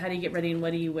dance, and how do you get ready, and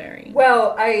what are you wearing?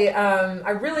 Well,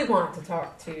 I really want to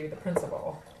talk to the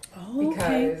principal. Oh,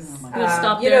 okay. Because Oh my We'll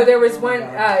stop you there. know there was Oh my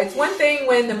one. God. It's one thing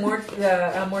when the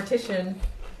mortician.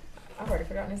 I've already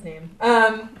forgotten his name.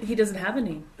 He doesn't have a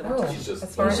name. Oh, She's just-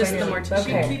 as far He's as just I the know. mortician.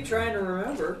 You Okay. keep trying to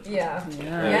remember. Yeah.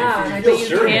 Yeah, and I feel think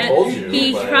sure he can't- told you.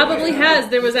 He but- probably has.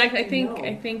 There was, I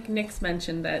No. think Nick's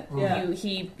mentioned that Yeah.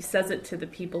 he says it to the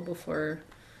people before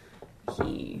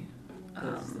he.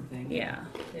 That's the thing. Yeah.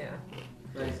 Yeah.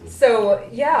 Right. So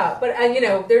yeah, but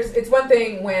it's one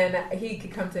thing when he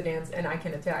could come to dance and I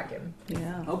can attack him,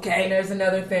 Yeah. and Okay. there's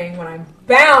another thing when I'm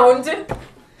bound,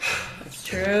 That's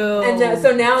true. and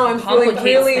so now I'm feeling Complicates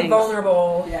really things.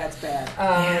 vulnerable. Yeah, it's bad.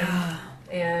 Yeah.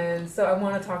 And so I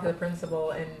want to talk to the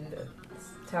principal and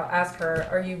ask her,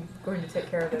 "Are you going to take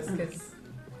care of this?" Because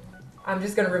I'm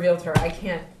just going to reveal to her I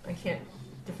can't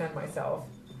defend myself.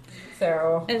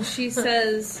 So And she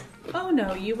says, "Oh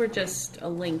no, you were just a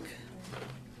link.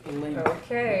 Link.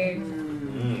 okay,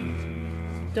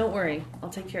 Mm. Don't worry, I'll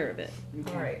take care of it."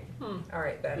 all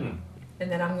right, then. Hmm.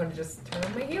 And then I'm going to just turn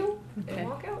on my heel Okay. and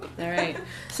walk out. All right.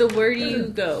 So where do you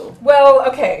go? Well,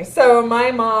 okay, so my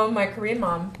mom, my Korean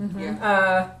mom,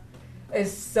 Yeah.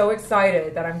 is so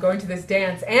excited that I'm going to this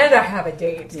dance and I have a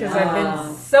date because I've Yeah.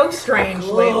 been so strange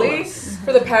lately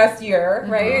for the past year,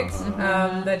 right?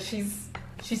 Uh-huh. That she's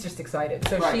just excited.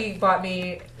 So Right. she bought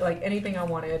me like anything I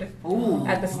wanted Ooh.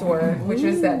 at the store, which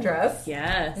is that dress.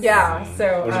 Yes. Yeah,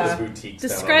 so Those are just boutiques.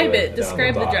 describe down it. down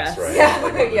Describe the box, dress. Right? Yeah, Like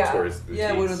one of the yeah. tourist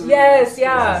Yeah, boutiques. what are the- yes,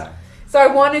 yeah. So I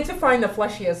wanted to find the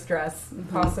fleshiest dress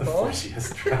possible.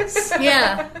 Fleshiest dress.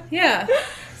 Yeah. Yeah.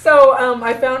 So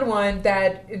I found one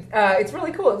that it's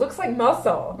really cool. It looks like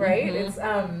muscle, right? It's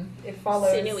it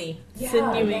follows Sinewy. Yeah,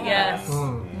 Sinewy, yeah. yes.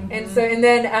 And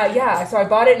then so I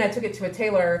bought it and I took it to a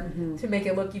tailor to make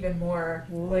it look even more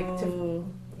like to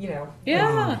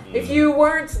Yeah. if you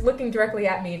weren't looking directly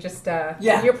at me, just Yeah.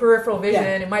 in your peripheral vision,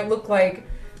 Yeah. it might look like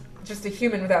just a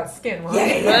human without skin. Yeah.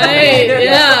 Right. Yeah.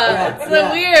 Yeah. It's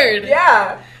so weird.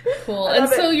 Yeah. Cool. I And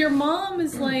love so it. your mom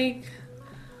is like,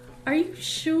 "Are you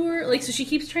sure?" Like, so she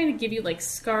keeps trying to give you like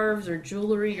scarves or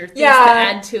jewelry or things Yeah. to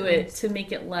add to it to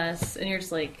make it less, and you're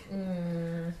just like,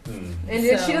 And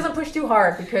So- she doesn't push too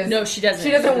hard because "No, she doesn't.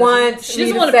 she doesn't want She me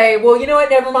doesn't to want say, well, you know what,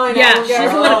 never mind. I Yeah, don't she care."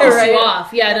 doesn't want to piss Right? you off.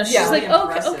 Yeah, no, she's Yeah. like,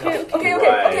 Impressive. Okay.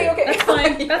 Right. that's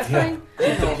fine. That's fine.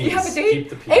 Keep the You have a peace. date? Keep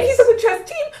the peace. And he's on the chess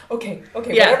team? Okay,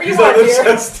 Yeah. whatever you He's want, on the dear.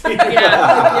 chess team. Yeah.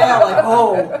 Yeah, like,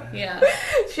 oh. Yeah.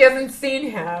 She hasn't seen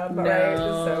him, right?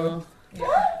 No. So,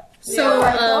 So,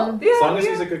 yeah, As long as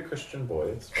yeah. he's a good Christian boy,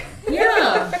 it's fine.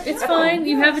 yeah, it's fine.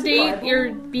 You have a date. Bible.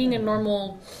 You're being a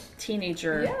normal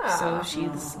teenager. Yeah. So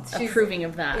she's She's- approving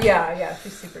of that. Yeah,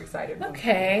 she's super excited.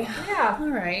 Okay. Yeah. All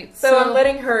right. So I'm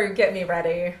letting her get me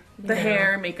ready. the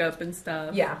hair, makeup, and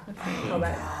stuff. Yeah. All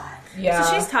that. Yeah.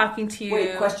 So she's talking to you.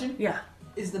 Wait, question? Yeah.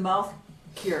 Is the mouth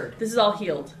cured? This is all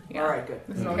healed. Yeah. All right, good.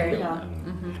 This is all Okay. healed.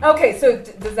 Yeah. Okay, so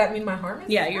does that mean my harm is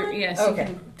Yeah, you're. fine? Yes. Okay. You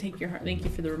can take your heart. Thank you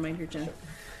for the reminder, Jen.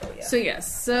 Oh, yeah. So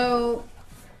yes. So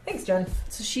Thanks, Jen.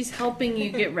 she's helping you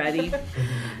get ready,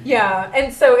 Yeah,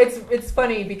 and so it's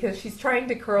funny because she's trying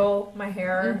to curl my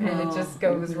hair and it just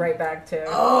goes right back to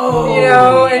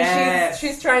and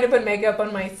she's trying to put makeup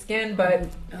on my skin, but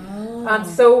I'm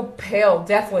so pale,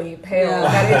 deathly pale,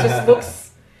 that it just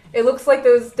looks like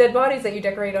those dead bodies that you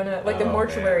decorate on the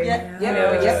mortuary.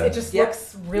 It just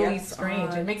looks really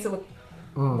strange. It makes it look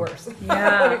worse.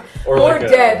 Yeah. Or more like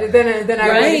dead than I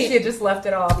would if she had just left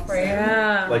it off, right?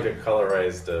 Yeah. Like a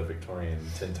colorized Victorian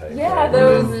tintype. Yeah,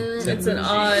 those. It's an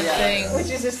odd thing. Which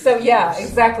is just so,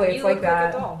 exactly. It's like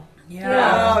that.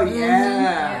 Yeah. Oh,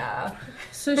 yeah.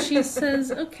 So she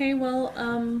says, okay, well,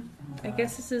 I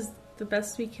guess this is the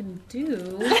best we can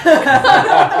do.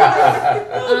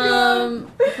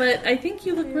 But I think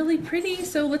you look really pretty,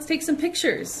 so let's take some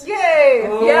pictures. Yay!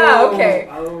 Yeah, okay.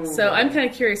 So I'm kind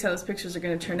of curious how those pictures are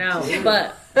going to turn out.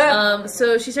 But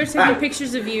so she starts taking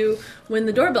pictures of you when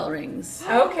the doorbell rings.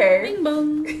 Okay. Bing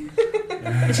bong.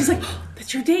 And she's like, oh,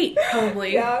 that's your date,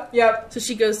 probably. Yeah, yep. So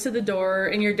she goes to the door,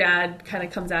 and your dad kind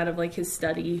of comes out of like his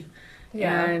study.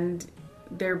 Yeah. And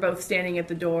they're both standing at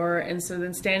the door, and so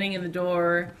then standing in the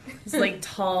door is like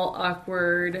tall,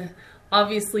 awkward,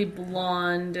 obviously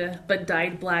blonde, but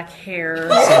dyed black hair.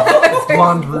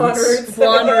 Blonde roots.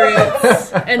 Blonde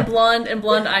roots. And blonde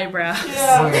eyebrows.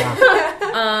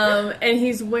 Yeah. And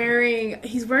he's wearing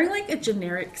like a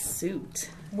generic suit.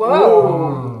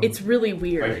 Whoa. It's really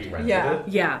weird. Like he rented Yeah. it?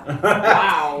 Yeah.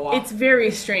 Wow. It's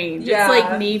very strange. Yeah. It's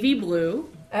like navy blue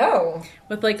Oh.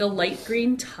 with like a light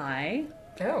green tie.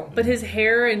 Oh. But his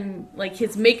hair and like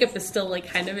his makeup is still like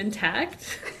kind of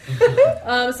intact.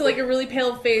 So like a really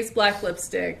pale face, black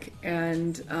lipstick,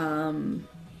 and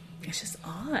it's just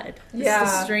odd. Yeah.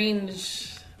 It's a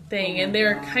strange thing, and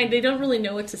they don't really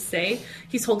know what to say.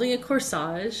 He's holding a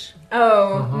corsage.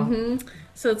 Oh.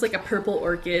 So it's like a purple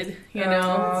orchid, you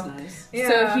know. That's nice. Yeah.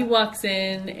 So he walks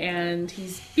in and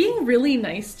he's being really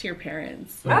nice to your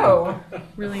parents. Oh.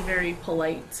 Really very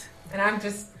polite. And I'm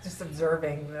just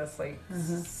observing this, like...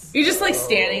 You're just like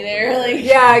standing there, like...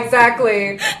 Yeah,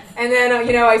 exactly. And then,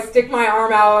 I stick my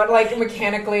arm out, like,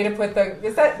 mechanically to put the...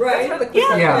 Is that... Right. That's where the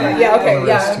Yeah. Yeah, okay, The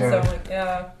yeah. wrist, So I'm like,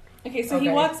 yeah. Okay, so he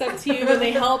Okay. walks up to you and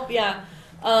they help,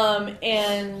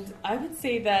 and I would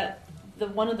say that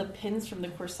one of the pins from the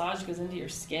corsage goes into your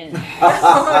skin.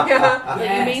 Yeah. But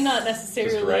you may not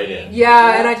necessarily... Just right in.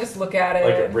 Yeah, and I just look at it.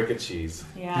 Like a brick of cheese.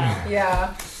 Yeah.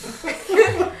 Yeah.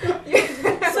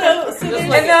 So And there's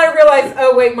then I realize,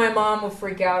 oh wait, my mom will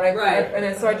freak out. Right. And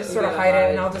then so I just sort of hide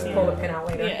it, and I'll just pull the pin out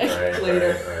later. yeah. Right,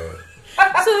 Later. right.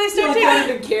 So they You start don't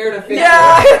taking... even care to fix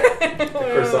Yeah. The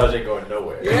corsage ain't going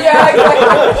nowhere. Yeah,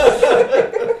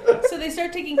 exactly. So they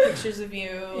start taking pictures of you,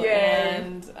 Yay.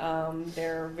 and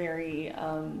they're very,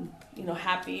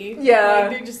 happy. Yeah.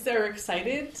 Like, they're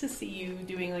excited to see you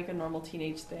doing like a normal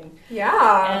teenage thing.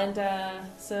 Yeah. And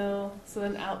so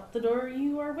then out the door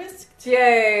you are whisked.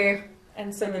 Yay.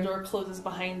 And so the door closes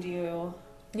behind you,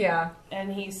 Yeah.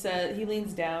 and he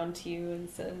leans down to you and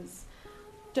says,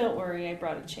 "Don't worry, I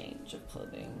brought a change of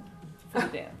clothing for the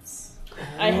dance.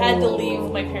 I had to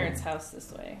leave my parents' house this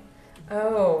way."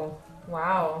 Oh,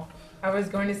 wow. I was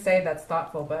going to say that's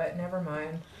thoughtful, but never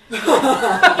mind.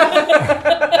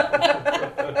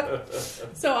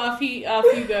 So off you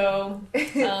go,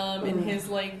 in his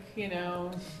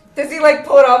Does he like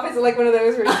pull it off? Is it like one of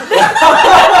those where you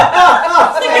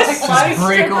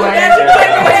Breakaway.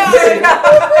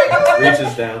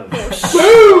 Reaches down.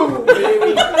 boom?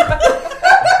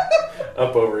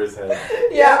 Up over his head.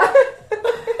 Yeah.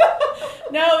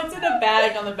 No, it's in a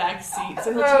bag on the back seat,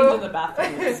 so he'll change in the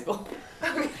bathroom at school.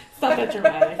 It's not that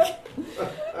dramatic.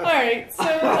 Alright, so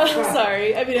I'm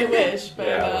sorry. I mean, I wish, but...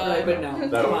 Right, but no.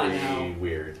 That Come would on be now.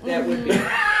 weird. That would be.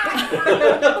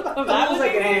 that Almost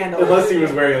like an handle. Unless he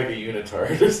was wearing like a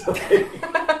unitard or something. In which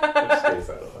case,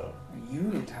 I don't know.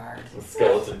 Unitard. With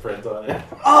skeleton print on it.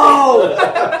 Oh!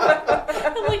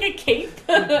 like a cape.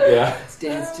 Yeah. It's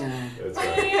dance time. That's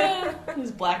right. Yeah.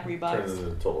 His black Turns Reeboks.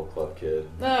 into a total club kid.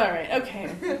 Alright, okay.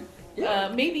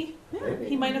 Maybe. Maybe.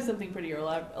 He might have something pretty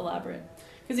elaborate.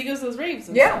 Because he goes to those raves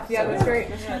and Yeah, stuff. yeah, so- that's great.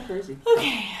 That's not crazy.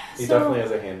 Okay. He so, definitely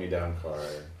has a hand-me-down car.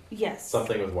 Yes.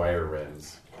 Something with wire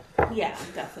rims. Yeah,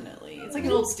 definitely. It's like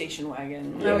an old station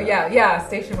wagon. Oh, yeah,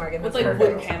 station wagon. With That's like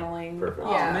perfect. wood paneling. Perfect.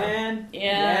 Oh, Yeah. man.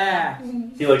 Yeah.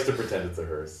 He likes to pretend it's a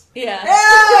hearse. Yeah.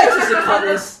 Yeah, it's just a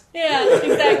Cutlass. Yeah,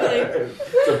 exactly.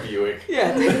 It's a Buick.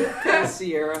 Yeah, take a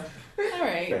Sierra. All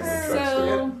right. Family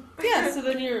So yeah, so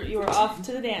then you are off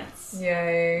to the dance.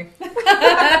 Yay.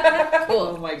 Oh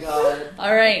Cool. my god.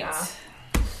 All right. Yeah.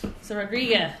 So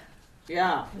Rodriga,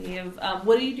 Yeah. we have.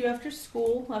 What do you do after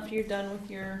school? After you're done with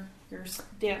your your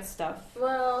dance stuff.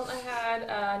 Well, I had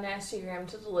a nastygram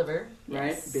to deliver. Right?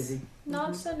 Yes. Busy.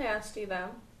 Not so nasty though.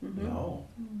 Mm-hmm. No.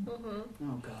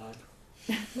 Mm-hmm. Oh, God.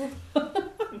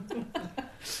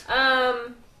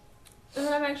 And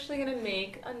then I'm actually gonna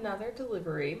make another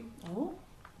delivery. Oh.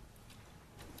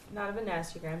 Not of a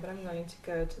nastygram, but I'm going to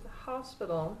go to the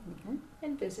hospital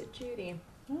and visit Judy.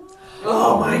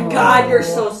 Oh, my God. You're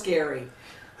so scary.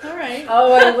 All right.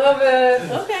 Oh, I love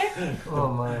it. Okay. Oh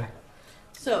my.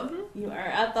 So you are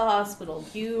at the hospital.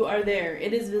 You are there.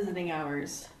 It is visiting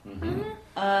hours. Mm-hmm.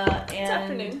 It's And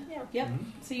afternoon. Yeah. Yep.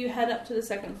 So you head up to the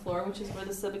second floor, which is where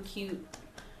the subacute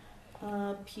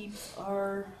peeps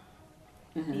are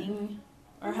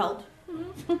are held.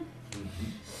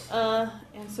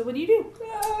 And so what do you do?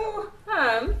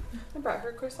 I brought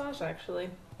her corsage actually.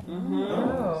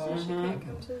 Oh. So she can't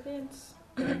come to the dance.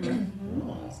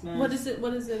 What is it?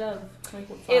 What is it of? Like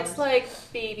what It's flowers? like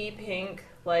baby pink,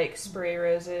 like spray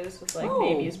roses with like Oh.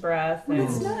 baby's breath and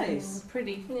That's nice.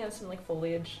 Pretty. yeah, some like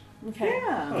foliage. Okay.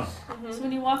 Yeah. So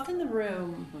when you walk in the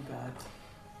room, Oh, God.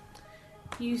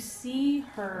 you see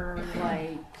her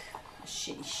like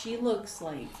she looks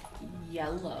like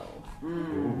yellow.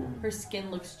 Her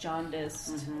skin looks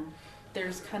jaundiced.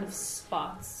 There's kind of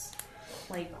spots,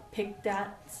 like picked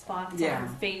at spots on her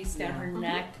face, down her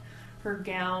neck. Her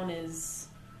gown is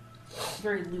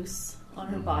very loose on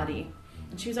her body,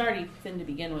 and she was already thin to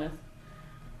begin with.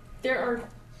 There are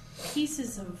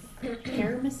pieces of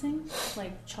hair missing,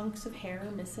 like chunks of hair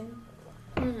missing,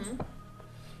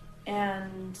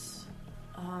 and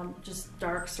just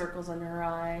dark circles under her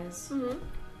eyes.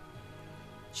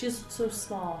 She's so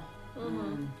small,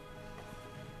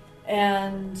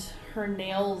 and her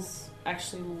nails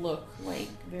actually look like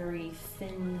very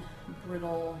thin,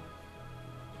 brittle,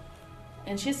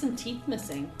 and she has some teeth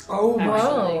missing. Oh, my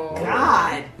Actually.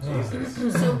 God.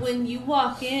 Jesus. So when you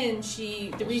walk in,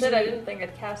 the reason Shit, I didn't think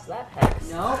I'd cast that hex.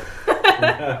 No.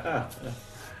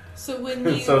 So when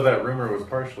you So that rumor was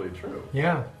partially true.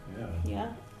 Yeah. Yeah.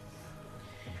 yeah.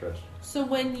 Interesting. So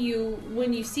when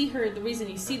you see her, the reason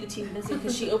you see the teeth missing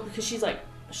because she's like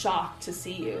shocked to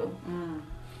see you,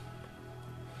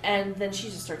 and then she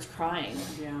just starts crying,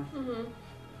 Yeah. and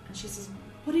she says,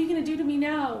 "What are you gonna do to me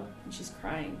now?" And she's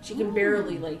crying. She can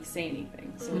barely like say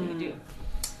anything. So what do you do?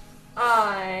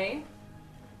 I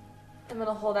am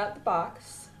gonna hold out the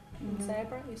box and say I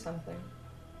brought you something.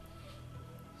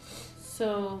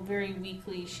 So very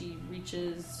weakly, she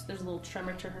reaches. There's a little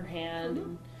tremor to her hand,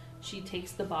 and she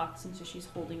takes the box, and so she's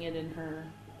holding it in her.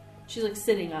 She's like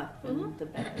sitting up in the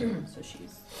bed, so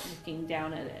she's looking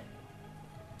down at it,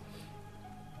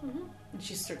 and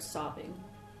she starts sobbing.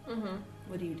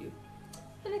 What do you do?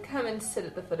 I'm gonna come and sit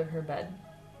at the foot of her bed.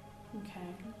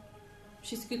 Okay.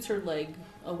 She scoots her leg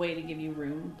away to give you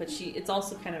room, but it's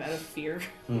also kind of out of fear.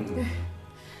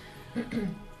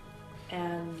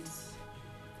 And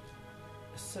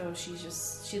so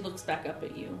she looks back up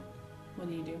at you. What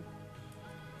do you do?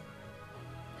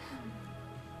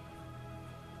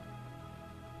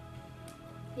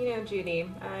 You know, Judy,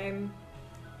 I'm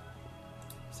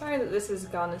sorry that this has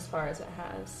gone as far as it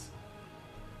has.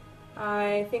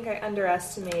 I think I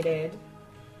underestimated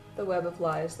the web of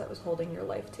lies that was holding your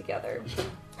life together.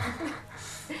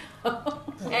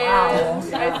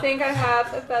 And I think I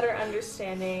have a better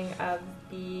understanding of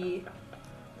the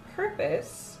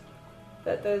purpose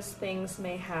that those things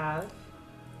may have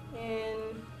in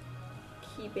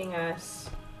keeping us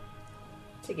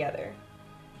together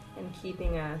and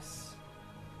keeping us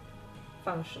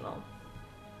functional.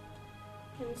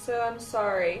 And so I'm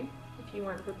sorry if you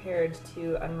weren't prepared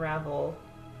to unravel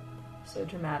so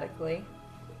dramatically.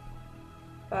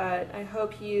 But I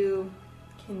hope you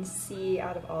can see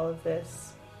out of all of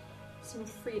this some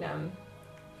freedom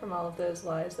from all of those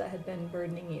lies that had been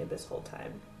burdening you this whole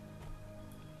time.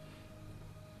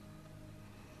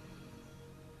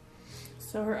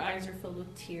 So her eyes are filled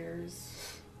with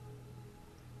tears.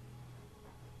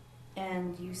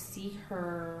 And you see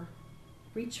her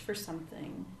reach for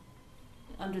something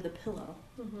under the pillow.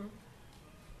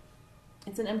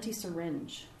 It's an empty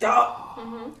syringe,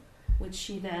 which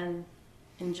she then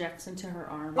injects into her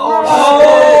arm.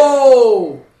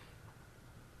 Oh!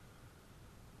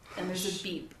 And there's a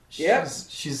beep. Yep.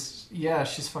 She's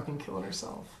fucking killing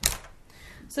herself.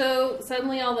 So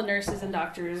suddenly all the nurses and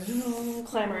doctors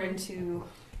clamber into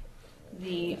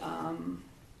the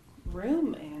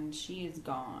room, and she is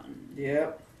gone.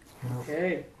 Yep.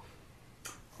 Okay.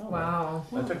 Wow.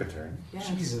 That took a turn.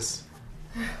 Jesus.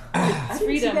 I didn't see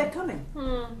freedom. that coming.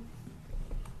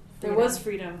 There was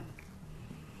freedom.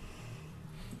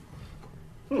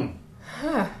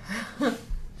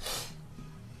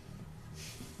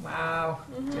 Wow.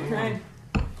 Okay.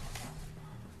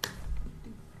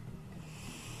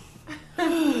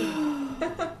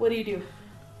 what do you do?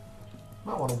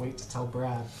 Might want to wait to tell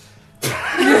Brad.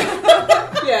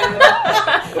 Yeah.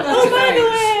 Oh, by the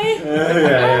way.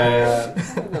 Yeah.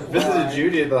 Visited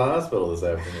Judy at the hospital this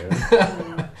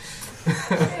afternoon.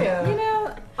 You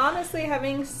know, honestly,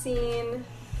 having seen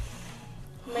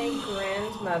my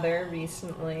grandmother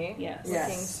recently, Yes.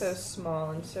 looking so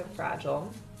small and so fragile,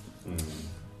 Mm.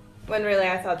 when really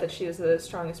I thought that she was the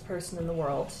strongest person in the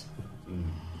world. Mm.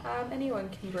 Anyone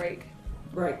can break,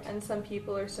 Right. and some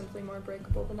people are simply more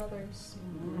breakable than others.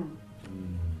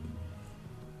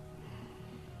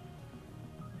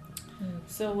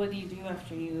 So what do you do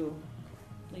after you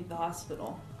leave the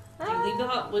hospital? Do you leave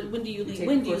the when do you leave? Take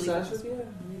When do you corsage leave? with you?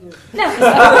 We do.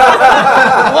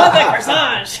 I want that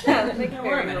corsage. They can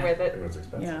carry her with it. Everyone's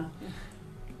expensive. Yeah.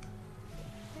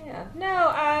 Yeah. No,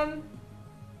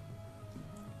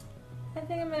 I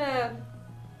think I'm gonna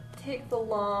take the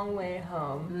long way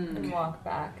home and walk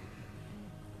back.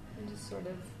 And just sort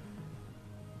of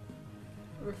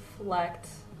reflect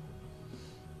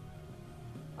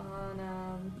on,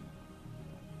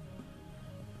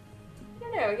 I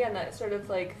don't know, again, that sort of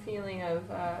like feeling of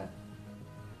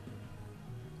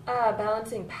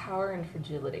balancing power and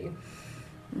fragility.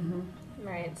 Mm-hmm.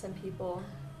 Right? Some people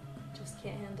just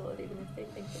can't handle it even if they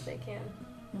think that they can.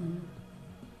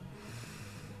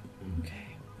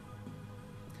 Okay.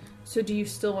 So do you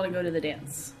still want to go to the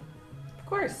dance? Of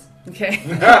course. Okay.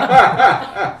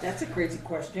 That's a crazy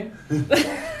question.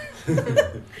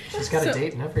 She's got a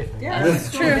date and everything. Yeah,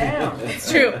 let's True. go down.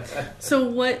 It's true.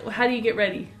 So how do you get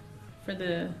ready for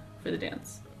the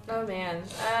dance? Oh man.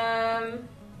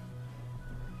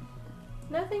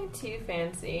 Nothing too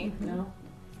fancy. No.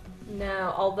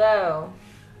 No, although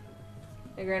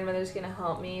my grandmother's gonna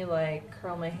help me like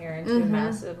curl my hair into a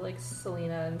massive like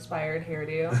Selena inspired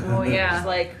hairdo. Oh yeah. Just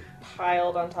like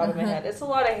piled on top of my head. It's a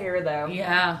lot of hair though.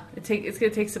 Yeah. It's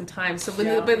gonna take some time. So by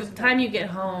Yeah. the time you get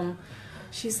home,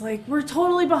 she's like, we're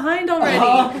totally behind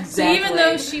already. Exactly. So even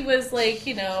though she was like,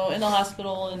 in the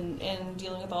hospital and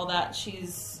dealing with all that,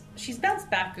 she's bounced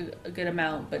back a good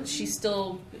amount, but she's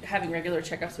still having regular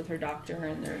checkups with her doctor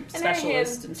and their And specialist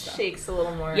her and hand stuff. shakes a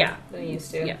little more Yeah. than it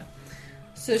used to. Yeah.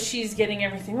 So she's getting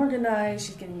everything organized.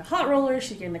 She's getting the hot roller.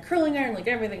 She's getting the curling iron, like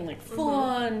everything, like full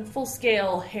on, full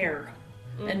scale hair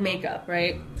and makeup,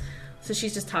 right? So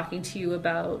she's just talking to you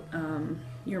about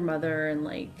your mother and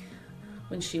like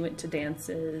when she went to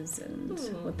dances and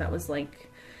what that was like,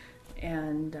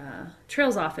 and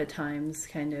trails off at times,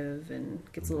 kind of, and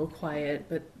gets a little quiet,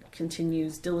 but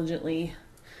continues diligently,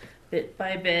 bit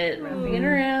by bit, wrapping it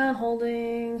around,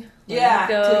 holding. Yeah,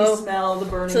 letting it till go. you smell the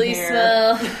burning Till you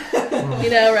hair.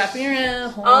 smell, wrapping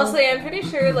around. Hold. Honestly, I'm pretty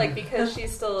sure, like, because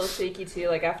she's still a little shaky too,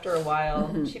 like, after a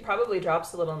while, she probably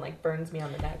drops a little and, like, burns me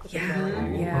on the neck with the curling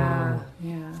iron.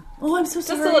 Yeah. Oh, I'm so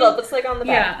sorry. Just a little, but it's, like, on the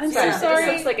back. Yeah, I'm so It sorry. just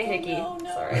looks like a hickey. No.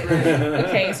 Sorry.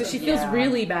 Okay, so she feels Yeah.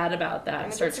 really bad about that I'm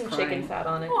and gonna starts put some crying. chicken fat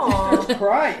on it. Aw,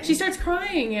 crying. She starts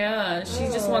crying, yeah. She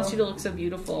just wants you to look so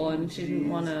beautiful, and she didn't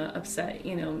want to upset,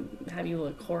 have you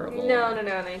look horrible. No. And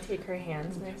I take her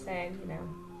hands and I say,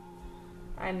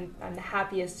 I'm the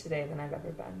happiest today than I've ever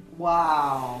been.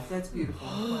 Wow, that's beautiful.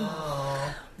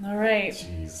 All right.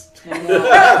 Jeez.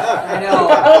 I know.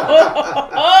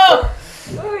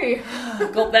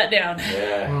 Oh! Gulp that down.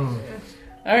 Yeah.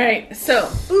 All right, so.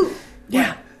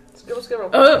 Yeah. Scribble, scribble.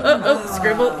 Oh,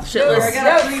 scribble, I shitless.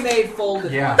 got a pre-made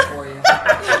folded Yeah. one for you.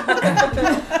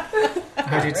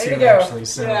 I do Ready too, to go. actually.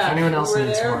 So Yeah, if anyone else we're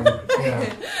needs there. one,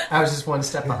 yeah. I was just one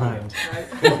step behind.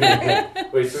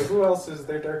 Wait, so who else is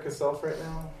their darkest self right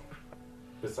now?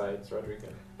 Besides Rodrigo?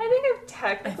 I think I've I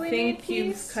technically think made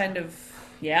you've peace. kind of,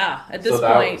 at this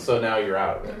point, So now you're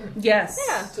out of it. yes.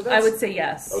 Yeah, so I that's- would say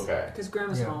yes. Okay. Because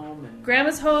Grandma's Yeah. home and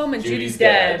Grandma's home and Judy's Judy's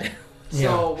dead.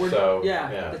 so we're So,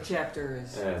 yeah, yeah. the chapter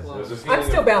is Yeah, so closed. there's a feeling I'm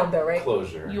still of bound though, right?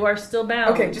 closure. You are still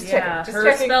bound. Okay, just yeah, checking, just her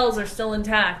checking. spells are still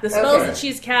intact. The spells Okay. that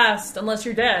she's cast, unless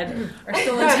you're dead, are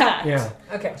still intact. Yeah.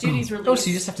 Okay. Judy's released. Oh, so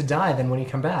you just have to die then when you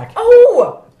come back.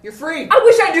 Oh! You're free. I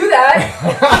wish I knew that!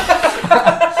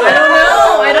 I don't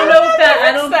know. I don't know if that.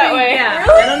 I don't that think. way. Yeah.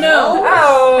 Really? I don't know.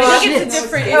 Oh! I think shit. it's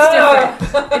different. Oh. It's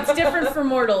different. It's different for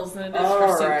mortals than it is for All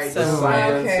soups. right. The So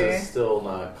science Okay. is still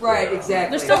not clear. Right, exactly.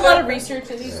 there's still a lot of research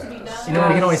that needs to be done. You know,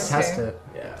 we can always Okay. test it.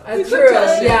 Yeah. That's You could true.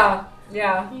 test it. Yeah.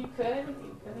 Yeah. You could.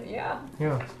 Yeah.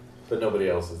 Yeah. But nobody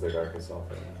else is their darkest self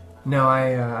right now. No,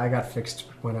 I got fixed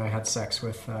when I had sex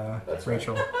with That's right.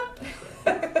 Rachel.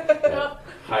 Yeah.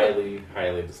 Highly,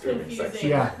 highly disturbing sex.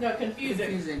 Yeah. No, confusing.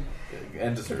 Confusing.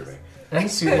 And disturbing. And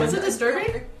Susan. Was it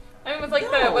disturbing? I mean, with like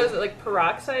the, what is it, like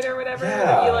peroxide or whatever?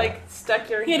 Yeah. You like stuck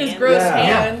your He had his hand gross Yeah.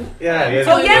 hand. Yeah.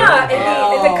 Oh, yeah!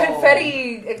 Oh. And the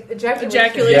confetti ejaculation.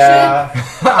 Ejaculation.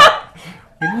 Yeah.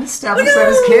 We didn't establish that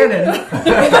as canon.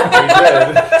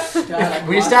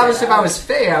 We established if I was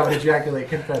Faye, I would ejaculate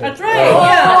confetti. That's right. Oh.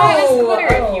 Yeah. It was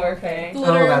glitter if you were Faye.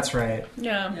 Glitter. Oh, that's right.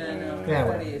 Yeah.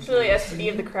 Yeah, It's really SPD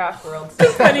of the craft world.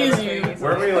 Confetti is you.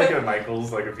 Weren't we like at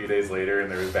Michael's like a few days later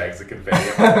and there was bags of confetti?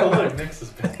 I'm like, oh look, Nick's is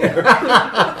back there.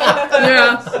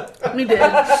 Yeah, we did.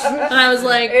 And I was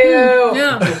like,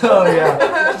 yeah. Oh,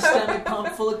 yeah. Stomach pump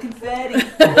full of confetti.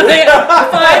 5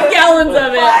 gallons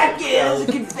of it. 5 gallons of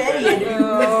confetti in it.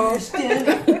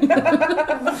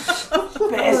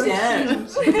 Fast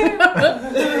times.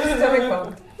 Stomach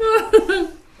bump.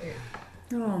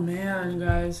 Oh man,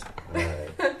 guys. Alright.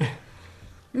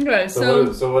 Okay,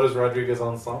 So so what is Rodriguez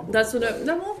Ensemble? that's what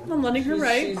I'm letting her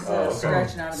write. She's okay.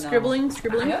 scratching out a Scribbling,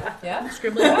 Yeah.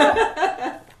 scribbling.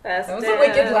 That was a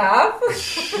wicked laugh.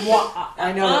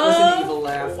 I know, that was an evil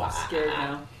laugh. I'm scared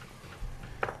now.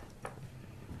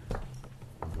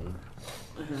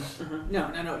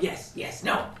 No. Yes,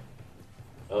 no.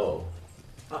 Oh.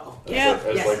 Uh-oh. Yeah.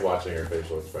 It's like watching her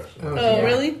facial expression. Oh, Oh, dear.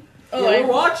 really? Oh, Yeah, we're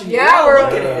watching you. Yeah, We're we're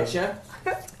looking at you.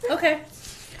 okay.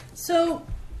 So,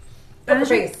 Poker as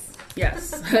you- face.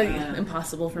 yes,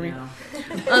 impossible for me. No.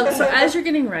 So as you're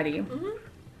getting ready,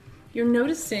 you're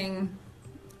noticing,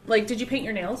 like, did you paint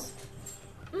your nails?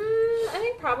 I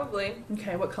think probably.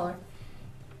 Okay, what color?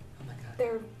 Oh my god.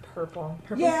 They're purple.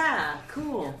 Purple. Yeah,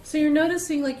 cool. So you're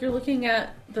noticing, like, you're looking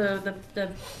at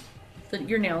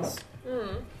your nails,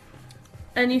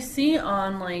 and you see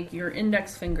on like your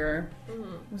index finger,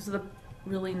 this is a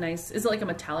really nice. Is it like a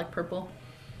metallic purple?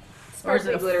 Or is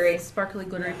Sparkly it a glittery. Sparkly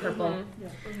glittery purple.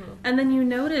 And then you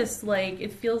notice, like,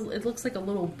 it looks like a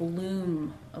little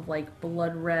bloom of like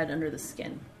blood red under the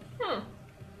skin.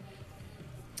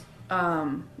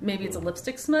 Maybe it's a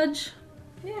lipstick smudge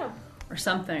Yeah, or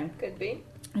something. could be.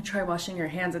 And try washing your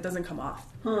hands; it doesn't come off.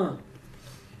 Huh.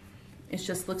 It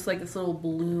just looks like this little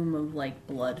bloom of like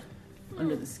blood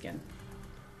under the skin.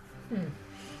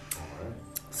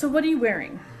 So what are you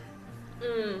wearing?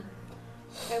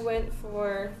 I went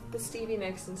for the Stevie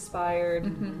Nicks inspired,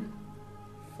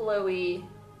 flowy,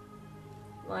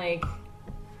 like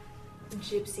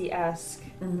gypsy-esque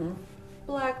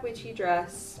black witchy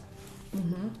dress,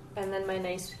 and then my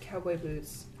nice cowboy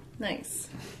boots Nice.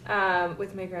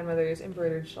 with my grandmother's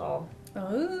embroidered shawl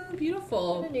Oh, and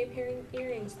beautiful. a new pair of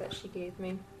earrings that she gave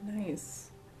me.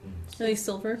 Nice. Are they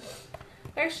silver?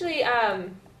 Actually,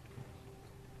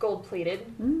 gold plated.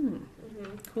 Cool.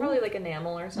 Probably like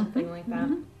enamel or something like that.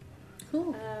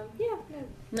 Cool. Yeah.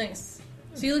 Nice.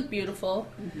 So you look beautiful,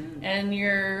 and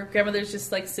your grandmother's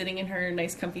just like sitting in her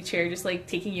nice comfy chair, just like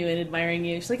taking you in, admiring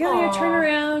you. She's like, "Oh, yeah, turn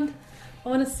around. I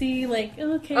want to see." Like,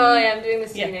 okay. Oh yeah, I'm doing the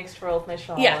Stevie Yeah. Nicks twirl with my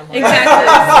shawl. Yeah, I'm like,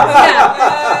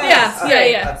 exactly.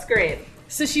 yeah. That's great.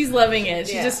 So she's loving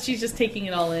it. Yeah. She's just taking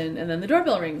it all in, and then the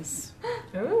doorbell rings,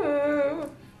 Ooh.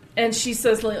 and she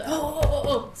says, like,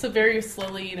 "Oh." So very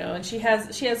slowly, you know, and she's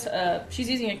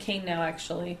using a cane now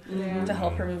actually to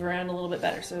help her move around a little bit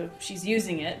better. So she's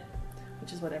using it,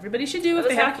 which is what everybody should do if That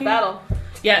they was have a half the cane. battle.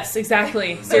 Yes,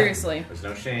 exactly. Seriously. There's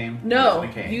no shame. No, using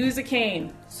a cane. use a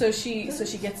cane. So she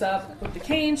gets up with the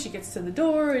cane. She gets to the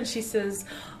door and she says,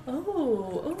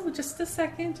 "Oh, just a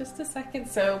second."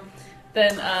 So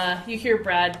then you hear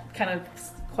Brad kind of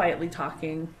quietly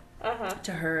talking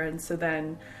to her, and so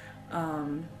then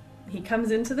he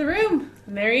comes into the room,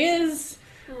 and there he is,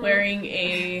 wearing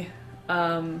a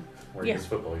Wearing yeah. his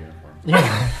football uniform.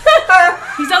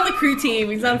 He's on the crew team.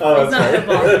 He's on Oh,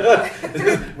 football.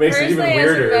 Makes it even Personally, I was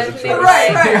weirder as a imagining choice.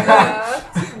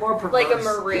 Right. More perverse. like a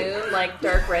maroon, like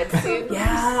dark red suit.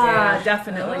 Yeah,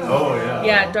 definitely. Oh yeah.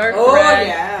 Yeah, dark Oh, red.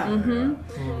 yeah.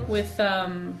 With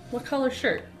what color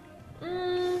shirt?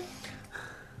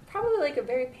 Probably like a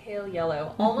very pale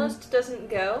yellow. Almost doesn't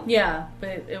go. Yeah, but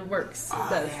it works. It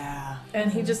does. Yeah.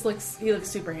 And he looks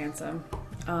super handsome.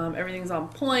 Everything's on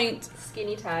point.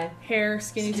 Skinny tie. Hair,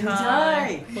 skinny Skinny tie.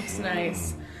 tie. Looks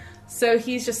nice. So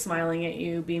he's just smiling at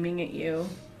you, beaming at you.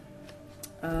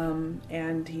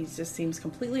 And he just seems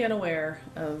completely unaware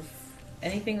of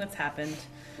anything that's happened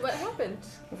What happened?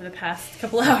 over the past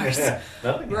couple hours.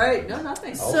 Nothing. Right. No,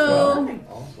 nothing. All's So- well.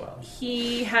 All's well.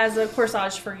 He has a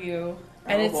corsage for you,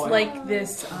 and Oh, it's boy. like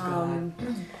this.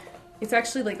 It's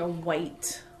actually like a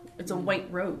white. It's a white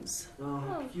rose,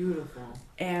 Oh, beautiful.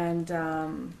 and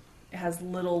it has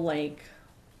little like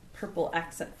purple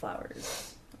accent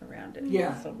flowers around it.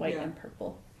 Yeah, So white yeah. and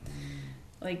purple.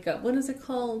 Like what is it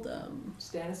called?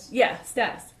 Status. Yeah,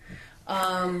 status.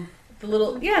 The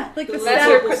little like the That's status.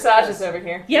 your corsages over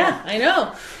here. Yeah, I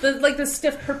know. The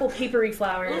stiff purple papery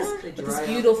flowers. They With this dry up.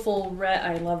 beautiful red.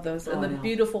 I love those, and Oh, the I know.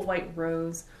 beautiful white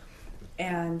rose.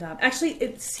 And actually,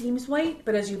 it seems white,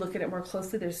 but as you look at it more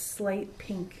closely, there's slight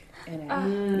pink in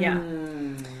it. Yeah.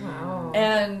 Wow.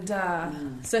 And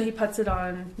so he puts it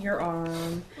on your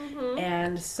arm,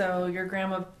 and so your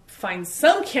grandma finds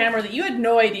some camera that you had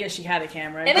no idea she had a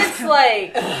camera. And it's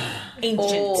like ancient.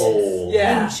 Old.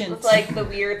 Yeah. Ancient. with like the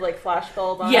weird like flash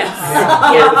bulb on Yes. it.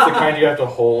 Yeah, it's the kind you have to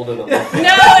hold and No, it's not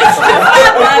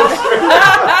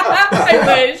that. I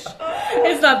wish.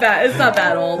 It's not bad. It's not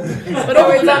that old. But Oh,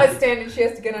 it's on a stand and she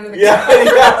has to get under the yeah.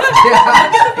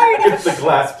 Gets the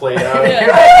glass plate out.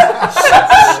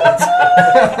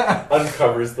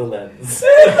 Uncovers the lens.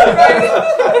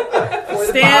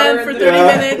 Stand for 30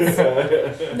 Yeah.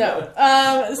 minutes.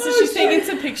 No. So she's taking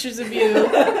some pictures of you.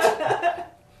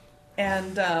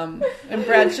 And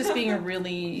Brad's just being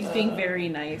he's being very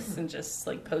nice and just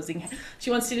like posing. She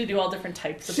wants you to do all different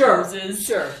types of poses.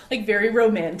 Sure. Like very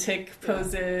romantic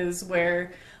poses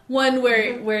where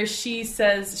she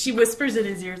says, she whispers in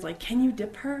his ears like, "Can you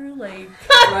dip her?" Like,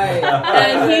 Right.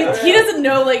 and he doesn't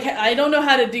know, like, I don't know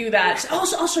how to do that.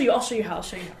 I'll show you how.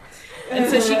 And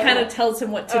so she kind of tells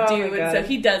him what to do, my and so God.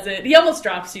 he does it. He almost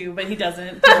drops you, but he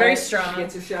doesn't. He's very strong. She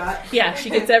gets a shot. Yeah, she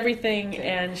gets everything,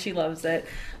 and she loves it.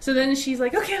 So then she's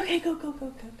like, okay, go,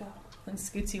 and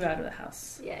scoots you out of the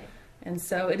house. Yay. And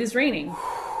so it is raining.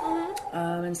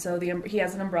 And so he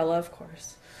has an umbrella, of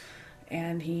course.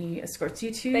 And he escorts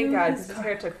you to Thank God, his because his car.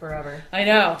 hair took forever. I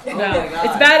know. my No. God.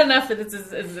 It's bad enough that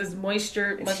it's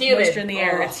moisture, It's much humid. moisture in the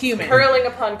air. It's humid. Curling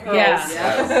upon curls. Yeah.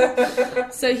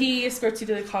 Yes. So he escorts you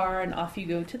to the car, and off you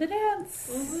go to the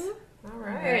dance. All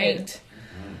right. Right.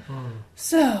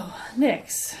 So,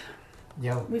 Nix,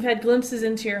 Yo. we've had glimpses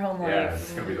into your home Yeah, life.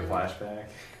 it's gonna be the flashback.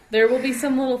 There will be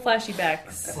some little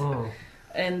flashbacks Mm.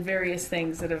 and various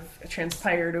things that have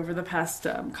transpired over the past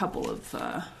couple of,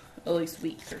 at least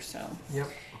weeks or so. Yep.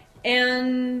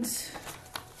 And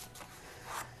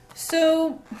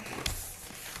so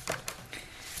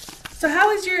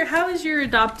how has your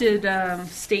adopted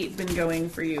state been going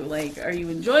for you? Like, are you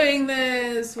enjoying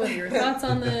this? What are your thoughts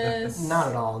on this? Not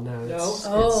at all. No.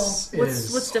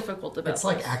 What's difficult about It's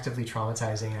like this? actively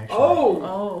traumatizing. Actually.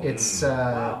 Oh, It's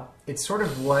it's sort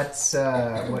of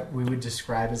what we would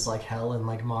describe as like hell in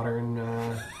like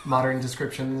modern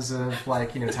descriptions of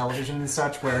like television and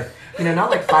such, where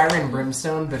not like fire and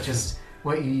brimstone, but just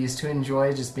what you used to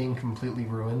enjoy just being completely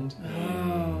ruined.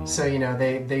 So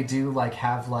they do like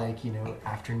have like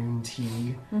afternoon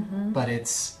tea, but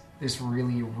it's this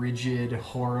really rigid,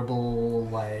 horrible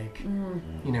like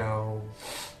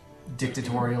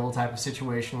dictatorial type of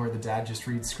situation where the dad just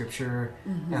reads scripture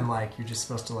and like you're just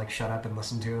supposed to like shut up and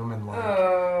listen to him, and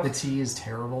like the tea is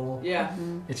terrible. Yeah.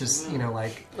 It's just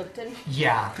like Lipton.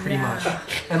 yeah, pretty much,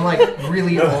 and like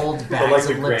really old But bags like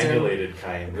the of Lipton. granulated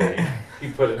kind that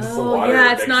you put in some oh water. yeah,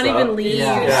 and it's mix not up. even leaves.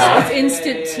 Yeah. It's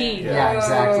instant Yeah. tea. Yeah,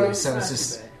 exactly. Oh, So it's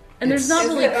just. And there's not Is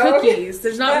really it okay? cookies.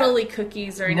 There's not really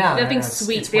cookies or anything. Nothing it's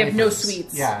sweet. They have no wafers.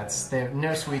 sweets. Yeah, they have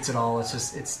no sweets at all. It's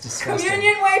disgusting.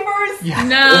 Communion wafers. Yeah.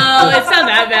 No, it's not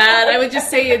that bad. I would just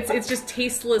say it's just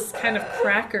tasteless kind of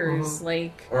crackers.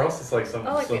 Like Or else it's like some.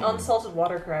 Oh, like the some- unsalted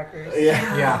water crackers.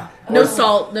 Yeah. Yeah. no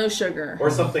salt, no sugar. Or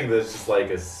something that's just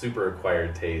like a super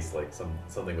acquired taste, like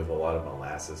something with a lot of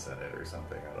molasses in it or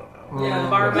something. I don't know. Yeah.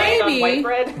 Marmite on Maybe. white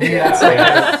bread. Yeah, it's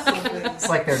Yeah. like, it's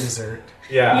like their dessert.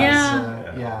 Yeah.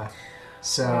 Yeah. Yeah.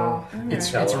 So Wow.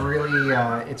 it's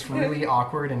really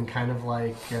awkward and kind of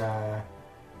like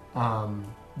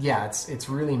it's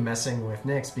really messing with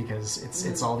Nick's because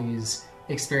it's all these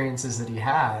experiences that he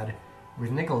had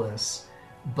with Nicholas,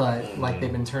 but like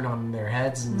they've been turned on their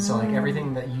heads, and so like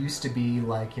everything that used to be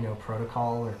like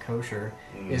protocol or kosher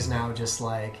is now just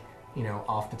like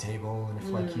off the table, and if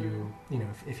like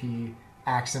if he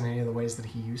acts in any of the ways that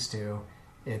he used to,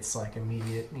 it's like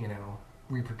immediate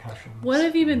repercussions. What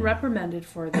have you been reprimanded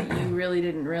for that you really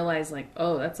didn't realize? Like,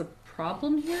 oh, that's a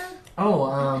problem here.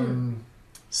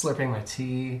 Slurping my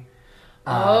tea.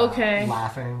 Okay.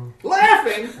 Laughing.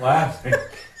 Laughing.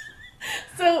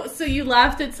 So you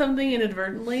laughed at something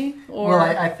inadvertently, or Well,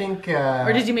 I think.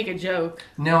 or did you make a joke?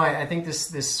 No, I think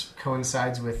this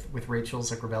coincides with Rachel's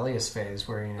like rebellious phase,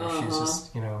 where she's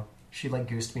just she like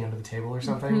goosed me under the table or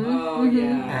something, Oh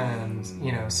yeah.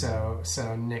 and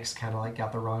so Nick's kind of like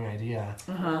got the wrong idea,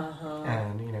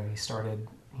 and he started.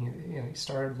 He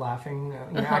started laughing,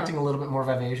 acting a little bit more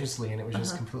vivaciously, and it was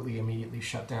just completely immediately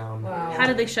shut down. Wow. How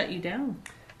did they shut you down?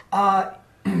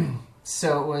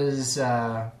 So it was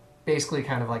basically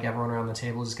kind of like everyone around the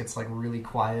table just gets like really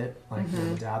quiet, like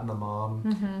the dad and the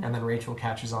mom, and then Rachel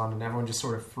catches on, and everyone just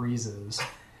sort of freezes.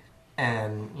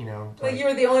 and Like you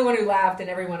were the only one who laughed, and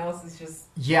everyone else is just.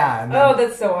 Yeah. And then,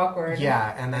 that's so awkward.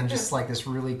 Yeah, and then just like this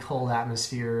really cold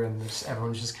atmosphere, and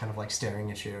everyone's just kind of like staring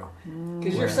at you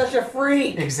because you're such a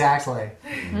freak. Exactly.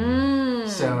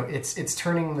 So it's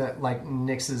turning the like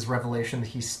Nyx's revelation that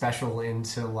he's special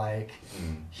into like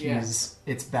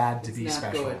it's bad to be not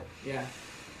special. Good. Yeah.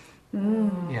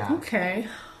 Yeah. Okay.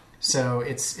 So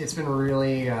it's been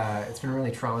really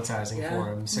traumatizing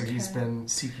for him. So he's been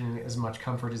seeking as much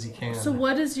comfort as he can. So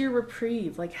what is your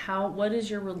reprieve? Like what is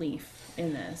your relief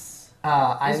in this? Is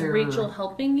Either, Rachel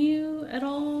helping you at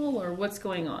all, or what's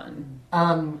going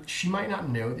on? She might not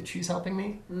know that she's helping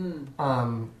me.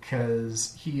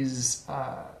 Because he's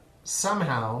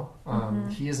somehow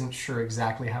he isn't sure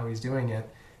exactly how he's doing it,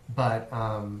 but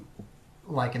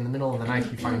like in the middle of the night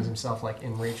he finds himself like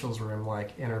in Rachel's room,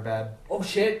 like in her bed. Oh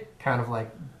shit! Kind of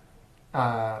like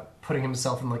putting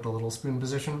himself in like the little spoon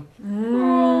position.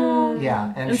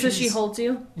 Yeah, and so she holds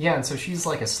you. Yeah, and so she's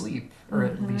like asleep, or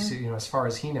at least as far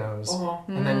as he knows.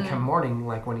 And then come morning,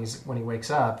 like when he wakes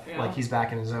up, like he's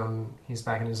back in his own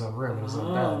room in his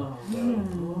own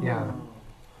bed. Yeah.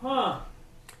 Huh.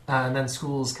 And then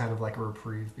school's kind of like a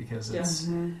reprieve because it's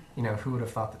who would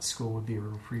have thought that school would be a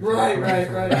reprieve? Right.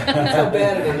 That's how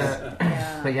bad it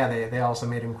is. But yeah, they also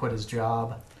made him quit his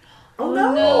job. Oh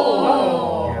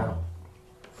no!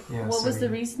 Yeah. What was the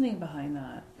reasoning behind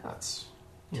that? That's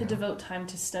to devote time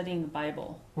to studying the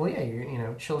Bible. Well,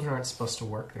 yeah, children aren't supposed to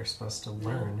work; they're supposed to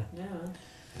learn. Yeah.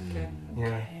 Okay. Yeah.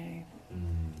 Okay.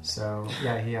 So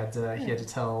yeah, he had to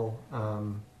tell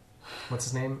what's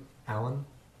his name, Alan.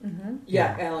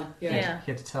 Yeah, Alan. Yeah.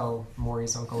 He had to tell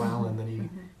Maury's uncle Alan that he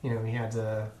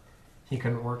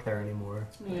couldn't work there anymore.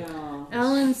 Yeah.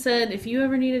 Alan said, "If you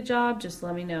ever need a job, just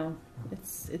let me know.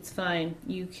 It's fine.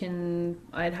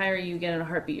 I'd hire you again in a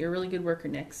heartbeat. You're a really good worker,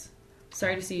 Nyx.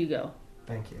 Sorry to see you go."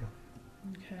 Thank you.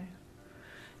 Okay.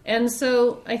 And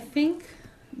so I think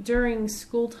during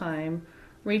school time,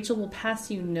 Rachel will pass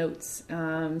you notes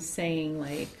saying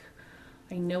like,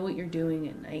 "I know what you're doing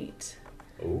at night."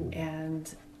 Ooh.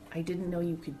 And I didn't know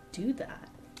you could do that.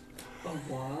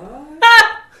 What?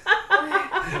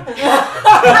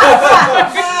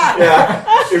 Yeah,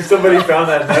 if somebody found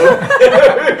that note,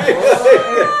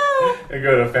 and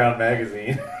go to Found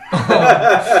Magazine.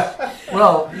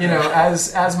 Well,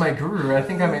 as my guru, I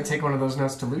think I might take one of those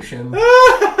notes to Lucian.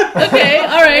 Okay,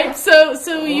 all right. So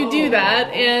you do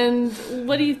that, and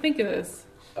what do you think of this?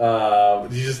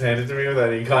 Did you just hand it to me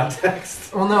without any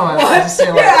context? Well, no, I just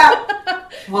say like,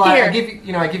 well, I Here. give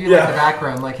you, like the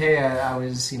background, like, hey, I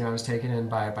was taken in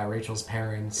by Rachel's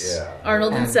parents. Yeah.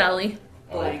 Arnold and Sally.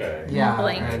 Okay. Yeah,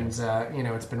 Blank. and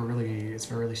it's been really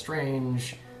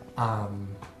strange.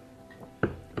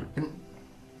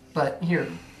 But here,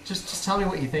 just tell me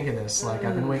what you think of this. Like,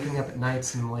 I've been waking up at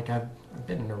nights and like I've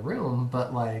been in a room,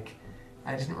 but like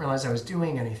I didn't realize I was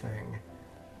doing anything.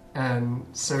 And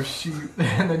so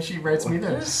and then she writes me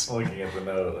this. Looking at the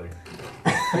note, like,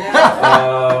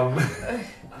 Yeah.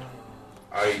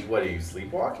 what are you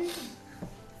sleepwalking?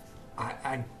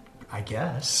 I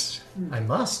guess I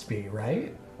must be,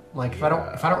 right? Like if I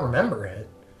don't remember it.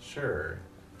 Sure.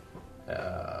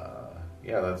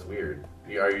 Yeah, that's weird.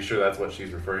 Are you sure that's what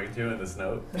she's referring to in this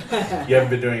note? You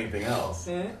haven't been doing anything else.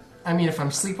 I mean, if I'm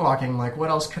sleepwalking, like what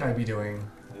else could I be doing?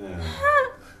 Yeah.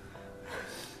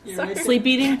 Sleep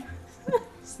eating.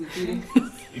 Sleep eating.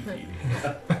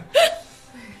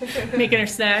 Making her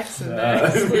snacks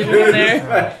and sleeping in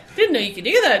there. Didn't know you could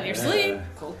do that in your sleep.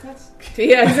 Cold cuts?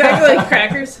 Yeah, exactly. Like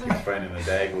crackers. Finding the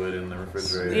Dagwood in the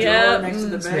refrigerator. Yeah. Next to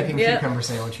the Just bed. making Yeah. cucumber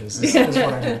sandwiches is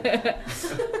what I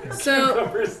do. So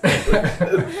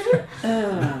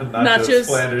Nachos,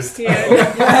 Flanders.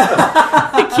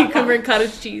 Yeah. Cucumber and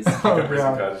cottage cheese. Cucumbers yeah.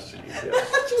 and cottage cheese.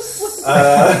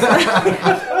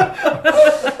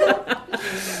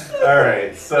 All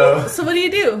right, so So what do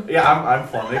you do? yeah, I'm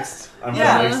flummoxed.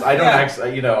 Yeah. Flummoxed. I don't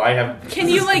actually, I have. Can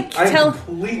you, like, I'm tell-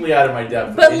 completely out of my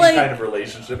depth But, with like- any kind of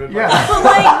relationship in my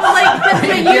Yeah. But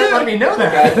You can't let me know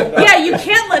that. yeah, you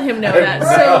can't let him know that.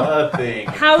 So thing.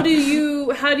 how do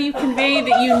you convey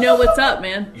that you know what's up,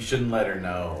 man? You shouldn't let her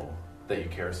know that you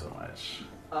care so much.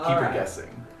 Keep her Alright.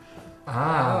 guessing.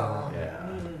 Ah, Yeah,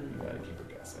 you gotta keep her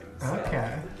guessing. So,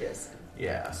 okay. Yes.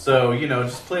 yeah, so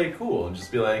just play it cool and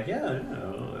just be like, yeah,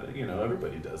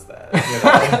 everybody does that.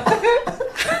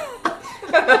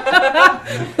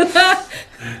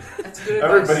 That's good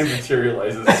Everybody advice.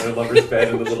 materializes in their lover's bed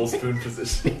in the little spoon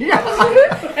position. Yeah.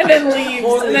 And then leaves,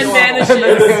 and then Totally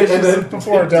vanishes. And then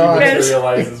Before empty dawn.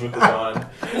 materializes with the dawn.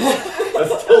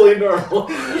 That's totally normal.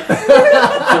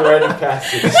 It's a rite of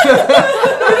passage.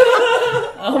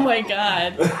 Oh my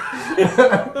god.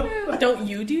 Don't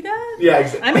you do that?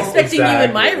 Yeah, I'm expecting you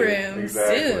in my room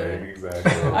exactly, soon.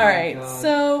 Exactly. All right.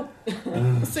 So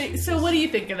what do you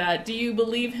think of that? Do you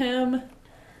believe him?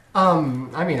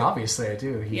 I mean, obviously I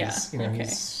do. He's, Yeah, okay.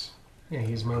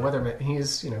 he's my weatherman.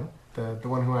 He's, the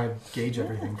one who I gauge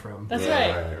everything from. That's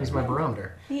right. He's my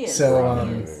barometer. He is. So,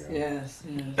 Yes.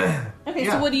 Okay,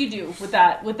 yeah. so what do you do with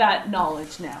that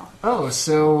knowledge now? Oh,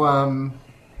 so,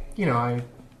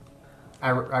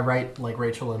 I write, like,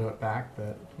 Rachel a note back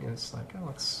that, it's like,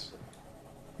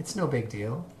 it's no big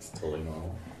deal. It's totally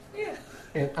normal.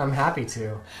 I'm happy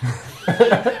to.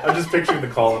 I'm just picturing the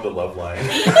call into Loveline.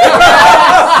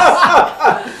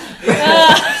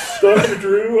 Dr.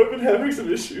 Drew, I've been having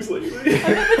some issues lately. I've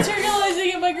been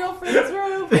materializing in my girlfriend's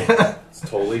room. It's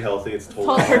totally healthy. It's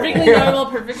totally Perfectly normal,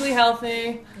 perfectly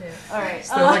healthy. Yeah. All right. Is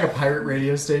there like a pirate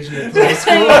radio station at high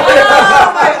school?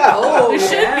 There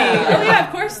should be. Oh yeah,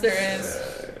 of course there is.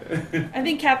 I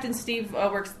think Captain Steve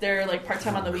works there like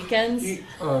part-time on the weekends.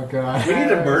 Oh, God. We need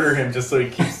to murder him just so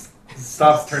he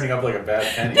stops turning up like a bad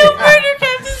penny. Don't murder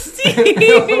Captain Steve!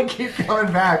 He'll keep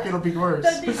coming back. It'll be worse.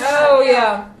 Oh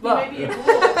yeah. He might be a fool.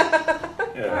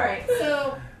 Yeah. Alright,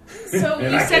 so And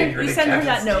you I send can't really her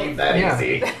that Steve note. that Yeah.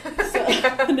 easy. So,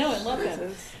 no, I love that.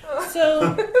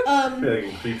 So, Like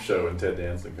a creep show when Ted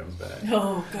Danson comes back.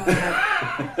 oh god.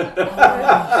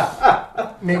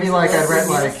 Maybe like I'd read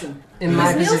like in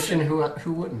my Nielsen. position, who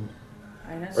wouldn't?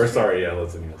 I know. Or sorry, yeah,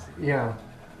 let's Nielsen. Yeah.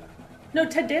 No,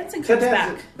 Ted Danson Ted comes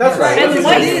Danson. back. That's right. And That's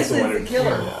White his is name. the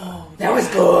killer. Yeah. That was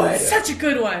good. Such a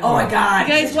good one. Oh my god.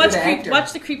 You guys Such a watch good actor.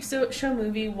 watch the Creep Show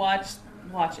movie. Watch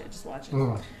it. Just watch it.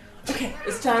 Mm. Okay.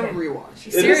 It's time to rewatch. It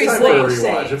is time Seriously. for a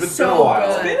rewatch. If it's been a while.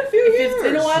 good. It's been a few If it's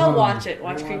been a years. while, watch it.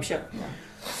 Watch Creep Show.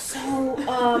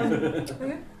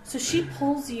 So she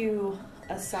pulls you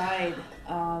aside.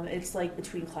 It's like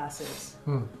between classes,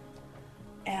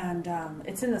 and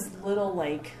it's in this little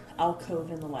like alcove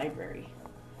in the library.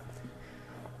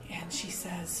 And she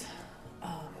says,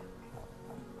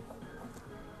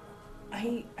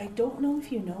 I don't know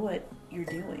if you know what you're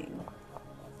doing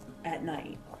at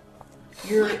night.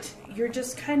 You're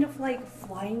just kind of like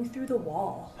flying through the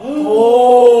wall.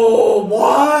 Oh,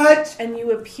 what? And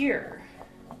you appear,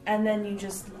 and then you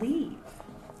just leave.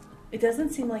 It doesn't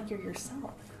seem like you're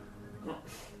yourself.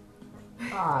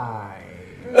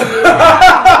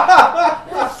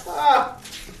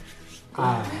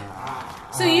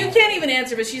 So you can't even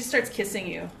answer, but she just starts kissing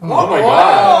you. Oh my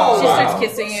god. She starts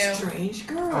kissing you. Strange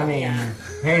girl. I mean,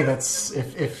 hey, that's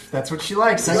if that's what she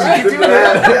likes, I Right. can do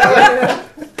that.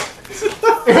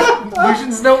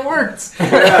 Illusions don't work.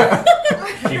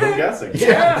 Keep him guessing.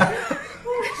 Yeah.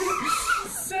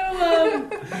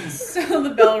 So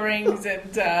the bell rings,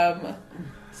 and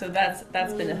so that's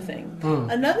been a thing.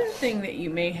 Another thing that you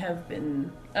may have been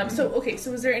so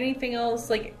was there anything else,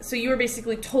 like, so you were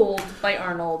basically told by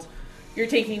Arnold, you're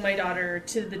taking my daughter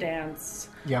to the dance.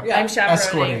 Yep. I'm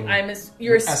chaperoning. Escorting.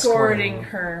 You're escorting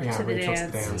her Yeah, to the Rachel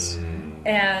dance. to the dance.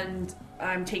 And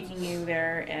I'm taking you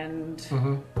there, and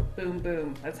boom,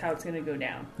 boom. That's how it's going to go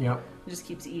down. Yep. It just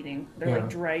keeps eating. They're Yeah. like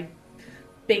dried,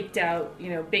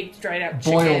 dried out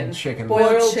Boiled chicken. chicken.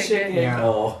 Boiled chicken. Yeah.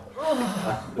 Oh.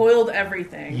 Boiled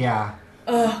everything. Yeah.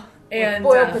 And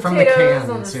boiled From the potatoes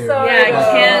can, on the too. side.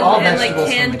 canned, all and like vegetables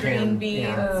from canned the green can. beans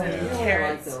Yeah. and I like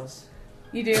carrots. those.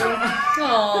 You do?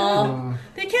 Aww.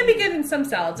 They can be good in some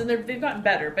salads, and they've gotten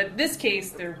better. But in this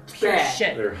case, they're pure Bad.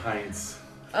 shit. They're Heinz.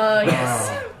 Yes.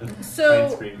 Heinz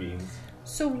So, green beans.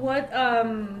 so what?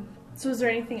 So is there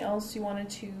anything else you wanted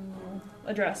to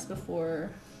address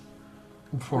before?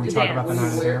 Before we The talk dance. about the night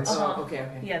of the dance. Oh, okay.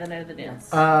 Yeah, the night of the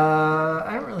dance. I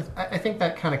don't really. I think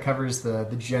that kind of covers the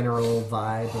general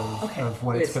vibe of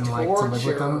what it's It's been like to live with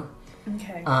torture. them.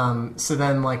 Okay. So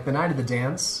then, like the night of the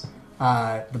dance,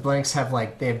 the Blanks have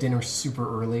they have dinner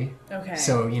super early. Okay.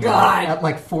 So God. at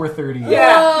like 4:30.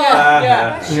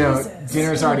 Yeah.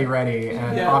 Dinner's already ready,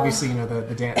 and Yeah. obviously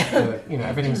the dance,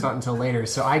 everything's not until later.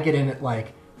 So I get in at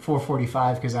like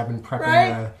 4:45 because I've been prepping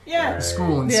Right? Yeah. the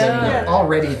school, and Yeah. so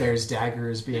already there's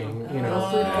daggers being being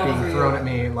thrown at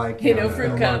me like Hey, no in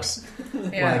fruit the cups.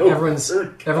 looks. Yeah.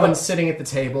 Like everyone's sitting at the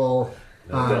table.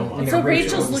 So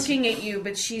Rachel's looking at you,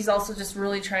 but she's also just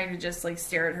really trying to just like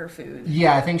stare at her food.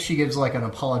 Yeah, I think she gives like an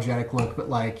apologetic look, but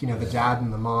the dad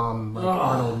and the mom,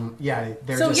 Arnold,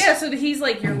 they're So just. so he's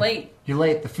like, you're late. You're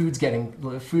late. The food's gotten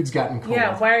cold.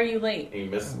 Yeah, why are you late? And you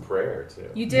missed prayer, too.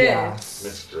 You did. Yeah.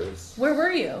 Missed grace. Where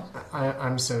were you?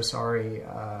 I'm so sorry.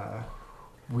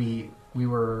 We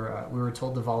were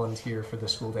told to volunteer for the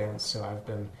school dance, so I've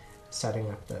been setting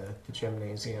up the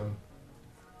gymnasium.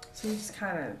 So he just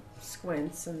kind of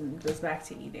squints and goes back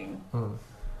to eating.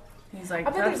 He's like, I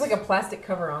bet there's like a plastic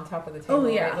cover on top of the table. Oh,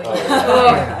 yeah.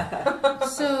 Right? Like,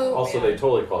 So Also, they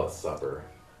totally call it supper.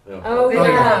 They don't Oh, they call it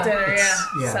don't yeah. call dinner,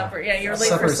 Yeah. supper. Yeah, you're late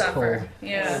Supper's for supper. cold.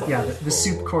 Yeah. Yeah, the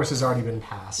soup course has already been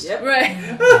passed. Yep. Right.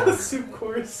 the soup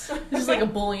course. Just like a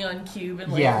bouillon cube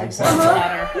and like Yeah, warm exactly.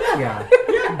 water.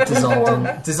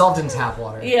 Yeah. Dissolved in tap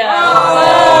water. Yeah.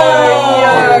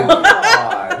 Oh,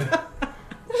 God.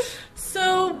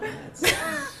 So,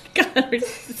 God,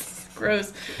 it's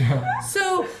gross.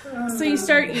 So you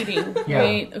start eating, Yeah.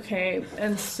 right? Okay,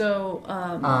 and so,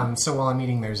 So while I'm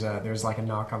eating, there's like a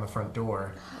knock on the front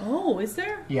door. oh, is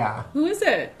there? Yeah. Who is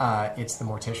it? It's the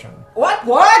mortician. What?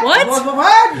 What?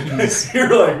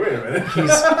 You're like, wait a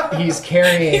minute. He's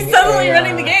carrying. He's suddenly a,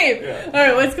 running the game. All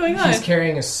right, what's going on? He's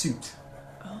carrying a suit.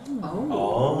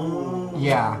 Oh.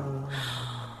 Yeah.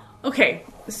 Okay,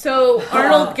 so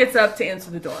Arnold gets up to answer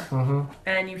the door,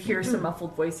 and you hear some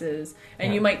muffled voices,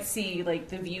 and you might see like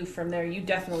the view from there. You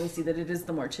definitely see that it is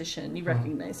the mortician. You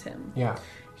recognize him. Yeah.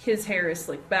 His hair is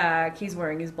slicked back. He's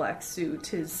wearing his black suit.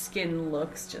 His skin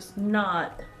looks just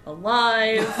not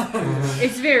alive.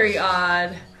 It's very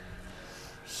odd.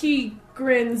 He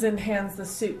grins and hands the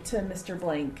suit to Mr.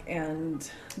 Blank, and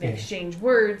they exchange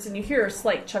words, and you hear a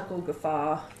slight chuckle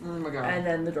guffaw, Oh my god. and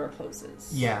then the door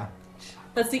closes. Yeah.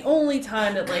 That's the only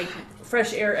time that like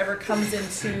fresh air ever comes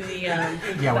into the Yeah, the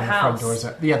when the house. front doors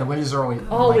are. Yeah, the windows are always.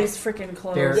 Always freaking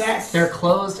closed. They're, Yes. they're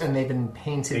closed and they've been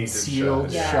painted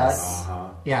sealed, shut. shut. Yes. Uh-huh.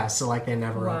 Yeah, so like they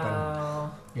never open.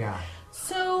 wow. Yeah.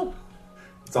 So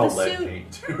It's all The lead suit-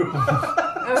 paint, too.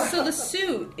 so the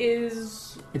suit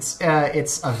is It's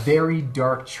a very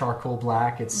dark charcoal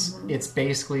black. It's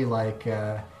basically like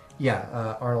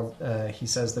Arnold. He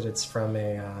says that it's from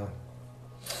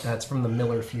the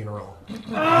Miller funeral.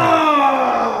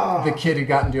 The kid who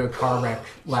got into a car wreck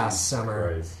last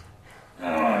summer. Christ.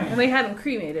 and they had him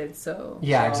cremated, so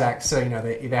Yeah, exactly. So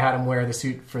they had him wear the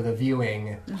suit for the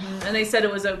viewing. and they said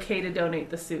it was okay to donate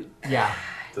the suit. Yeah.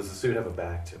 Does the suit have a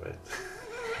back to it?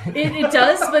 It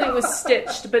does, but it was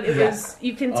stitched. But it was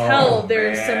you can tell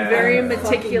there's some man. very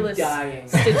meticulous dying.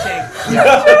 stitching.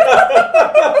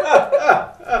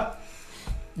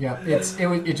 Yeah.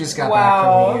 It just got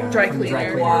Wow. back from the Dry from the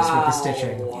cleaner. cleaners with the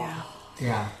stitching. Yeah.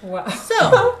 Yeah.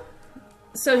 Wow.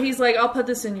 So he's like, I'll put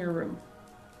this in your room.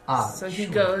 So he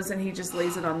sure. goes and he just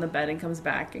lays it on the bed and comes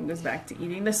back and goes back to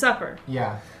eating the supper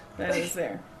Yeah. that is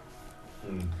there.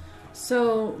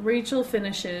 So Rachel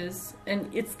finishes, and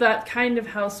it's that kind of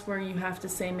house where you have to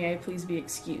say, "May I please be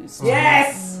excused?"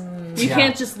 Yes. You Yeah.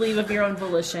 can't just leave of your own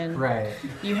volition. Right.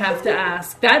 You have to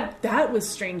ask. That was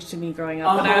strange to me growing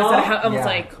up. When I was at a house, I was Yeah.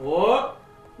 like, What?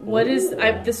 "What is?"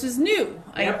 This was new.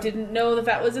 I Yep. didn't know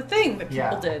that was a thing that people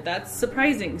Yeah. did. That's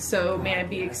surprising. So may I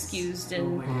be excused?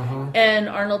 And Mm-hmm. and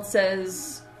Arnold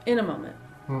says, "In a moment."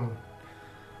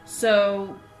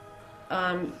 So,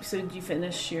 so did you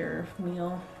finish your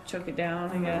meal? Choke it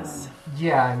down, I guess.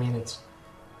 Yeah, I mean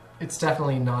it's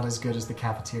definitely not as good as the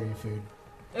cafeteria food.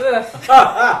 Ugh.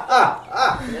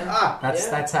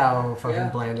 That's how fucking Yeah.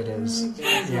 bland it is.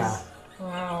 Yeah.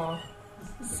 Wow.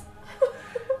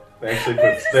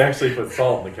 They actually put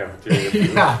salt in the cafeteria.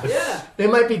 Yeah. Yeah. They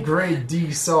might be grade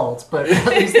D salt, but at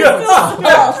least they put salt.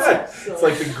 It's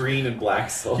like the green and black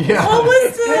salt. Yeah. What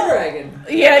was Pendragon.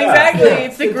 Yeah, exactly. Yeah.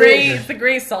 It's the gray. It's the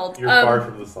gray salt. You're far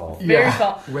from the salt. very Yeah.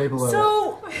 fall. Way below.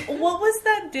 So, what was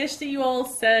that dish that you all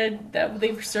said that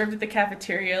they were served at the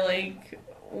cafeteria? Like,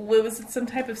 was it some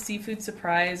type of seafood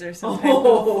surprise or some type of?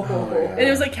 Oh. And it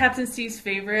was like Captain Steve's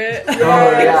favorite. Oh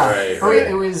yeah. Right. Oh,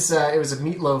 it was a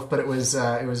meatloaf, but it was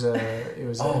a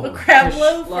A crab fish-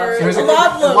 loaf or It was a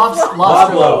lob loaf. Lobster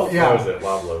Lob loaf. loaf. That Yeah. was it.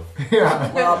 Lob loaf.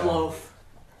 Yeah. Rob loaf.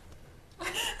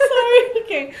 Sorry.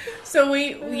 Okay. So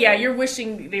you're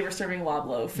wishing they were serving lob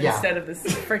loaf Yeah. instead of this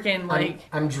freaking like.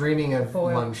 I'm dreaming of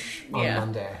Boiled. lunch on Yeah.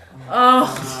 Monday.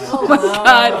 Oh my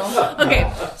god.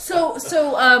 Okay. So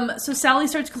Sally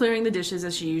starts clearing the dishes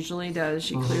as she usually does.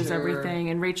 She clears Sure. everything,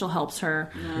 and Rachel helps her.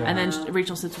 And then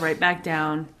Rachel sits right back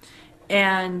down.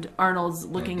 And Arnold's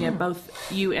looking at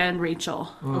both you and Rachel.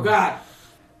 Oh God.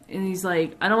 And he's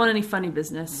like, I don't want any funny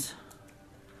business.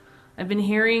 I've been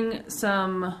hearing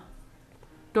some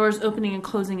doors opening and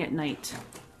closing at night.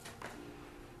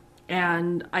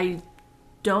 And I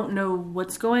don't know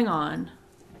what's going on,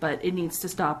 but it needs to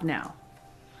stop now.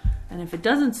 And if it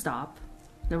doesn't stop,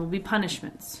 there will be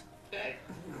punishments.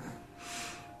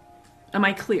 Am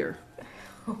I clear?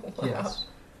 Yes.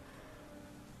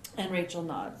 And Rachel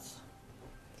nods.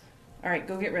 All right,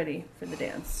 go get ready for the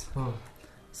dance.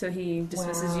 So he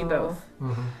dismisses you both.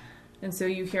 And so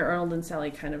you hear Arnold and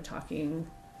Sally kind of talking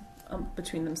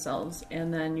between themselves,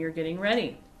 and then you're getting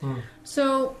ready.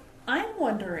 So I'm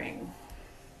wondering,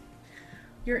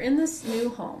 You're in this new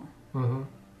home. Mm-hmm.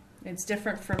 It's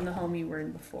different from the home you were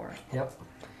in before. Yep.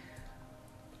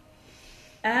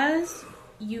 As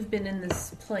you've been in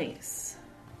this place,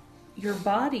 your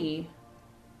body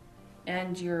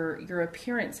and your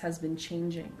appearance has been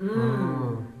changing.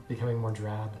 Becoming more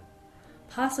drab.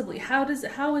 Possibly. How is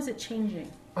it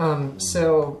changing?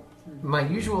 So my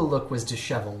usual look was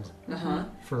disheveled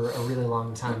for a really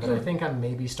long time, but I think I'm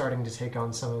maybe starting to take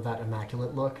on some of that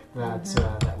immaculate look that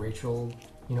that Rachel,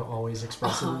 always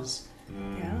expresses.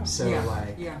 Yeah. So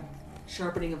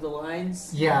Sharpening of the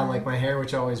lines. Yeah, like my hair,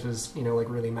 which always was, like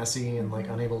really messy and like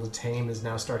unable to tame, is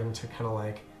now starting to kind of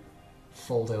like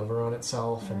fold over on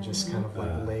itself and just kind of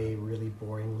like lay really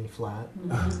boringly flat.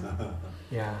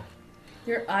 Yeah.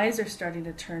 Your eyes are starting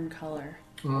to turn color.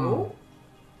 Oh.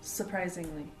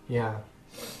 Surprisingly. Yeah.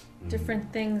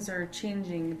 Different things are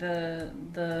changing.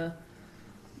 The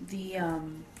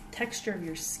texture of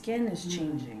your skin is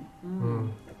changing.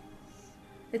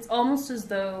 It's almost as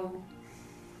though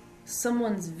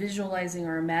someone's visualizing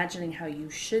or imagining how you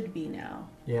should be now.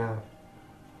 Yeah.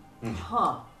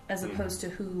 As opposed to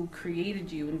who created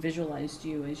you and visualized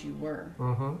you as you were.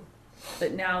 Mm-hmm.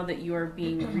 But now that you are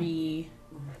being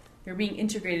you're being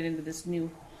integrated into this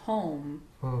new home,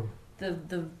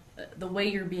 the way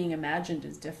you're being imagined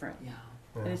is different. Yeah.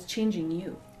 And it's changing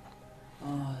you.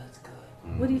 Oh, that's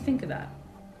good. What do you think of that?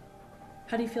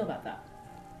 How do you feel about that?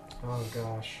 Oh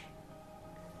gosh.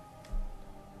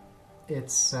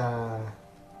 It's you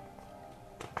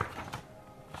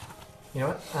know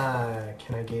what?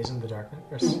 Can I gaze into the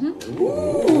darkness? Gaze into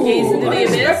the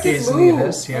abyss? Gaze into the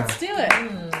abyss, yeah. Let's do it.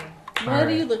 What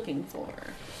are you looking for?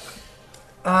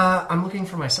 I'm looking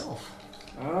for myself.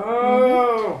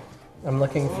 Oh. I'm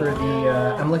looking for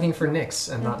I'm looking for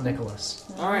Nyx and not Nicholas.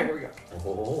 All right, here we go.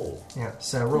 Oh. Yeah.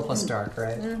 So roll plus dark,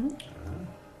 right?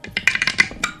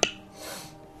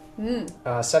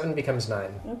 7 becomes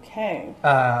 9. Okay.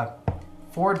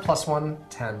 Forward plus 1,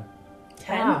 10.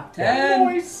 10?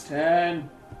 10.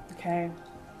 Okay.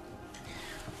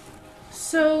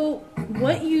 So,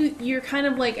 what you're kind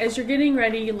of like, as you're getting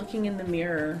ready, you're looking in the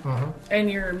mirror,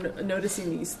 and you're noticing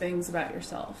these things about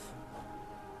yourself.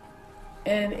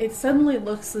 And it suddenly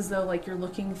looks as though like you're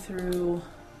looking through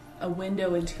a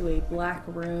window into a black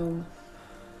room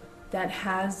that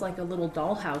has like a little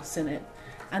dollhouse in it.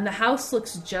 And the house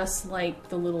looks just like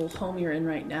the little home you're in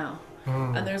right now.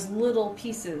 And there's little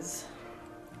pieces.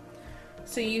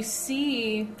 So you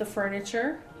see the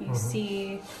furniture, you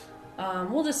see,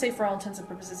 we'll just say for all intents and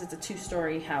purposes it's a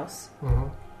 2-story house.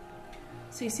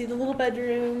 So you see the little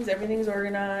bedrooms, everything's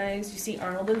organized. You see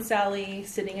Arnold and Sally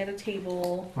sitting at a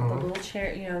table, the little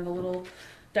chair, the little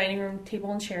dining room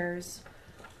table and chairs.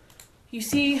 You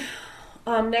see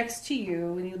next to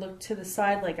you, when you look to the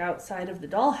side, like outside of the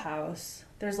dollhouse,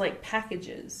 there's like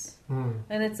packages.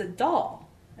 And it's a doll,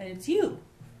 and it's you.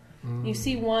 You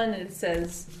see one and it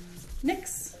says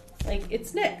Nyx, like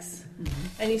it's Nyx.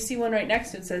 And you see one right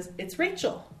next to it that says it's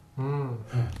Rachel.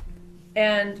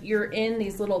 And you're in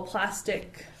these little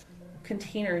plastic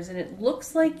containers, and it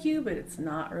looks like you, but it's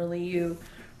not really you.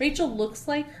 Rachel looks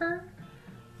like her.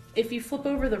 If you flip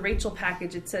over the Rachel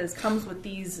package, it says comes with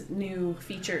these new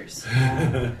features.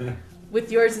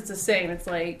 With yours, it's the same. It's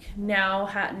like now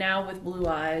with blue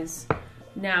eyes,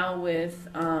 now with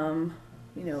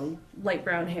light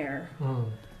brown hair.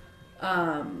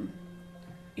 All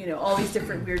these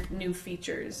different weird new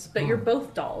features. But you're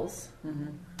both dolls.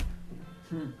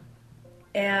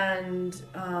 And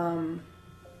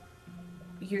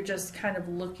you're just kind of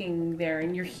looking there,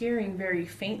 and you're hearing very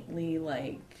faintly,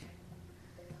 like,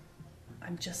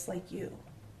 I'm just like you.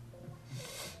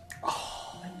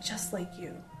 Oh, I'm just like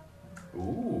you.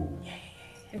 Ooh. Yeah.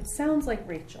 It sounds like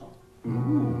Rachel.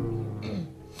 What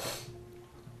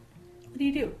do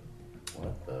you do?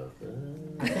 What the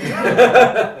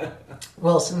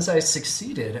Well, since I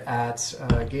succeeded at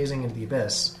gazing into the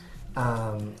abyss,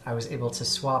 I was able to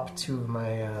swap 2 of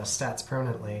my stats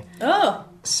permanently. Oh!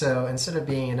 So instead of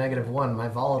being a -1, my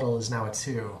volatile is now a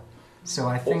 2. So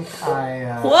I think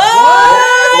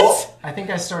What? I think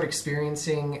I start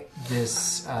experiencing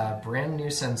this brand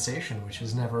new sensation, which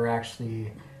has never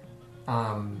actually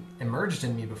emerged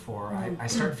in me before. I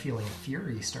start feeling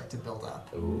fury start to build up.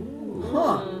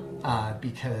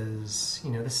 Because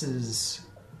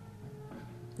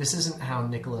this isn't how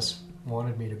Nicholas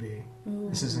wanted me to be.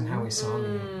 This isn't how he saw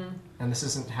me, and this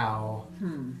isn't how.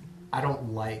 I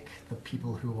don't like the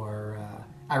people who are.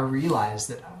 I realize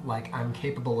that I'm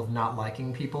capable of not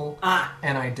liking people,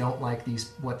 and I don't like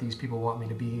what these people want me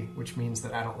to be, which means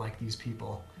that I don't like these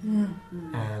people.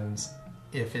 And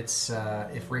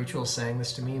if Rachel's saying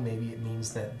this to me, maybe it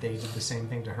means that they did the same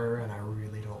thing to her, and I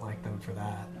really don't like them for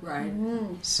that. Right.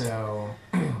 So,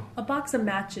 A box of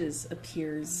matches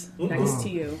appears next to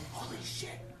you Holy shit.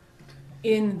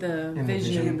 in the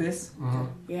vision. Abyss.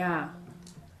 Yeah.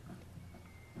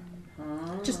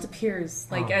 Just appears.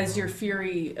 Like, as your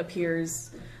fury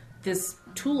appears, this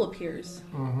tool appears.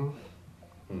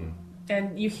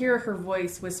 And you hear her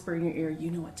voice whisper in your ear, you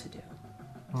know what to do.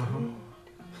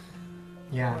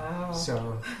 yeah. Wow.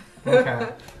 So, okay.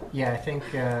 Yeah, I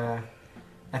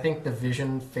think the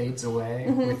vision fades away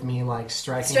with me like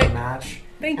striking a match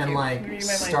Thank and you. like You're reading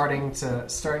my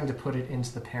mind. starting to put it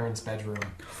into the parents' bedroom.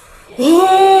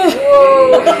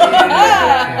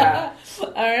 Yeah.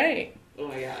 All right. Oh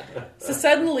my god. So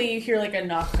suddenly you hear like a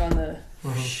knock on the...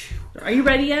 Are you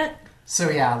ready yet? So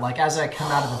yeah, like as I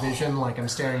come out of the vision, like I'm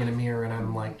staring in a mirror and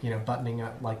I'm like, buttoning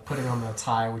up, like putting on the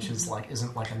tie, which is like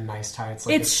isn't like a nice tie. It's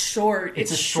like It's short.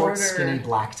 It's a short, shorter. skinny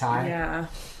black tie. Yeah.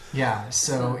 Yeah.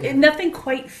 So Nothing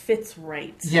quite fits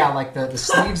right. yeah, like the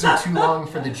sleeves are too long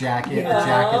for the jacket. Yeah. The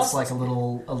jacket's like a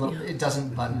little. It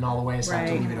doesn't button all the way, so I have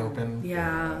to Right. leave it open.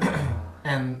 Yeah.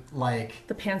 And like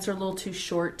The pants are a little too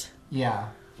short. yeah,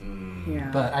 Yeah.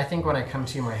 but I think when I come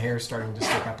to, my hair's starting to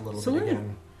stick up a little So bit what?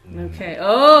 again. Okay.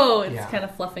 Oh, it's Yeah. kind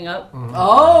of fluffing up.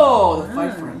 Oh, the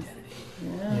fight for identity.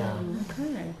 Yeah.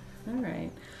 Okay. All right.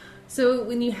 So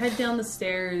when you head down the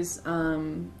stairs,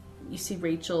 you see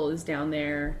Rachel is down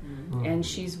there, and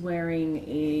she's wearing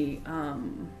a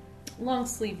long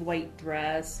sleeve white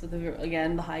dress with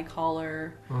again the high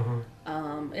collar.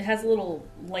 It has a little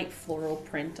light floral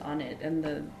print on it, and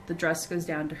the dress goes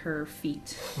down to her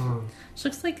feet. She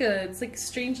looks like it's like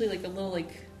strangely like a little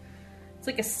like. It's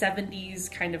like a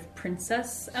 70s kind of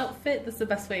princess outfit. That's the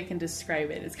best way I can describe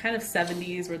it. It's kind of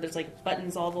 70s where there's like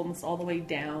buttons almost all the way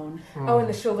down. Oh, and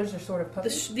the shoulders are sort of puffy.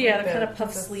 They're Like kind of puff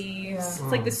princess- sleeves. yeah.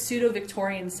 It's like the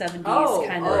pseudo-Victorian 70s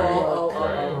kind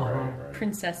of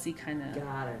princessy kind of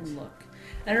Got it. look.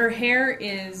 And her hair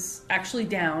is actually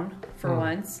down for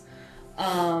once.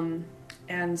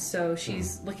 And so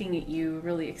she's looking at you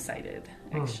really excited,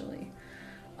 actually.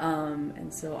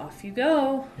 And so off you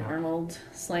go. Yeah. Arnold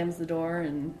slams the door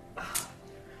and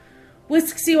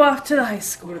whisks you off to the high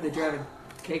school. What are they driving?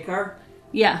 K-car?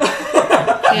 Yeah.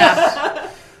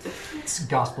 Yeah. It's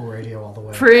gospel radio all the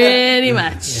way. Pretty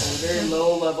much. Very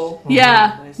low level.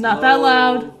 Yeah. Nice Not that low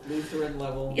loud. Lutheran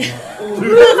level.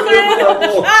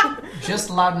 Just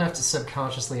loud enough to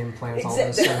subconsciously implant all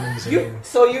those sermons in you.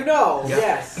 So you know,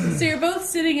 yes. So you're both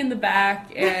sitting in the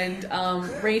back, and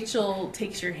Rachel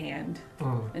takes your hand,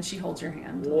 and she holds your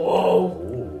hand.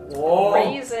 Whoa.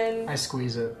 Reason. I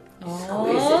squeeze it.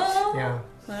 Oh, Yeah.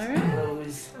 all right.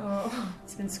 Those-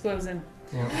 It's been squozen.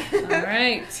 Yeah. All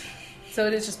right. So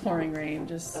it is just pouring rain.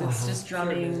 It's just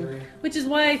drumming, misery. which is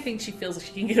why I think she feels like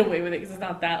she can get away with it because it's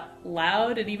not that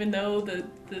loud. And even though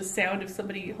the sound of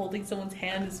somebody holding someone's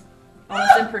hand is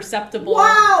almost imperceptible,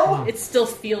 Wow. it still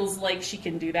feels like she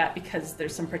can do that because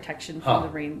there's some protection from the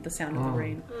rain, the sound of the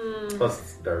rain. Plus,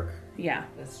 it's dark. Yeah.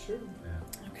 That's true.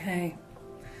 Okay.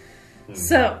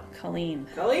 So, Colleen,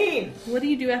 Colleen, what do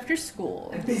you do after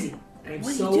school? I'm busy. I'm What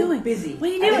are you so doing? busy. What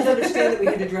are you I didn't doing? understand that we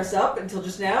had to dress up until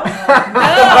just now.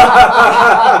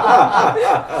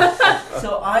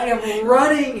 So I am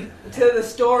running to the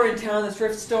store in town, the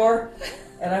thrift store,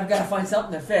 and I've got to find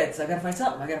something that fits. I've got to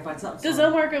find something. Does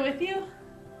Omar go with you?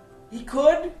 He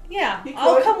could. Yeah, He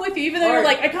I'll could. come with you, even though All you're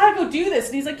right. like, I gotta go do this.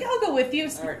 And he's like, yeah, I'll go with you.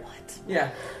 It's All like, right. what? Yeah.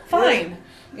 Fine.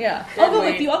 Yeah, I'll go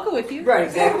with you. I'll go with you. Right,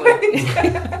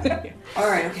 exactly. All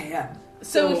right, okay, yeah.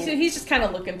 So he's just kind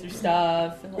of looking through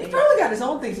stuff. And He's like, probably got his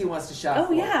own things he wants to shop oh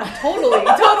for. yeah, totally. So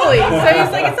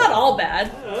he's like, it's not all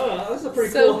bad. Oh, this is a pretty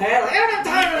So- cool hat. Like, I don't have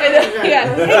time. And,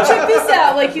 yeah, hey, check this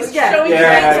out. Like he's Yeah. showing you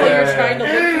Yeah, things while you're yeah, trying to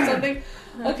yeah. look for something.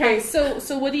 Okay,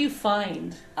 so what do you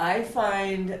find? I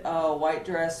find a white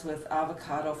dress with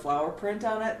avocado flower print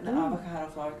on it. And the avocado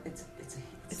flower, it's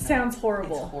It sounds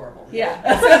horrible. It's horrible. Yeah,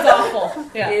 it sounds awful.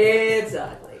 Yeah. It's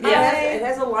ugly. Yeah. It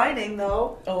has a lining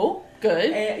though. Oh,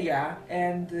 good. And, yeah,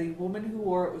 and the woman who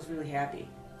wore it was really happy.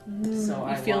 So you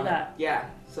I feel want it. that. Yeah.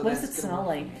 So What does that's it gonna smell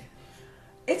work. like?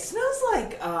 It smells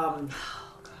like oh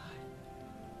god.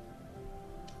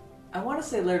 I want to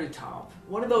say L'air du Temps.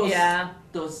 One of those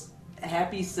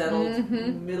happy, settled,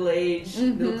 middle-aged,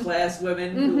 middle-class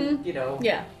women who, you know.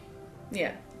 Yeah.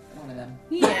 Yeah. One of them.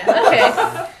 Yeah.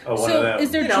 Okay. Oh, one of So them.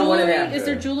 is there You know, one of jewelry? them. Is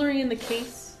there jewelry in the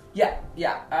case? Yeah.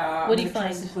 What do you I'm gonna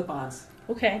try find? some clip-ons.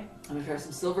 Okay. I'm gonna try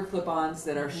some silver clip-ons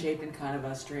that are shaped in kind of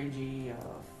a strangey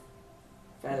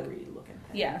feathery looking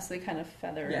thing. Yeah, so they kind of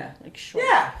feather, Yeah. like short.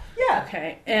 Yeah.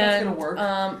 Okay, That's and gonna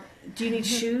work. do you need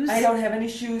shoes? I don't have any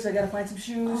shoes. I gotta find some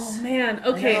shoes. Oh man. I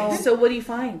Okay, know. so what do you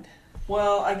find?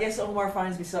 Well, I guess Omar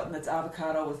finds me something that's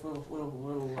avocado with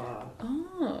little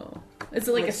Oh, is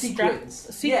it like a sequins.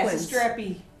 sequins? Yeah, it's a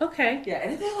strappy. Okay. Yeah,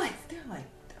 and they're like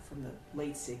from the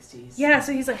late '60s. Yeah,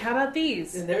 so he's like, how about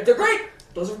these? And they're great.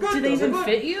 Those are good. Do they Those are even good.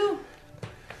 fit you?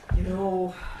 You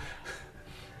know,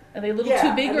 Are they a little Yeah,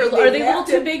 too big, I or mean, are they they a little have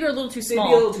too to- big or a little too they'd small?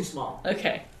 be a little too small.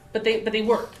 Okay, but they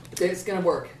work. It's gonna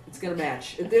work. It's gonna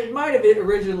match. It might have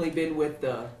originally been with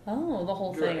the. Oh, the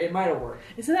whole It thing. might have worked.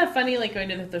 Isn't that funny? Like going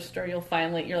to the thrift store, you'll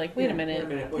find like you're like, wait a minute,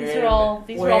 these wait are a all minute,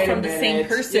 these are all wait a from the same minute.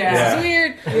 person. Yeah. This is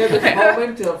weird. Yeah, the Okay.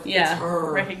 moment of it's Yeah,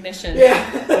 her. recognition.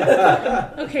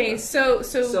 Yeah. Okay, so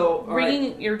So, all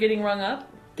ringing, you're getting rung up.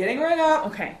 Getting rung up.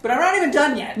 Okay, But I'm not even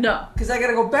done yet. no, Because I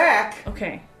gotta go back.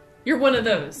 okay, you're one of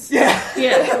those. Yeah.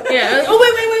 Yeah. Oh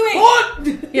wait.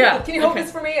 What? Yeah. Can you hold okay.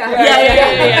 this for me?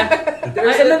 Yeah.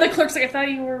 There's And a- then the clerk's like, I thought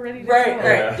you were ready to go.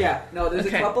 Right. Yeah. No, there's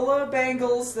Okay. a couple of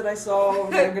bangles that I saw.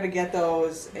 That I'm gonna get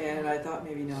those, and I thought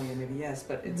maybe no, yeah, maybe yes,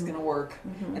 but it's gonna work,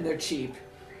 and they're cheap,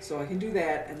 so I can do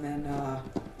that, and then.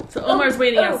 So Omar's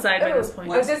waiting outside by this point.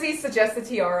 But does he suggest a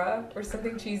tiara or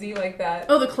something cheesy like that?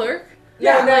 Oh, the clerk?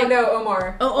 Yeah, No,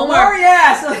 Omar. Oh, Omar,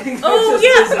 yes. Oh,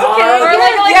 yes, okay. Or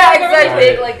like yeah,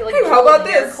 exactly. Like Hey, how about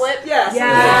hair this? clip? Yes.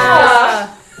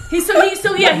 Yeah.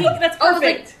 That's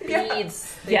perfect.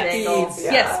 Beads. They Yes. dangle. Beads,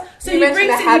 yeah. Yes. So You he mentioned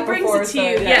brings the hat it before, to so you.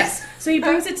 yes. Yes. So he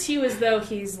brings it to you as though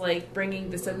he's like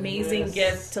bringing this amazing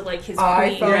gift to like his I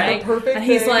queen, found the right? perfect And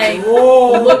he's thing. like,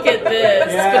 Whoa. look at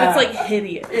this, Yeah. but it's like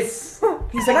hideous. It's.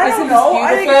 He's But like, I isn't don't this know.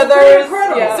 I beautiful? think it's pretty Feathers,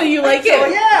 incredible. yeah. So you like it? So,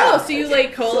 yeah. Oh, so you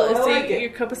like you're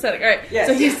copacetic. All right. Yes.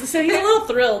 So he's a little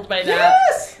thrilled by that.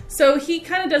 Yes. So he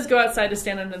kind of does go outside to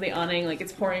stand under the awning, like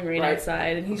it's pouring rain Right.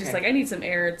 outside, and he's just Okay. like, I need some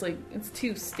air. It's like it's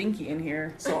too stinky in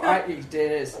here. So it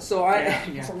is. So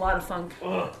It's a lot of funk.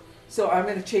 So I'm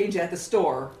gonna change at the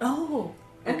store, Oh,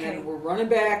 and okay. then we're running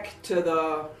back to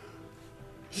the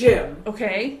gym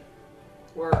Okay.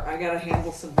 where I gotta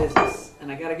handle some business,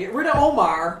 and I gotta get rid of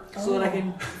Omar so that I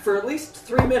can for at least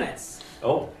 3 minutes.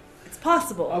 Oh, It's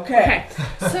possible. Okay.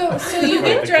 So you Like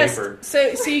get the dressed. caper.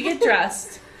 So you get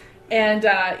dressed, and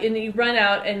you run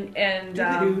out and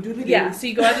Doodly-doo, doodly-doo. yeah. So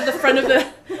you go out to the front of the.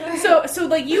 So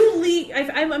like you leave.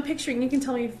 I'm picturing. You can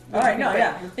tell me. If All right, no, but,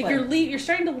 yeah, Like you're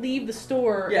starting to leave the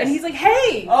store, Yes. and he's like,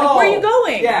 "Hey, Oh, like, where are you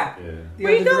going? Yeah. yeah. The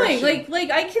Where are you other going? direction.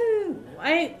 Like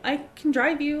I can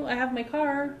drive you. I have my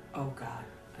car. Oh God,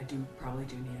 I probably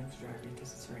do need him to drive me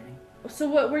because it's raining. So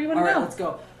where do you want All to right, go? let's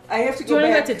go. I have to Do you go want to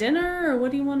go back out to dinner, or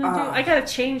what do you want to do? I gotta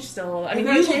change still. I You mean,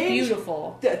 gotta you look change?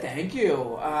 beautiful. Thank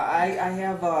you. I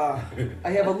have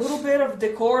a little bit of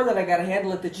decor that I got to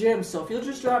handle at the gym. So if you'll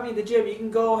just drop me at the gym, you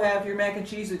can go have your mac and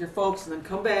cheese with your folks, and then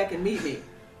come back and meet me.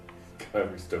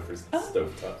 Cover stovetop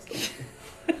stuff.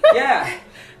 Yeah,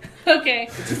 Okay.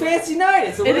 it's a fancy night.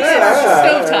 It's a It little, is. Yeah.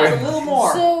 Stovetop. It's a little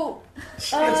more. So,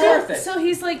 It's worth it. so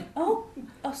he's like,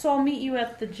 so I'll meet you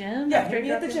at the gym. Yeah, after I meet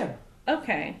me at drop the you? gym.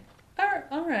 Okay.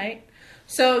 All right.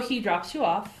 So he drops you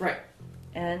off, Right.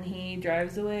 and he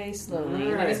drives away slowly.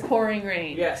 And Right. it's pouring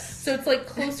rain. Yes. So it's like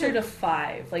closer to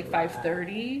 5, like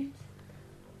 5:30.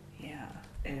 Yeah.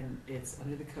 And it's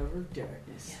under the cover of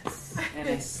darkness. Yes. And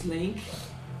I slink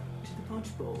to the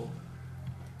punch bowl.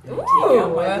 And Ooh. I take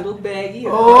out my little baggie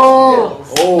of Oh.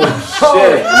 pills. Oh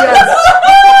shit!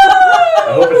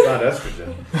 I hope it's not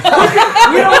estrogen.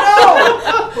 We don't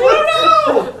know. We don't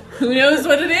know. Who knows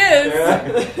what it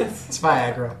is? It's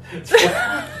Viagra.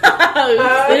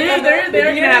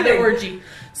 They're gonna have their orgy.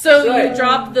 So you Right.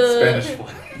 drop the. Spanish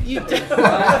fly.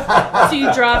 So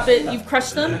you drop it. You've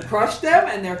crushed them. Crush them,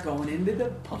 and they're going into the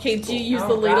punch Okay. Do you bowl.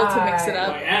 use the ladle to mix it Alright.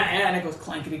 up? Yeah, and it goes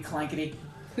clankety clankety.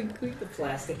 Clink clink the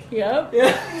plastic. Yep.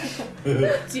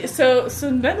 Yeah. So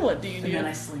then what do you And then do?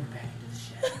 I slink back into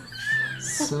the shed.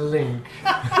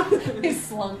 Slink. He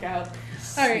slunk out.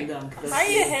 All right. Slunk the- How are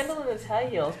you handling those high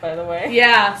heels, by the way?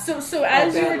 Yeah. So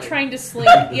as you were badly. trying to slink,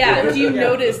 yeah. Do you Yeah.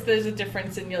 notice there's a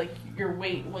difference in your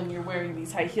weight when you're wearing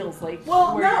these high heels? Like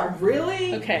Well, where not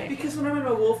really. Okay. Because when I'm in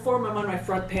my wolf form, I'm on my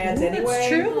front pads Ooh, anyway. that's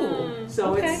true.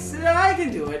 So Okay. I can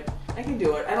do it. I can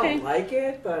do it. I don't Okay. like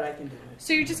it, but I can do it.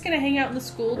 So you're just gonna hang out in the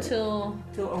school till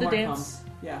Till the Omar dance. comes.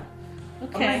 Yeah. I'm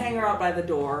gonna Okay. hang her out by the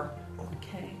door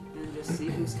Okay. and just see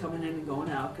who's coming in and going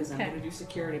out because Okay. I'm gonna do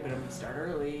security, but I'm gonna start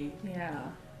early. Yeah.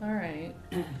 All right.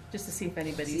 Just to see if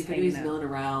anybody's See if hanging anybody's out. milling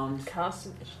around.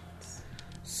 Constant visions.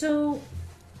 So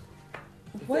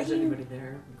If what there's you anybody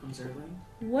there who comes early.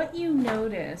 what you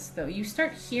notice though, you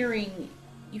start hearing,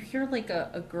 you hear like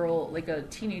a girl, like a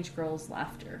teenage girl's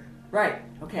laughter. Right.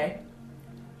 Okay.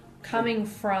 coming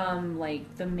from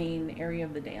like the main area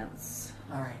of the dance.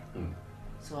 All right.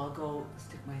 So I'll go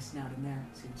stick my snout in there,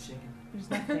 see what's shaking. There's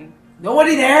nothing.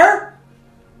 Nobody there?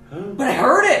 But I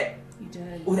heard it. You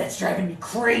did. Oh, that's driving me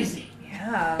crazy.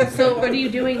 Yeah. So what are you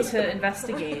doing to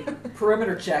investigate?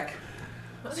 Perimeter check.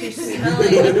 So you're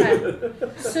smelling.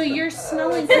 Okay. So you're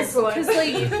smelling because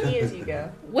like You pee as you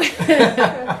go.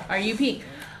 are you pee?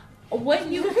 What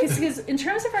you because in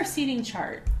terms of our seating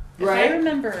chart, if I Right.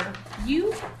 remember,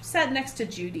 you sat next to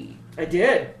Judy, I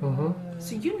did.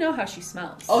 so you know how she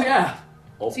smells. Oh yeah.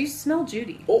 So you smell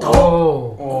Judy.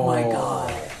 Oh my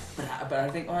god. But I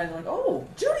think I was like, oh,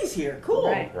 Judy's here. Cool.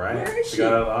 Right. Where is She she?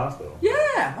 got out of the hospital.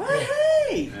 Yeah. Oh,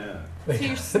 hey. Yeah. So you're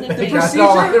They sniffing. got it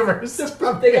all out of her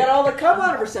system. They got all the cum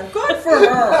out of her stuff. Good for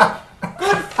her.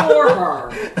 Good for her.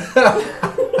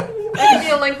 That can be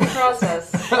a lengthy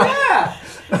process. Yeah.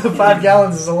 5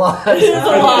 gallons is a lot. It's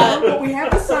a lot. But we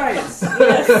have the science.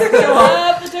 Yes. You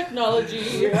have the technology.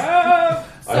 Yeah.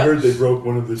 I heard they broke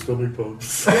one of their stomach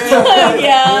pumps. Yeah,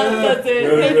 that's it.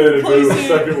 They had to go to the Replace it.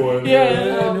 second one.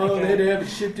 Yeah. No, they had to have it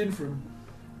shipped in from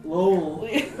Lowell.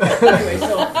 Anyway,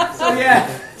 so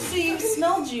yeah. So you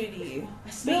smell Judy. I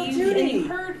smell But Judy. And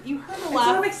you heard a So I'm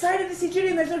laugh. excited to see Judy,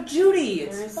 and there's no Judy.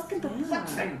 It's There's- fucking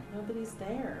perplexing. Nobody's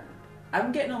there.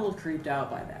 I'm getting a little creeped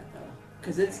out by that though,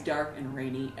 because it's dark and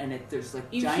rainy, and there's like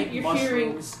giant You're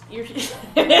mushrooms. hearing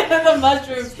the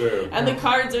mushrooms It's true. and the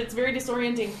cards. It's very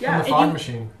disorienting. Yeah. And the fog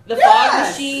machine. The Yes! fog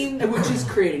machine. And which is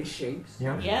creating shapes.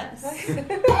 Yeah. Yes.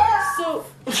 So,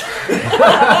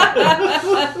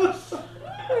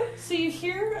 so you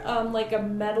hear like a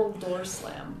metal door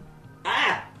slam,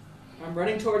 Ah! I'm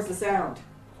running towards the sound.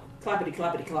 Clappity,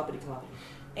 clappity, clappity, clappity.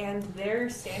 and there,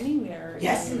 standing there,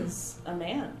 Yes. is a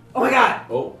man, Oh my god!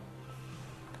 Oh.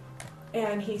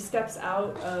 and he steps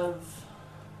out of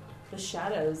the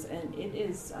shadows, and it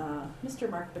is Mr.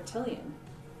 Mark Batillion.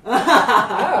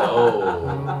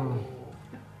 Oh.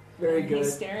 Very And good.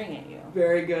 He's staring at you.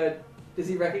 Very good. Does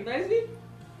he recognize me?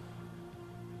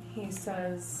 He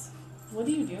says, "What are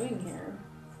you doing here?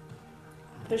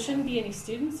 There shouldn't be any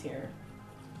students here."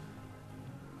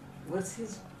 What's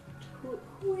his...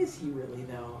 Who is he really,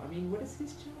 though? I mean, what is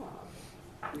his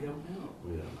job? We don't know.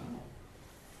 We don't know.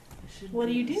 There shouldn't What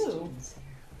do be you any do? students here.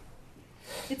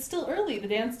 It's still early. The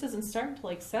dance doesn't start until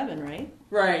like 7, right?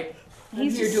 Right.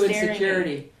 He's He's here just doing staring at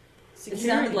security. Security. It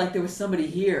sounded like there was somebody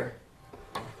here.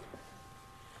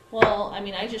 Well, I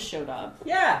mean, I just showed up.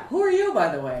 Yeah. Who are you,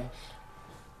 by the way?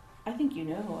 I think you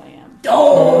know who I am.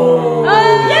 Oh!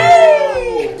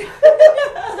 Yay!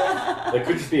 That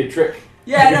could just be a trick.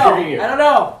 Yeah, I You're know. tricking you. I don't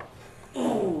know.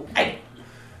 Ooh,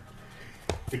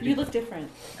 You look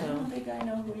different. I don't think I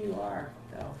know who you are,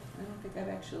 though. I don't think I've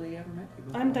actually ever met you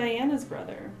before. I'm Diana's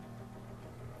brother.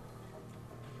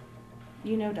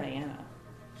 You know Diana.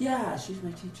 Yeah, she's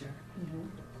my teacher.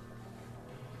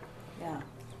 Yeah.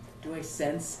 Do I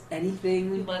sense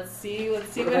anything? Let's see what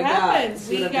have I happens.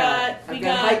 What We I've got I've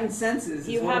got heightened senses.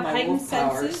 You It's one have of my heightened wolf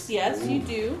senses. powers. Yes, you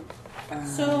do.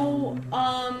 So,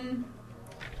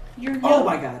 you're Oh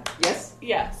my god. Yes.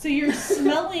 Yeah. So you're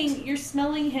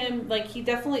smelling him like he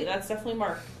definitely. That's definitely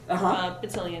Mark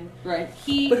Batillion. Right.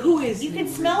 He. But who is You he can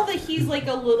really? smell that he's like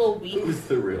a little weak. Who's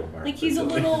the real Mark? Like he's a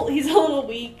Batillion? little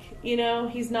weak. You know,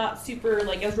 he's not super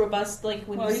like as robust like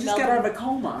when Well, you he smell just got him. out of a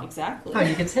coma. Exactly. Oh,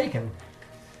 you could take him.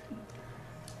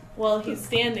 Well, he's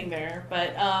standing there,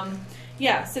 but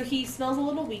yeah. So he smells a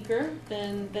little weaker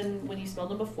than when you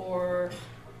smelled him before.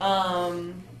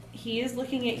 He is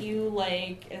looking at you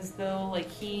like as though like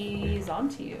he's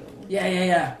onto you.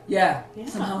 Yeah. Yeah.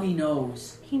 Somehow he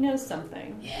knows. He knows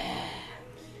something. Yeah.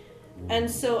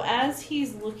 And so as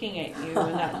he's looking at you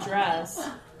in that dress,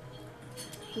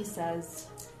 he says,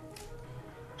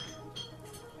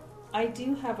 "I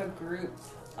do have a group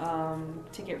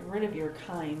to get rid of your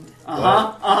kind. You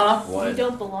What?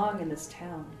 don't belong in this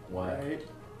town. What? Right.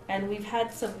 And we've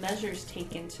had some measures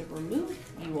taken to remove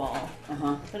you all.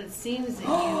 Uh-huh. But it seems that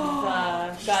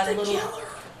you've got a little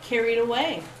carried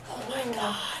away." Oh my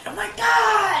god! Oh my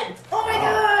god! Oh my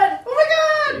god!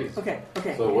 Oh my god! Jeez.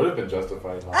 Okay. So it would have been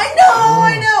justified. Huh?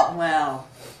 I know! Well,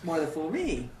 more than fool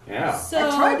me. Yeah. So,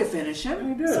 I tried to finish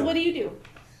him. so what do you do?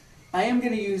 I am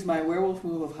going to use my werewolf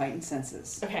move of heightened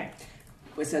senses. Okay.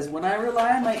 It says, when I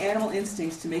rely on my animal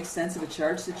instincts to make sense of a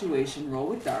charged situation, roll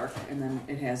with dark, and then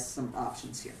it has some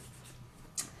options here.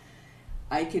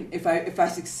 I can, if I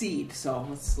succeed, so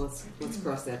let's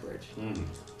cross that bridge. Mm.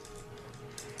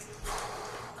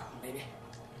 Come on, baby.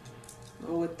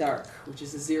 Roll with dark, which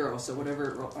is a 0, so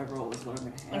whatever I roll is what I'm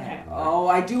going to have. Okay. Oh,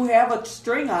 I do have a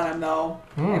string on him, though.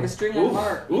 I have a string on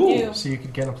Mark. You do. So you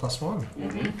could get a +1.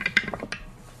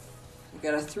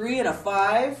 Got a 3 and a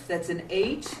 5. That's an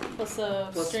 8. Plus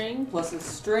a string. Plus a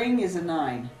string is a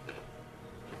 9.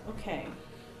 Okay.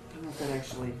 I don't know if that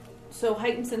actually. So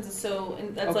heightened senses.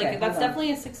 And that's Okay, that's hold on.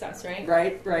 definitely a success, right?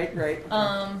 Right. Let me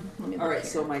look All right. here.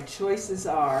 So my choices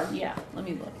are. Yeah, let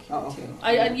me look. Oh, okay.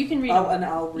 Too. You can read. And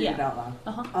I'll read Yeah. it out loud.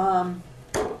 Uh-huh.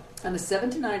 On a 7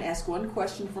 to 9, ask one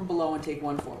question from below and take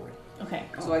one forward. Okay.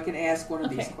 So I can ask one of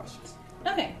these Okay. questions.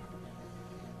 Okay.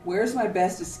 Where's my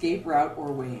best escape route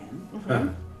or way in? Mm-hmm.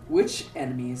 Which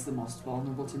enemy is the most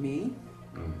vulnerable to me?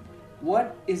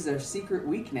 What is their secret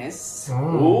weakness?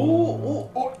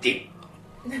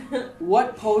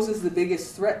 What poses the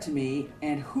biggest threat to me?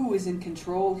 And who is in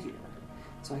control here?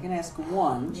 So I can ask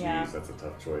one. Yeah. Jeez, that's a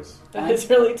tough choice. That is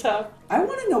really tough. I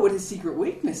want to know what his secret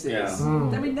weakness is. Yeah.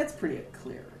 I mean, that's pretty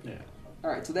clear. Yeah. All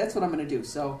right, so that's what I'm going to do.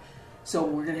 So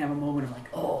we're going to have a moment of like,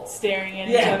 oh. Staring at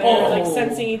Yeah. each other, like Oh.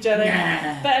 sensing each other.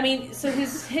 Nah. But I mean, so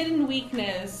his hidden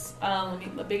weakness,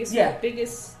 biggest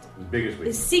His biggest his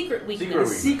weakness. secret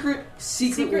weakness.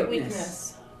 Secret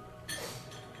weakness.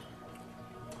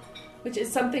 Which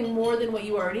is something more than what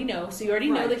you already know. So you already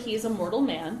know Right. that he is a mortal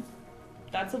man.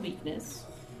 That's a weakness.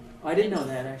 I didn't know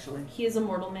that, actually. He is a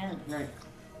mortal man. Right.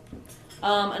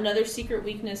 Another secret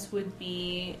weakness would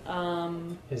be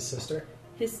His sister.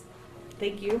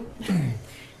 thank you,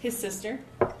 his sister.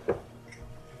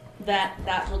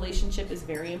 That relationship is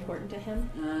very important to him,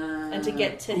 and to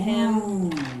get to him.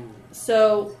 Ooh.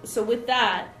 So with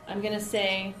that, I'm gonna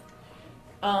say,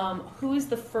 who is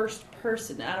the first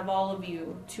person out of all of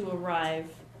you to arrive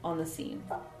on the scene?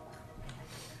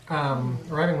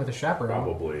 Arriving with a chaperone.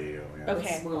 Probably. Yeah.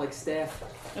 Okay. It's more like staff.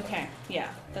 Okay, yeah,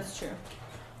 that's true.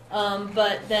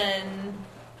 But then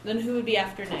who would be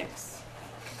after next?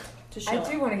 To show I up?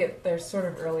 do want to get there sort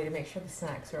of early to make sure the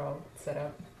snacks are all set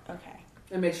up. Okay.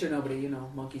 And make sure nobody,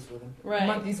 monkeys with him. Right.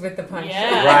 Monkeys with the punch.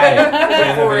 Yeah. Right.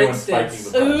 And For everyone's instance.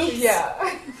 spiking the punch. Oops. Yeah.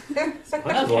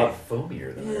 Punch is a lot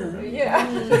foamier than I remember. Yeah.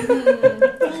 A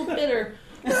little bitter.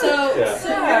 So, Yeah. It's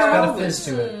got a fizz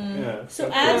to it. Yeah. So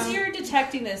as you're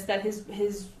detecting this, that his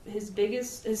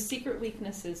secret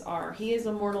weaknesses are he is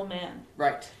a mortal man.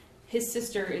 Right. His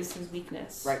sister is his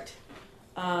weakness. Right.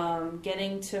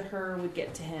 Getting to her would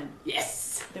get to him.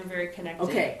 Yes. They're very connected.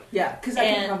 Okay. Yeah, because I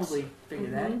can And- probably figure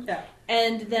that. Yeah.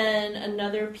 And then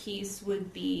another piece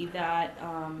would be that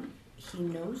he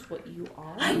knows what you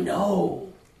are. I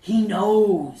know. He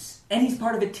knows. And he's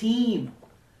part of a team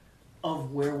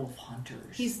of werewolf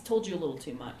hunters. He's told you a little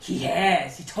too much. He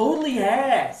has. He totally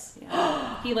has.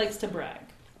 Yeah. He likes to brag.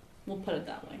 We'll put it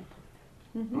that way.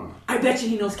 I bet you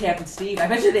he knows Captain Steve. I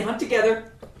bet you they hunt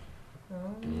together.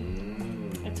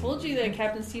 I told you that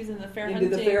Captain Steve's in the fair Into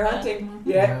hunting. the fair but- hunting.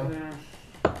 Yeah.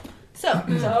 So,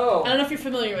 I So. don't know if you're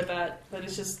familiar with that, but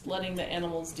it's just letting the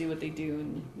animals do what they do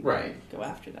and Right. go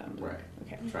after them. Right.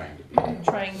 Okay. Trying to be.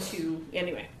 Trying to.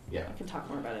 Anyway. Yeah. I can talk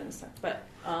more about it in a sec. But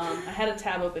I had a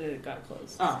tab open and it got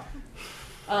closed. Oh.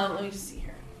 Let me just see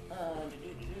here.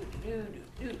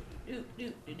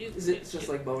 Is it just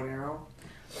like bow and arrow?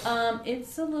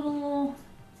 It's a little.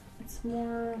 It's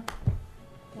more.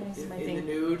 What is my In the thing?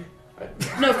 nude?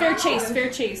 No, fair chase. Fair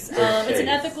chase. Fair It's an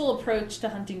chase. ethical approach to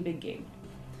hunting big game.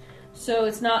 So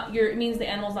it's not. It means the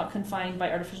animal's not confined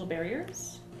by artificial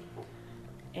barriers.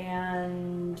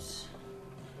 And.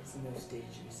 It's no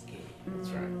dangerous game. That's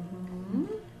right. Mhm.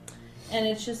 And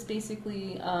it's just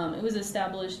basically. It was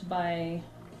established in the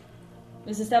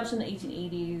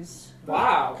 1880s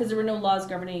Wow. because there were no laws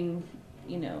governing,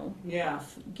 Yeah.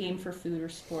 game for food or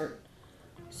sport.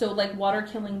 So, like water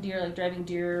killing deer, like driving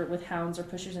deer with hounds or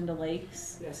pushers into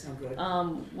lakes, That's no good.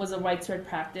 was a widespread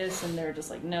practice, and they're just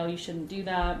like, no, you shouldn't do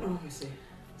that. Oh, I see.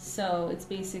 So it's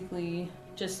basically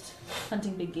just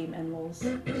hunting big game animals.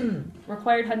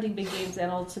 Required hunting big game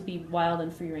animals to be wild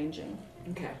and free ranging.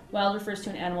 Okay. Wild refers to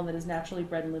an animal that is naturally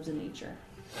bred and lives in nature.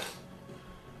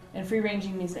 And free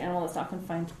ranging means an animal that's not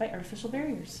confined by artificial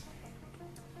barriers.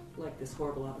 Like this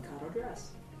horrible avocado dress.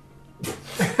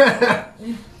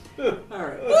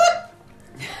 Alright.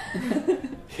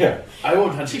 Yeah. I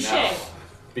won't hunt you Touche. now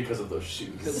because of those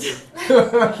shoes.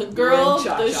 Girl,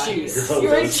 cha-cha those shoes. heels.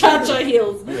 You're in cha-cha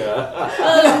heels.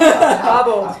 Yeah.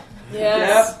 Hobbled.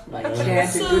 Yes. Yep. My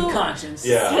chance in So- good conscience.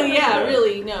 Yeah. So yeah,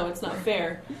 really, no, it's not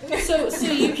fair. So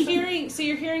you're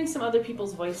hearing some other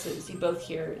people's voices. You both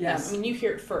hear them. Yes. I mean, you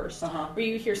hear it first, Uh-huh. or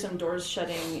you hear some doors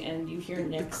shutting, and you hear The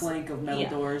Nick's, clank of metal Yeah.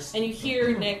 doors. and you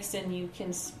hear Nick's, and you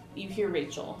hear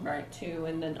Rachel, Right. too,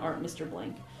 and then Mr.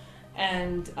 Blank,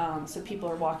 and so people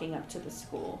are walking up to the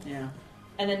school, Yeah.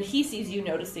 and then he sees you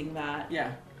noticing that,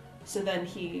 Yeah. so then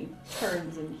he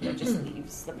turns and he just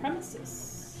leaves the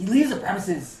premises. He leaves the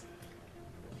premises.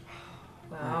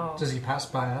 Wow. Does he pass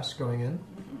by us going in?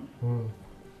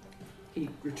 He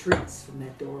retreats from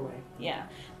that doorway. Yeah.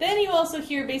 Then you also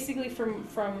hear, basically from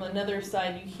another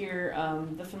side, you hear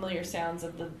the familiar sounds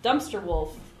of the dumpster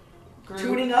wolf group.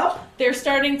 Tuning up? They're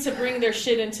starting to bring their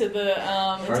shit into the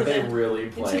Are they really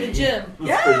playing? into the gym.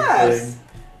 Yes!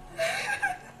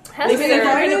 Has to be their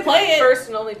They're gonna play it. first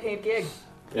and only paid gig.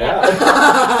 Yeah.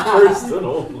 First and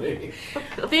only.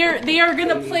 They are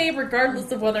gonna play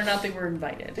regardless of whether or not they were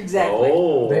invited. Exactly.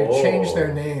 Oh. They changed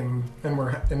their name and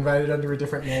were invited under a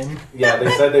different name. Yeah,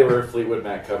 they said they were a Fleetwood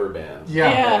Mac cover band.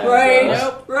 Yeah. Right.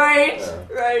 Nope. Right. Yeah.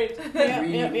 Right.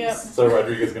 Yep. So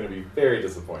Rodrigo's going to be very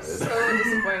disappointed. So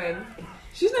disappointed.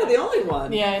 She's not the only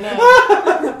one. Yeah, I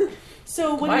know.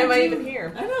 So what Why do am I you even do?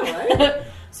 here? I know, right?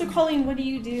 So Colleen, what do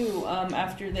you do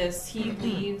after this? He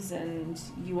leaves, and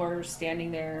you are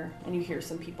standing there, and you hear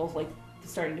some people like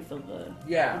starting to fill the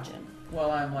gym. Well,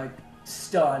 I'm like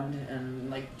stunned and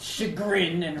like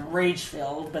chagrined and rage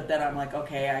filled, but then I'm like,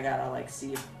 okay, I gotta like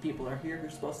see if people are here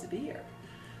who's supposed to be here.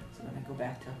 So then I go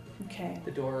back to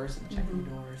the doors and check the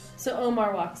doors. So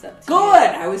Omar walks up to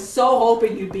Good! you. I was so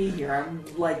hoping you'd be here. I'm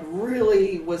like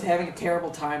really was having a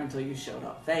terrible time until you showed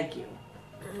up. Thank you.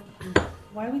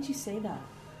 Why would you say that?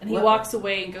 And he What? walks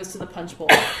away and goes to the punch bowl.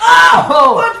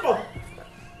 Oh! Punch bowl!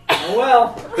 Oh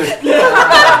well.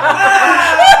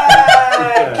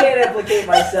 I can't implicate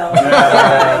myself.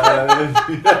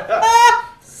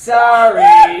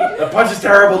 Sorry. The punch is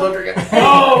terrible, don't drink it.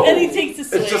 Oh! And he takes a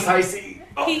swig. It's just icy.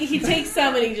 Oh. He takes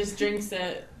some and he just drinks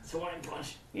it. It's a wine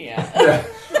punch. Yeah.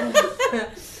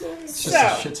 It's just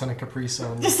a shit ton of Capri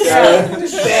Suns. Just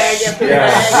bag after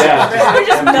bag. We're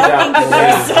just milking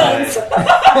Capri Suns.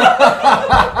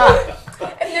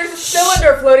 And there's a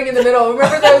cylinder floating in the middle.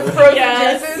 Remember those frozen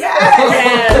Yes. juices?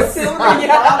 Yes. Silver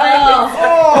yellow.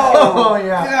 Oh,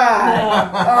 yeah.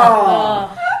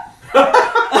 God. Oh,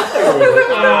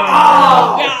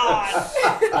 God.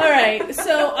 All right.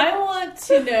 So I want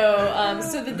to know.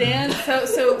 So the dance.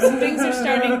 So things are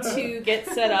starting to get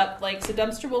set up. Like, so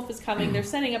Dumpster Wolf is coming. They're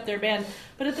setting up their band,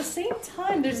 but at the same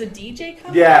time, there's a DJ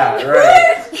coming. Yeah,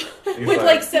 right. With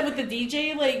like set with the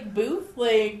DJ like booth,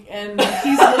 like, and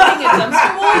he's looking at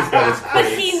Dumpster Wolf.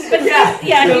 He's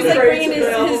like bringing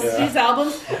his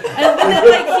albums, and then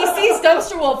like he sees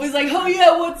Dumpster Wolf. He's like, oh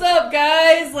yeah, what's up,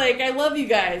 guys? Like, I love you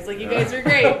guys. Like, you guys are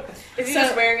great. Is he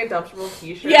just wearing a Dumpster Wolf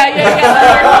t-shirt?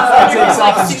 Yeah. Under his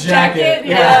off like his suit jacket. jacket.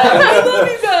 Yeah. I love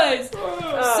you guys.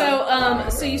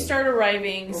 So you start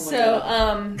arriving. So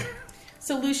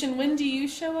Lucian, when do you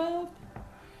show up?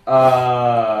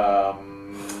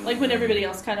 Like when everybody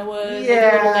else kind of would, Yeah,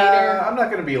 like a little later. I'm not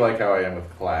going to be like how I am with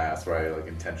class, where I like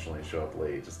intentionally show up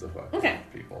late just to fuck with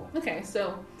people. Okay,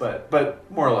 so But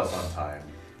more or less on time.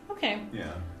 okay.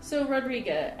 Yeah. So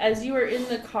Rodriga, as you are in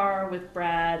the car with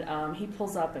Brad, he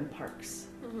pulls up and parks.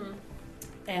 Mm-hmm.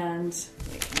 And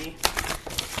wait, me.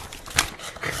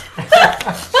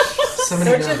 So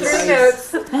many Searching notes.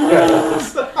 through notes.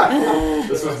 Yeah,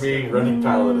 this was me running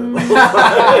Paladin.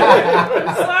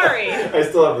 Sorry. I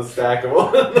still have the stack of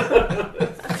one.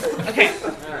 Okay.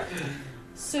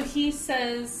 So he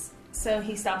says. So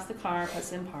he stops the car,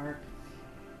 puts it in park,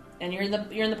 and you're in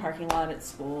the parking lot at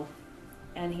school,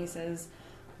 and he says,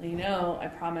 "Well, you know, I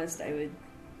promised I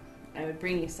would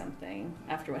bring you something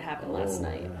after what happened last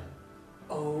night.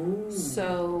 Oh.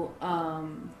 So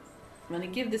I'm gonna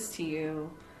give this to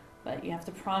you, but you have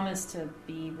to promise to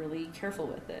be really careful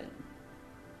with it."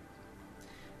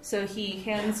 So he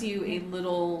hands you a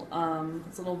little,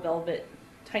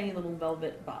 tiny little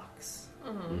velvet box.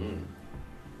 Mm-hmm.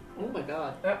 Oh my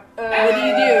god. What do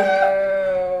you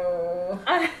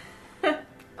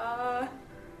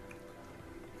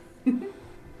do?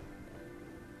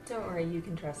 Don't worry, you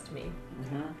can trust me.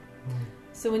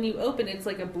 So when you open it, it's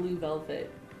like a blue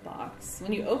velvet box.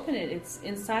 When you open it, it's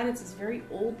inside. It's this very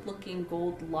old-looking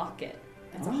gold locket.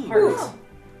 It's a heart.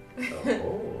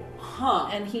 Oh. Huh.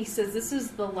 And he says, "This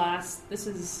is the last. This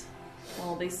is.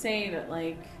 Well, they say that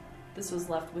like this was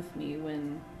left with me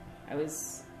when I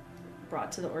was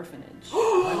brought to the orphanage by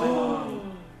my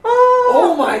mom."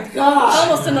 Oh my gosh.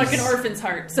 Almost in like an orphan's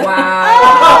heart. So. Wow.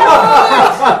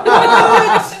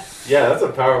 Yeah, that's a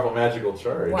powerful magical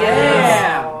charge.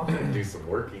 Wow. Do some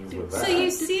workings with that. So you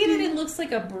see that it looks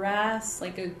like a brass,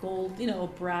 like a gold, a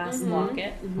brass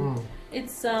locket. Mm.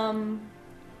 It's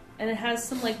and it has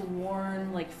some like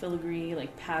worn, like filigree,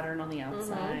 like pattern on the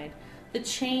outside. The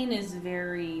chain is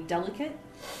very delicate,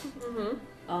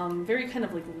 very kind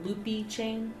of like loopy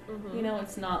chain.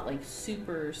 It's not like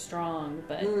super strong,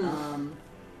 but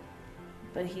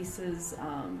he says,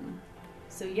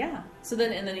 so yeah. So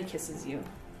then he kisses you.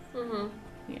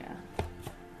 Yeah.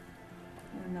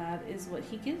 And that is what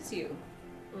he gives you.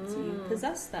 So you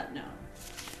possess that now.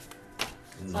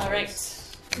 All right.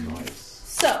 Nice.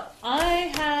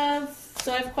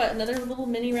 So I've quite another little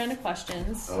mini round of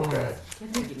questions. Okay.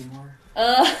 Can't take anymore.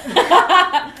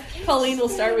 Colleen, we'll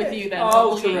start with you then.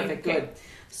 Oh, Okay. terrific. Good.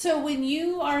 So when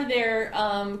you are there,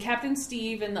 Captain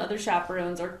Steve and the other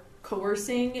chaperones are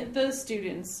coercing the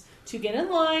students to get in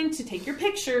line to take your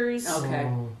pictures.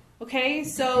 Okay. Okay,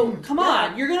 so come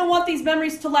on, you're gonna want these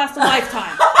memories to last a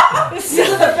lifetime. These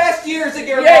are the best years of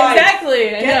your Yeah, life. exactly.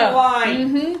 Get in line.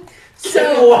 Mm-hmm.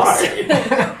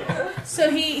 So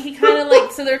he kind of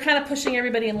like, so they're kind of pushing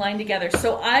everybody in line together.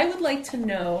 So I would like to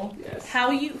know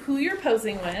who you're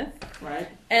posing with, Right.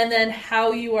 and then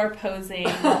how you are posing,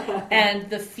 and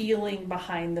the feeling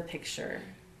behind the picture.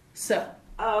 So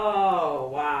Oh,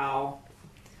 wow.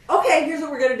 Okay, here's what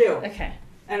we're going to do. okay,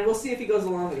 And we'll see if he goes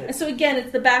along with and it. so again,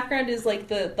 it's the background is like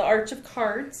the arch of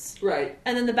cards, Right.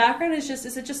 and then the background is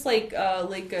it just like a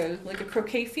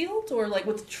croquet field, or like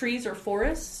with trees or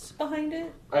forest behind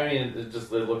it? I mean, it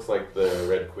looks like the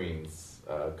Red Queen's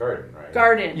garden, right?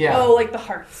 Garden. Yeah. Oh, like the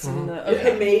hearts and the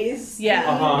The maze. yeah.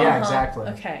 Uh-huh. Yeah, exactly.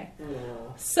 Okay. Yeah.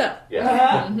 So. Yeah.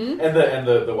 Uh-huh. Mm-hmm. And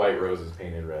the white rose is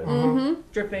painted red. Mm-hmm.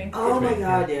 Dripping. Oh my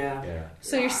god, yeah. Yeah.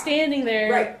 So you're standing there.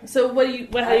 Right. So how do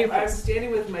you I'm pose?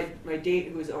 standing with my date,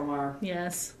 who's Omar,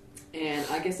 Yes. and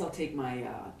I guess I'll take my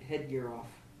headgear off.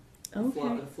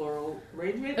 Okay. The floral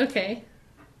arrangement. Okay.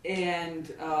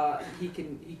 And he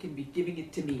can be giving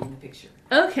it to me in the picture.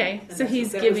 Okay. And So that's-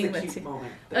 he's that giving was the the cute to.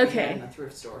 moment that we Okay. had in the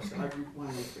thrift store, so I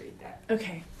want to recreate that.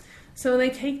 Okay. So when they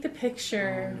take the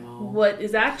picture, Oh, no. what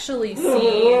is actually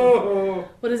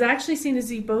seen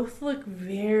is you both look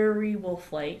very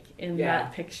wolf-like in Yeah.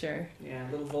 that picture. Yeah,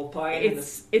 little vulpine.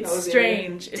 It's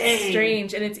strange. It's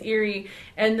strange and it's eerie.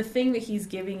 And the thing that he's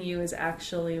giving you is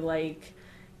actually like,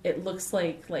 it looks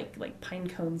like pine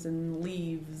cones and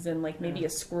leaves and like maybe a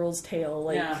squirrel's tail.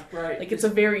 Like, yeah, right. like it's a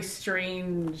very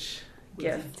strange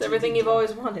gift. It's everything you've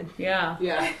always wanted. Yeah,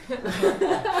 Yeah.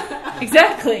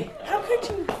 exactly. How could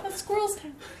you? A squirrel's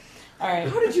tail. All right.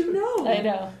 How did you know? I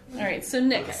know. All right. So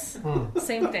Nyx,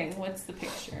 same thing. What's the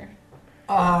picture?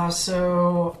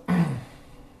 So,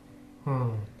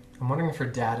 I'm wondering if her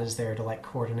dad is there to like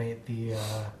coordinate the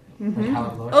like how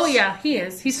it looks. Oh yeah, he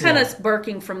is. He's kind of Yeah.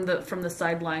 barking from the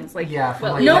sidelines, like Yeah, from,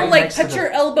 well, like, no, right like next to put the- your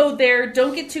elbow there.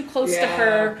 Don't get too close to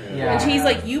her. Yeah. And he's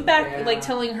like, you back, Yeah. like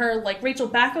telling her, like Rachel,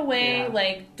 back away. Yeah.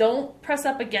 Like don't press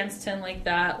up against him like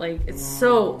that. Like it's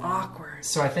so awkward.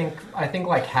 So I think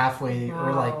like halfway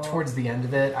or like towards the end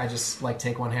of it, I just like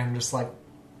take one hand and just like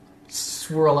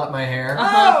swirl up my hair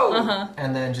Oh!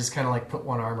 and then just kind of like put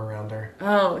one arm around her.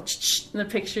 Oh, the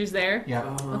picture's there.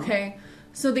 Yeah. Okay,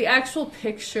 so the actual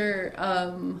picture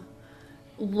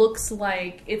looks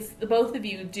like it's the both of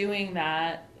you doing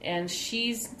that, and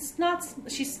she's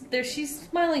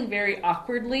smiling very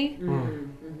awkwardly.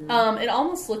 It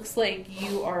almost looks like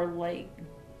you are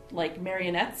like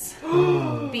marionettes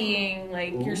being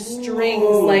like your strings,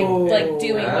 like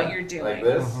doing what you're doing, Like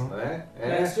this?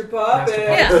 Master Puppet.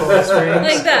 Yeah. Puppet strings.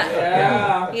 like that.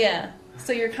 Yeah. Yeah.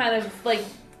 So you're kind of like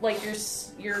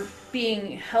you're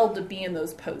being held to be in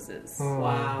those poses.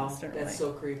 Wow. Certainly. That's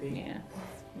so creepy. Yeah.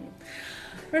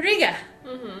 Rodriga.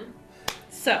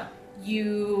 So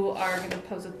you are going to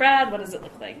pose with Brad. What does it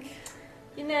look like?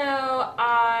 You know,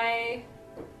 I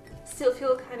still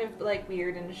feel kind of like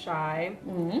weird and shy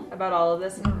about all of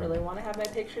this. I don't really want to have my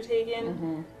picture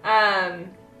taken.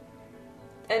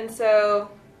 And so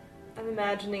I'm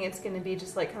imagining it's going to be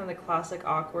just like kind of the classic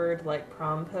awkward like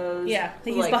prom pose. Yeah,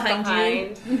 he's like, behind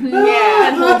you. Yeah.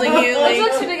 And holding you. Which Like,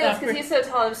 looks ridiculous because he's so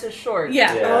tall and I'm so short.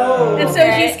 yeah. Oh. And so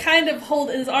Okay. he's kind of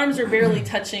his arms are barely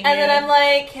touching And you. then I'm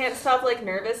like, can't stop like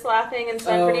nervous laughing, and so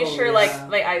I'm pretty Oh, sure yeah. like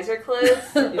my eyes are closed,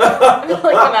 like the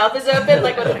mouth is open,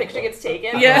 like when the picture gets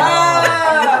taken. Yeah.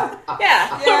 Ah!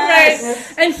 Yeah.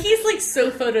 Right. And he's like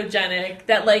so photogenic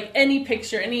that like any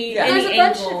picture, any And there's a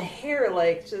bunch angle. of hair,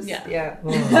 like just Yeah. yeah.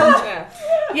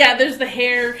 Yeah, there's the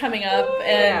hair coming up, and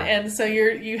Yeah. and so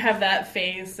you have that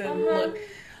face and look.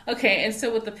 Okay, and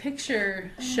so what the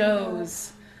picture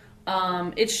shows,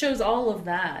 it shows all of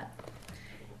that,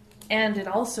 and it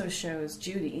also shows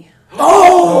Judy.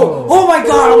 Oh! Oh my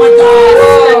god! Oh my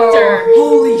god! Spectre.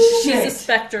 Holy She's a shit!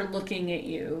 specter looking at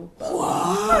you,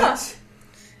 What?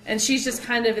 and she's just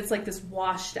kind of it's like this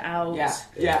washed out, Yeah.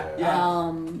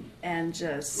 and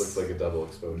just Looks like a double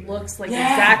exposure. looks like Yeah.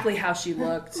 exactly how she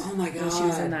looked Oh my when she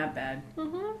was God. in that bed.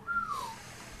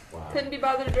 Wow. Couldn't be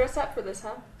bothered to dress up for this,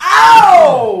 huh?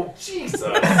 Ow! Jesus!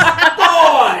 Boy!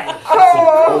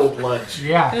 Cold lunch.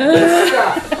 Yeah.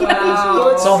 Wow.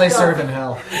 That's all they serve in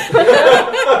hell.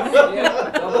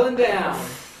 Yeah, doubling down.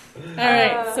 All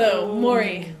right, so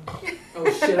Maury.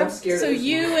 Oh shit! shit, I'm scared. So of this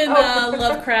you one. and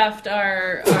Lovecraft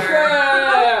are.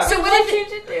 So what did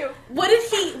change it to?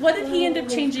 What did he end up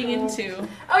changing into?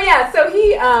 Oh yeah, so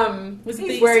he Was he's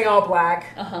these- wearing all black.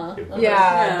 Uh-huh.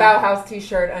 Yeah, Bauhaus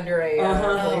t-shirt under a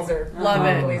blazer. Love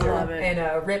it. Blazer. Love it.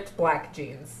 And ripped black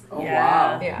jeans. Oh,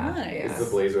 Yeah. wow. Yeah. Nice. Is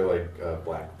the blazer like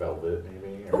black velvet,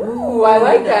 maybe? Or Ooh, I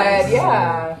like that.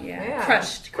 Yeah. Yeah.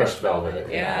 Crushed velvet.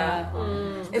 Yeah.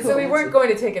 And so we weren't going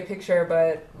to take a picture,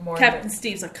 but more. Captain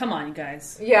Steve's like, come on, you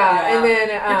guys. Yeah, and then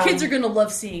Your kids are gonna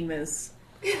love seeing this.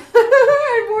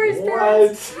 and Maury's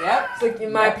parents. What? Yep. It's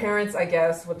like my parents, I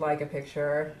guess, would like a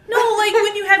picture. No, like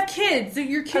when you have kids,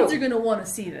 your kids are gonna want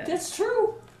to see this. That's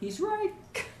true. He's right.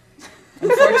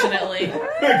 Unfortunately.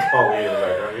 Call me in the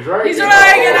background. He's right. He's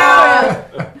right, you know.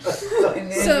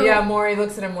 And then, So- Maury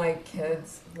looks at him like,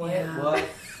 kids, what? Yeah. What?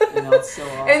 You know, it's so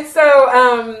awesome. And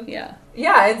so, Yeah.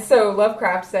 and so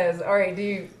Lovecraft says, all right, do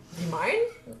you mind?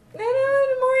 No,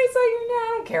 Maury's like, no, I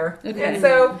don't care. Okay. And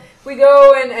so we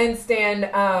go and stand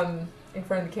in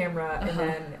front of the camera, and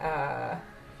then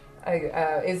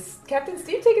is Captain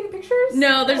Steve taking the pictures?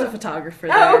 No, there's a photographer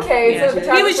there. Oh, okay. Yeah. So the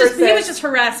he was photographer just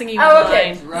harassing you. Oh,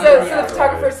 okay. online. Right, So right, the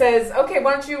photographer says, okay,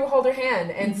 why don't you hold her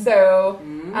hand? And so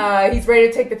he's ready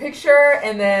to take the picture,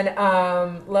 and then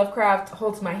Lovecraft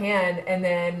holds my hand, and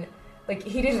then, like,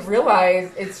 he didn't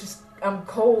realize it's just, I'm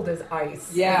cold as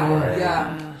ice.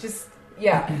 Yeah. Just,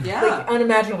 yeah. Yeah. Like,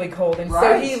 unimaginably cold. And so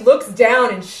Right. he looks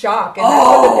down in shock, and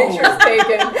that's when the picture's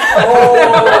taken.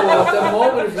 Oh, the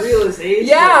moment of realization.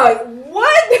 Yeah, like,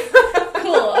 what?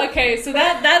 Cool. Okay, so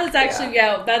that is actually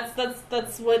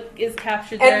that's what is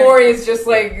captured there. And Maury is just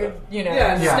like, you know,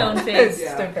 Yeah. Stone face.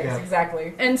 Yeah. stone face, Yeah.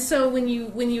 exactly. And so when you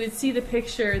would see the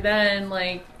picture, then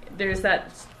like there's that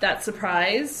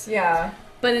surprise. Yeah.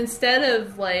 But instead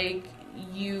of like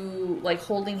you like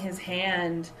holding his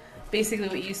hand, basically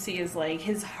what you see is like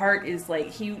his heart is like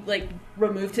he like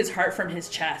removed his heart from his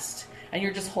chest, and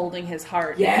you're just holding his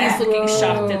heart. Yeah. And he's looking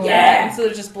shocked at Yeah. that, and so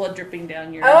there's just blood dripping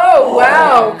down your. Oh,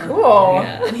 wow, cool.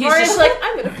 Yeah. And he's Maury's just like, like,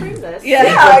 I'm gonna frame this. Yeah.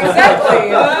 Yeah, exactly.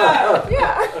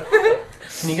 Yeah.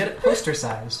 Can you get it poster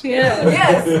sized? yeah,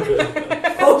 Yes.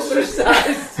 Poster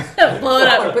size. blow it Put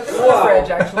up. this in the fridge,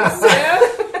 actually.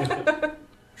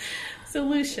 So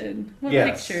Lucian, what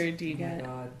Yes. picture do you get?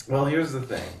 Well, here's the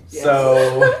thing. Yes.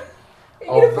 So You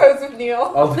get a pose with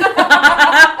Neil.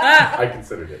 I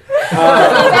considered it.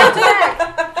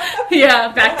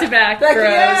 Yeah, back to back. Back Bros.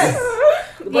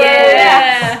 again.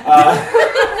 Yeah.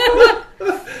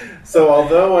 So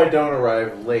although I don't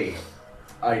arrive late,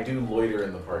 I do loiter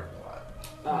in the parking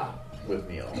lot with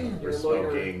Neil. We're You're a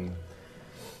loiterer. smoking.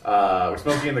 We're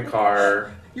smoking in the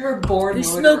car, You're a born They're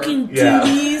loiterer. smoking Yeah.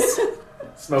 doobies.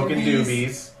 smoking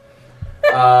Doobies.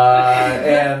 doobies.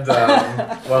 And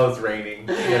well, it's raining.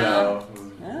 You know,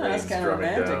 that's rain's kinda drumming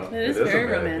romantic. down. It is very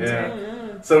romantic, romantic.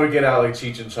 yeah. So we get out like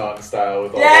Cheech and Chong style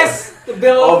with all Yes! The all the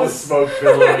billows. smoke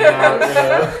billowing out. You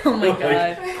know, Oh my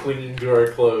like, clinging to our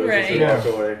clothes as we Right.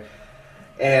 walk away.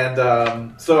 And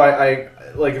so I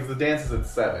like if the dance is at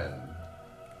 7,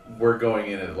 we're going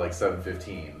in at like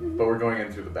 7:15, but we're going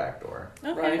in through the back door.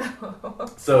 Okay. Right.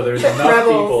 So there's enough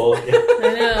Rebels. people.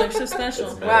 I know, you're so special.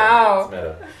 It's meta. Wow. It's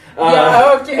meta.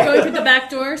 Yeah, okay. You're going through the back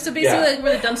door, so basically, Yeah. like,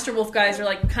 where the dumpster wolf guys are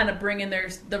like kind of bringing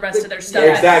the rest of their stuff.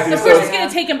 Yeah, exactly. Of course, So- it's gonna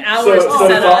take them So, hours to so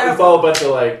set up. it's all a bunch of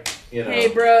like, you know, Hey,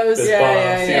 bros. fist Yeah,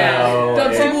 bumps, yeah, you know,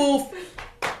 Dumpster and wolf.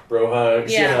 bro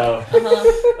hugs, Yeah. you know.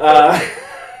 Uh-huh.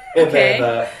 And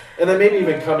Okay. then maybe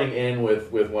even coming in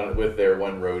with their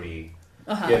one roadie,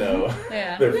 Uh-huh. you know,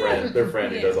 Yeah. their friend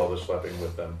who Yeah. does all the schlepping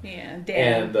with them. Yeah,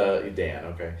 Dan. And Dan,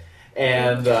 okay.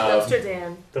 And Dumpster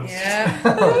Dan. Yeah.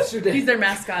 Yesterday. He's their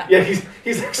mascot. yeah,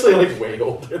 he's actually like way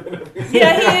older than everything.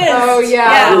 Yeah, he is. Oh,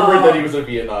 yeah. Rumored that he was a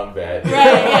Vietnam vet. Right,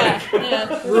 yeah.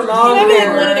 Yeah. Long Maybe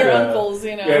hair. one of their Yeah. uncles,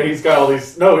 you know. Yeah, he's got all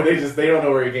these. No, they don't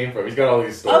know where he came from. He's got all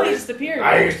these stories. Oh, he just appeared.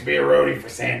 I used to be a roadie for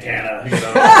Santana. You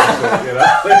know?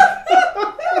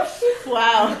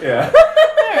 Wow. Yeah.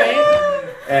 All right.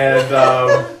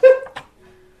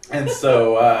 And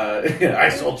so I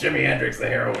sold Jimi Hendrix the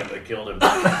heroin that killed him.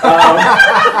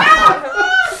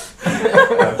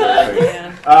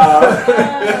 Yeah.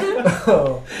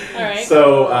 Oh. All right.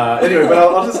 So anyway, but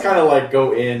I'll just kind of like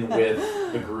go in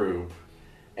with the group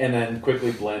and then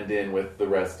quickly blend in with the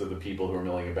rest of the people who are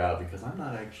milling about because I'm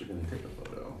not actually going to take a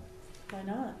photo. Why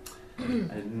not?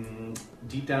 And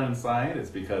deep down inside, it's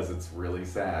because it's really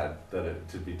sad to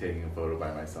be taking a photo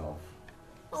by myself.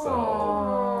 So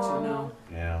No.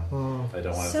 yeah, I don't want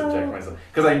to So- subject myself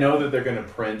because I know that they're going to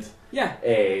print Yeah.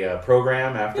 a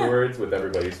program afterwards with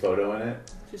everybody's photo in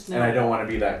it, Just and I don't want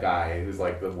to be that guy who's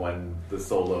like the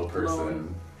solo person.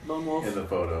 Alone. Lone wolf. in the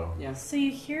photo. Yes. So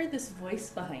you hear this voice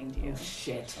behind you, Oh,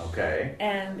 shit. Okay.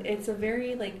 and it's a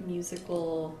very like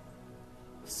musical,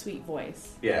 sweet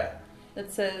voice Yeah.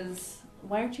 that says,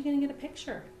 "Why aren't you going to get a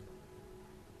picture?"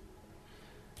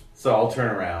 So I'll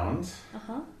turn around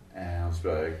Uh-huh. and I'll just be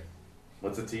like,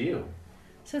 "What's it to you?"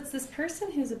 So it's this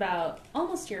person who's about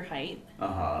almost your height,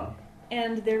 Uh-huh.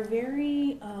 and they're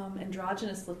very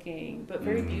androgynous looking, but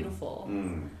very beautiful.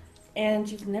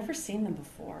 And you've never seen them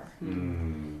before.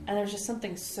 And there's just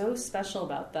something so special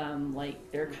about them.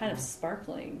 Like, they're kind of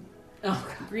sparkling.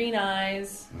 Oh, God. Green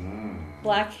eyes,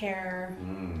 black hair,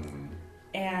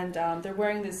 and they're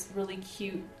wearing this really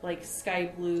cute, like,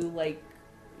 sky blue, like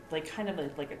kind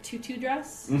of like a tutu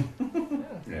dress.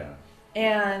 Yeah.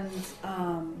 And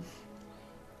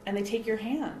they take your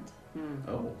hand.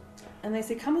 Oh. And they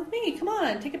say, "Come with me. Come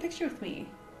on, take a picture with me."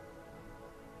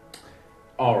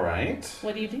 All right.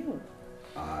 What do you do?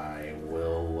 I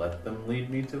will let them lead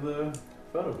me to the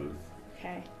photo booth.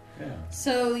 Okay. Yeah.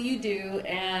 So you do,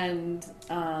 and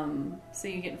so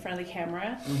you get in front of the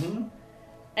camera. Mm-hmm.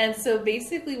 And so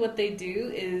basically what they do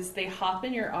is they hop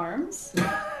in your arms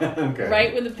Okay.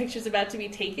 right when the picture's about to be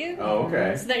taken. Oh,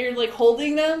 okay. So that you're like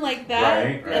holding them like that,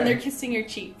 Right. and they're kissing your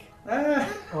cheek. Ah,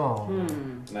 Oh.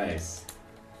 nice.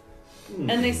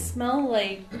 And they smell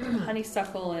like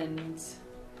honeysuckle and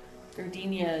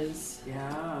gardenias.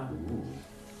 Yeah.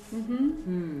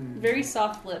 Mm-hmm. Very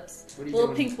soft lips. What are you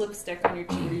Little doing? pink lipstick on your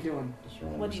What are you cheek. doing? Just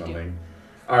rolling What do you do? something.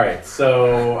 All right.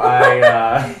 So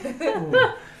I.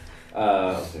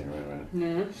 Let's see. Wait a minute.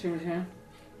 No, sure, yeah.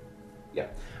 Yeah.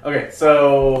 Okay.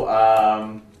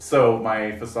 So so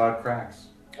my facade cracks.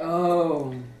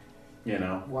 Oh, You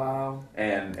know, wow.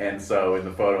 and so in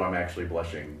the photo I'm actually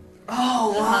blushing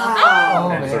Oh, Oh,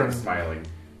 and sort of man. smiling.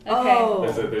 Okay. Oh.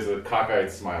 There's a cockeyed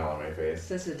smile on my face.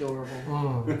 That's adorable.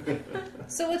 Mm.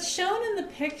 So what's shown in the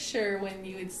picture when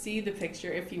you would see the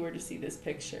picture, if you were to see this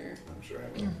picture, I'm sure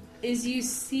I will. is you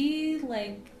see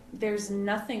like there's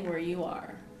nothing where you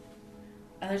are.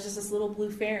 And there's just this little blue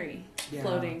fairy Yeah.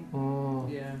 floating.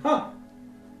 Mm. Yeah. Huh.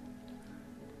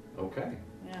 Okay.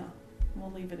 Yeah.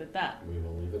 We'll leave it at that. We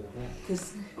will leave it at that.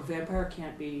 Because a vampire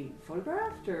can't be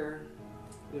photographed, or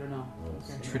we don't know.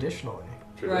 Okay. Traditionally.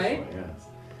 Traditionally, Right? yes.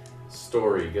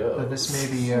 Story goes. But this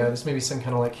may be some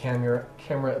kind of like camera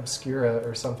obscura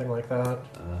or something like that.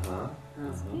 Uh-huh.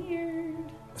 Weird.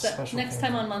 A So, special next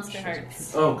camera. time on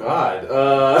Monsterhearts. Oh God.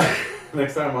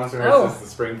 Next time Monster Oh. Hearts is the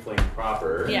Spring Fling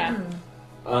proper. Yeah.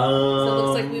 So it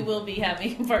looks like we will be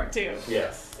having part 2.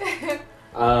 Yes.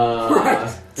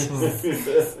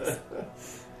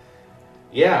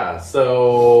 Yeah,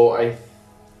 so I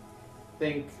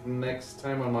think next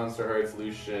time on Monster Hearts,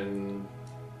 Lucian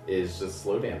is just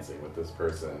slow dancing with this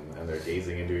person, and they're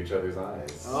gazing into each other's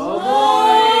eyes. Oh boy!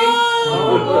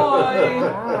 Oh boy!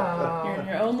 Wow. You're in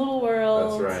your own little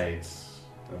world. That's right.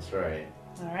 That's right.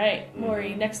 All right,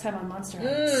 Maury, next time on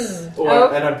Monsterhearts. Oh,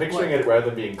 and I'm picturing it rather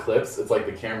than being clips. It's like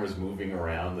the camera's moving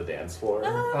around the dance floor. Okay,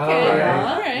 Oh,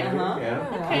 all right. Uh-huh.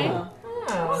 Yeah. Okay.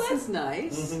 Oh, that's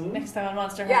nice. Mhm. Next time on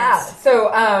Monsterhearts. Yeah. So,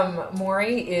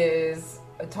 Maury is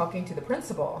talking to the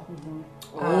principal.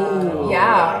 Oh.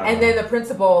 Yeah, and then the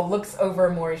principal looks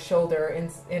over Maury's shoulder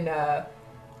in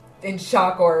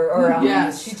shock or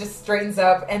Yes. she just straightens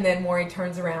up, and then Maury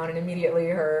turns around, and immediately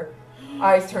her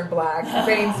eyes turn black,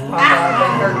 veins pop up,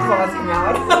 and her claws come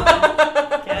out.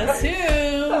 Guess who?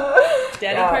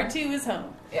 Daddy Yeah. Part 2 is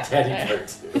home. Yeah. Daddy Part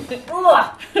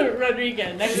 2.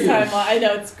 Rodrigo, next time on... I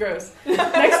know, it's gross.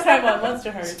 Next time on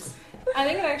Monsterhearts. I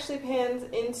think it actually pans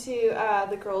into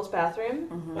the girls'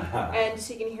 bathroom, and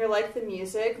so you can hear like the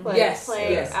music like Yes,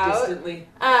 playing yes, out. distantly.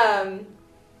 And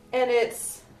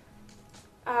it's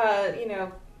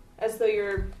as though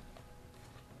you're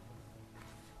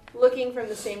looking from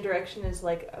the same direction as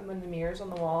like one of the mirrors on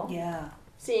the wall, Yeah.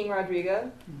 seeing Rodrigo,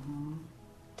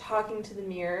 talking to the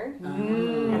mirror,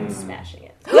 and smashing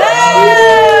it.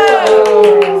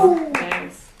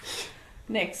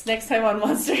 Nice. Next time on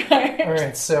Monsterhearts. All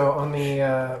right, so on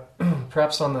the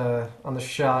perhaps on the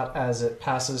shot as it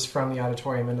passes from the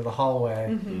auditorium into the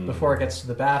hallway, before it gets to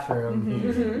the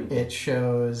bathroom, it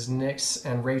shows Nyx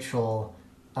and Rachel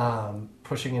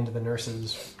pushing into the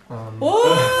nurses. Room together.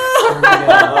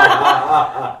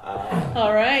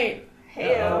 All right.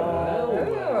 Hello.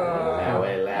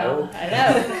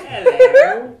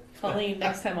 Colleen,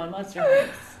 next time on Monsterhearts.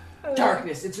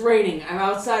 Darkness. It's raining. I'm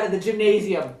outside of the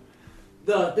gymnasium.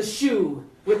 The shoe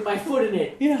with my foot in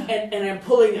it. Yeah. And I'm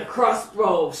pulling a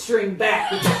crossbow string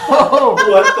back. With Oh,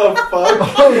 What the fuck?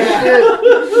 oh shit!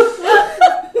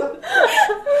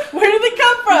 Where did they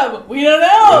come from? We don't know.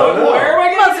 We don't know. Where am I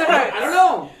going? I don't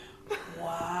know.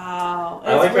 Wow. I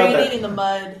like how raining in the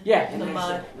mud. Yeah, In the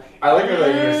mud. I like how that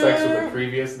intersects with the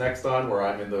previous next on where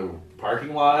I'm in the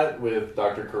parking lot with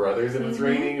Dr. Carruthers and it's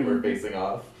raining and we're facing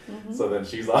off. So then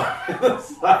she's off in the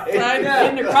side. I'm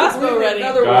getting your crossbow ready.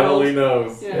 Another God world. only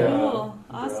knows. Yeah. Cool. God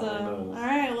Awesome. only knows. All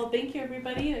right. Well, thank you,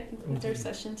 everybody. That concludes our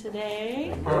session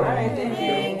today. All right,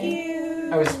 Thank you.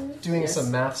 I was doing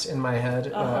some maths in my head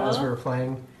as we were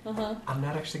playing. Uh-huh. I'm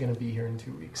not actually going to be here in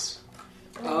 2 weeks.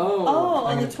 Oh,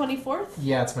 on the 24th?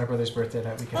 Yeah, it's my brother's birthday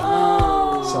that weekend.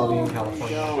 Oh. So I'll be in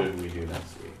California. What should we do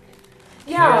next week?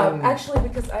 Yeah, actually,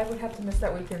 because I would have to miss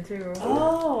that weekend too.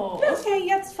 Oh, okay,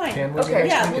 yeah, it's fine. Can we do Okay. next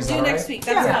Yeah, week? we'll Is do that next right? week.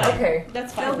 That's Yeah, fine. okay.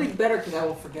 That's That'll fine. be better because I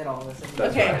will forget all this. That's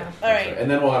Okay, right. all That's right. And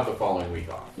then we'll have the following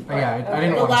week off. Oh, yeah, I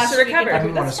didn't The want last to. week. recover. I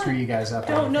didn't want to That's screw fine. you guys up.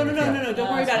 or Don't, no, anything. Don't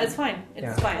No, worry it's about it. fine. It's fine. It's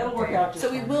Yeah. fine. That'll work out just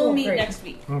So we fine. will Cool, meet great. next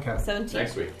week. Okay. 17th.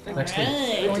 Next week. Next week.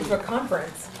 Right. Going to a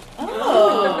conference.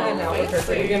 Oh, I know, fancy. because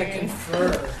So you're going to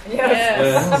confer.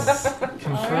 Yes.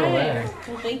 Confer All away. right.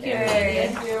 Well, thank you, Yay.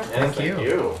 everybody. Yes, Thank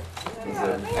you. It was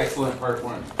an excellent part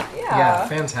one. Yeah,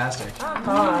 fantastic.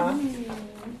 Uh-huh.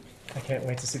 I can't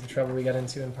wait to see the trouble we got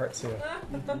into in part 2.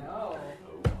 No.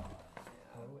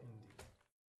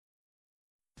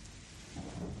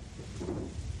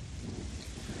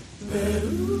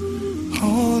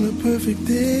 On a perfect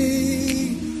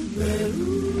day,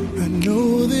 I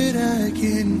know that I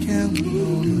can count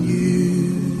on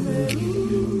you.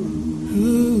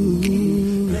 Ooh,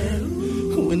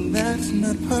 when that's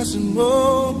not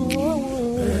possible,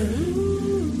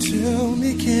 tell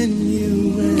me, can you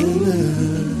weather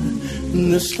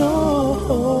the storm?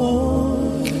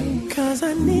 'Cause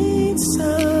I need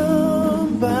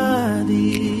somebody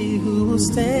who will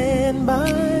stand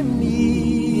by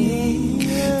me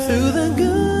through the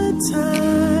good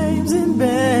times and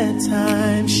bad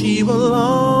times. She will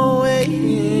always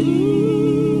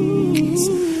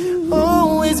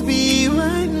be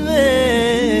right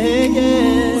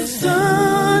there.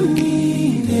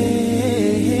 Sunny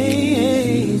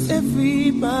days,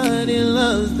 everybody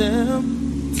loves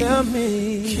them. Tell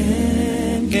me,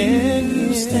 can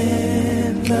you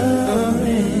stand the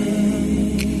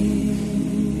rain?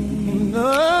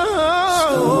 No.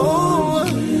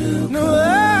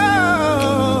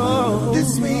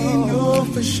 This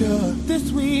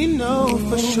we know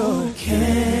for sure.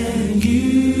 Can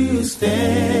you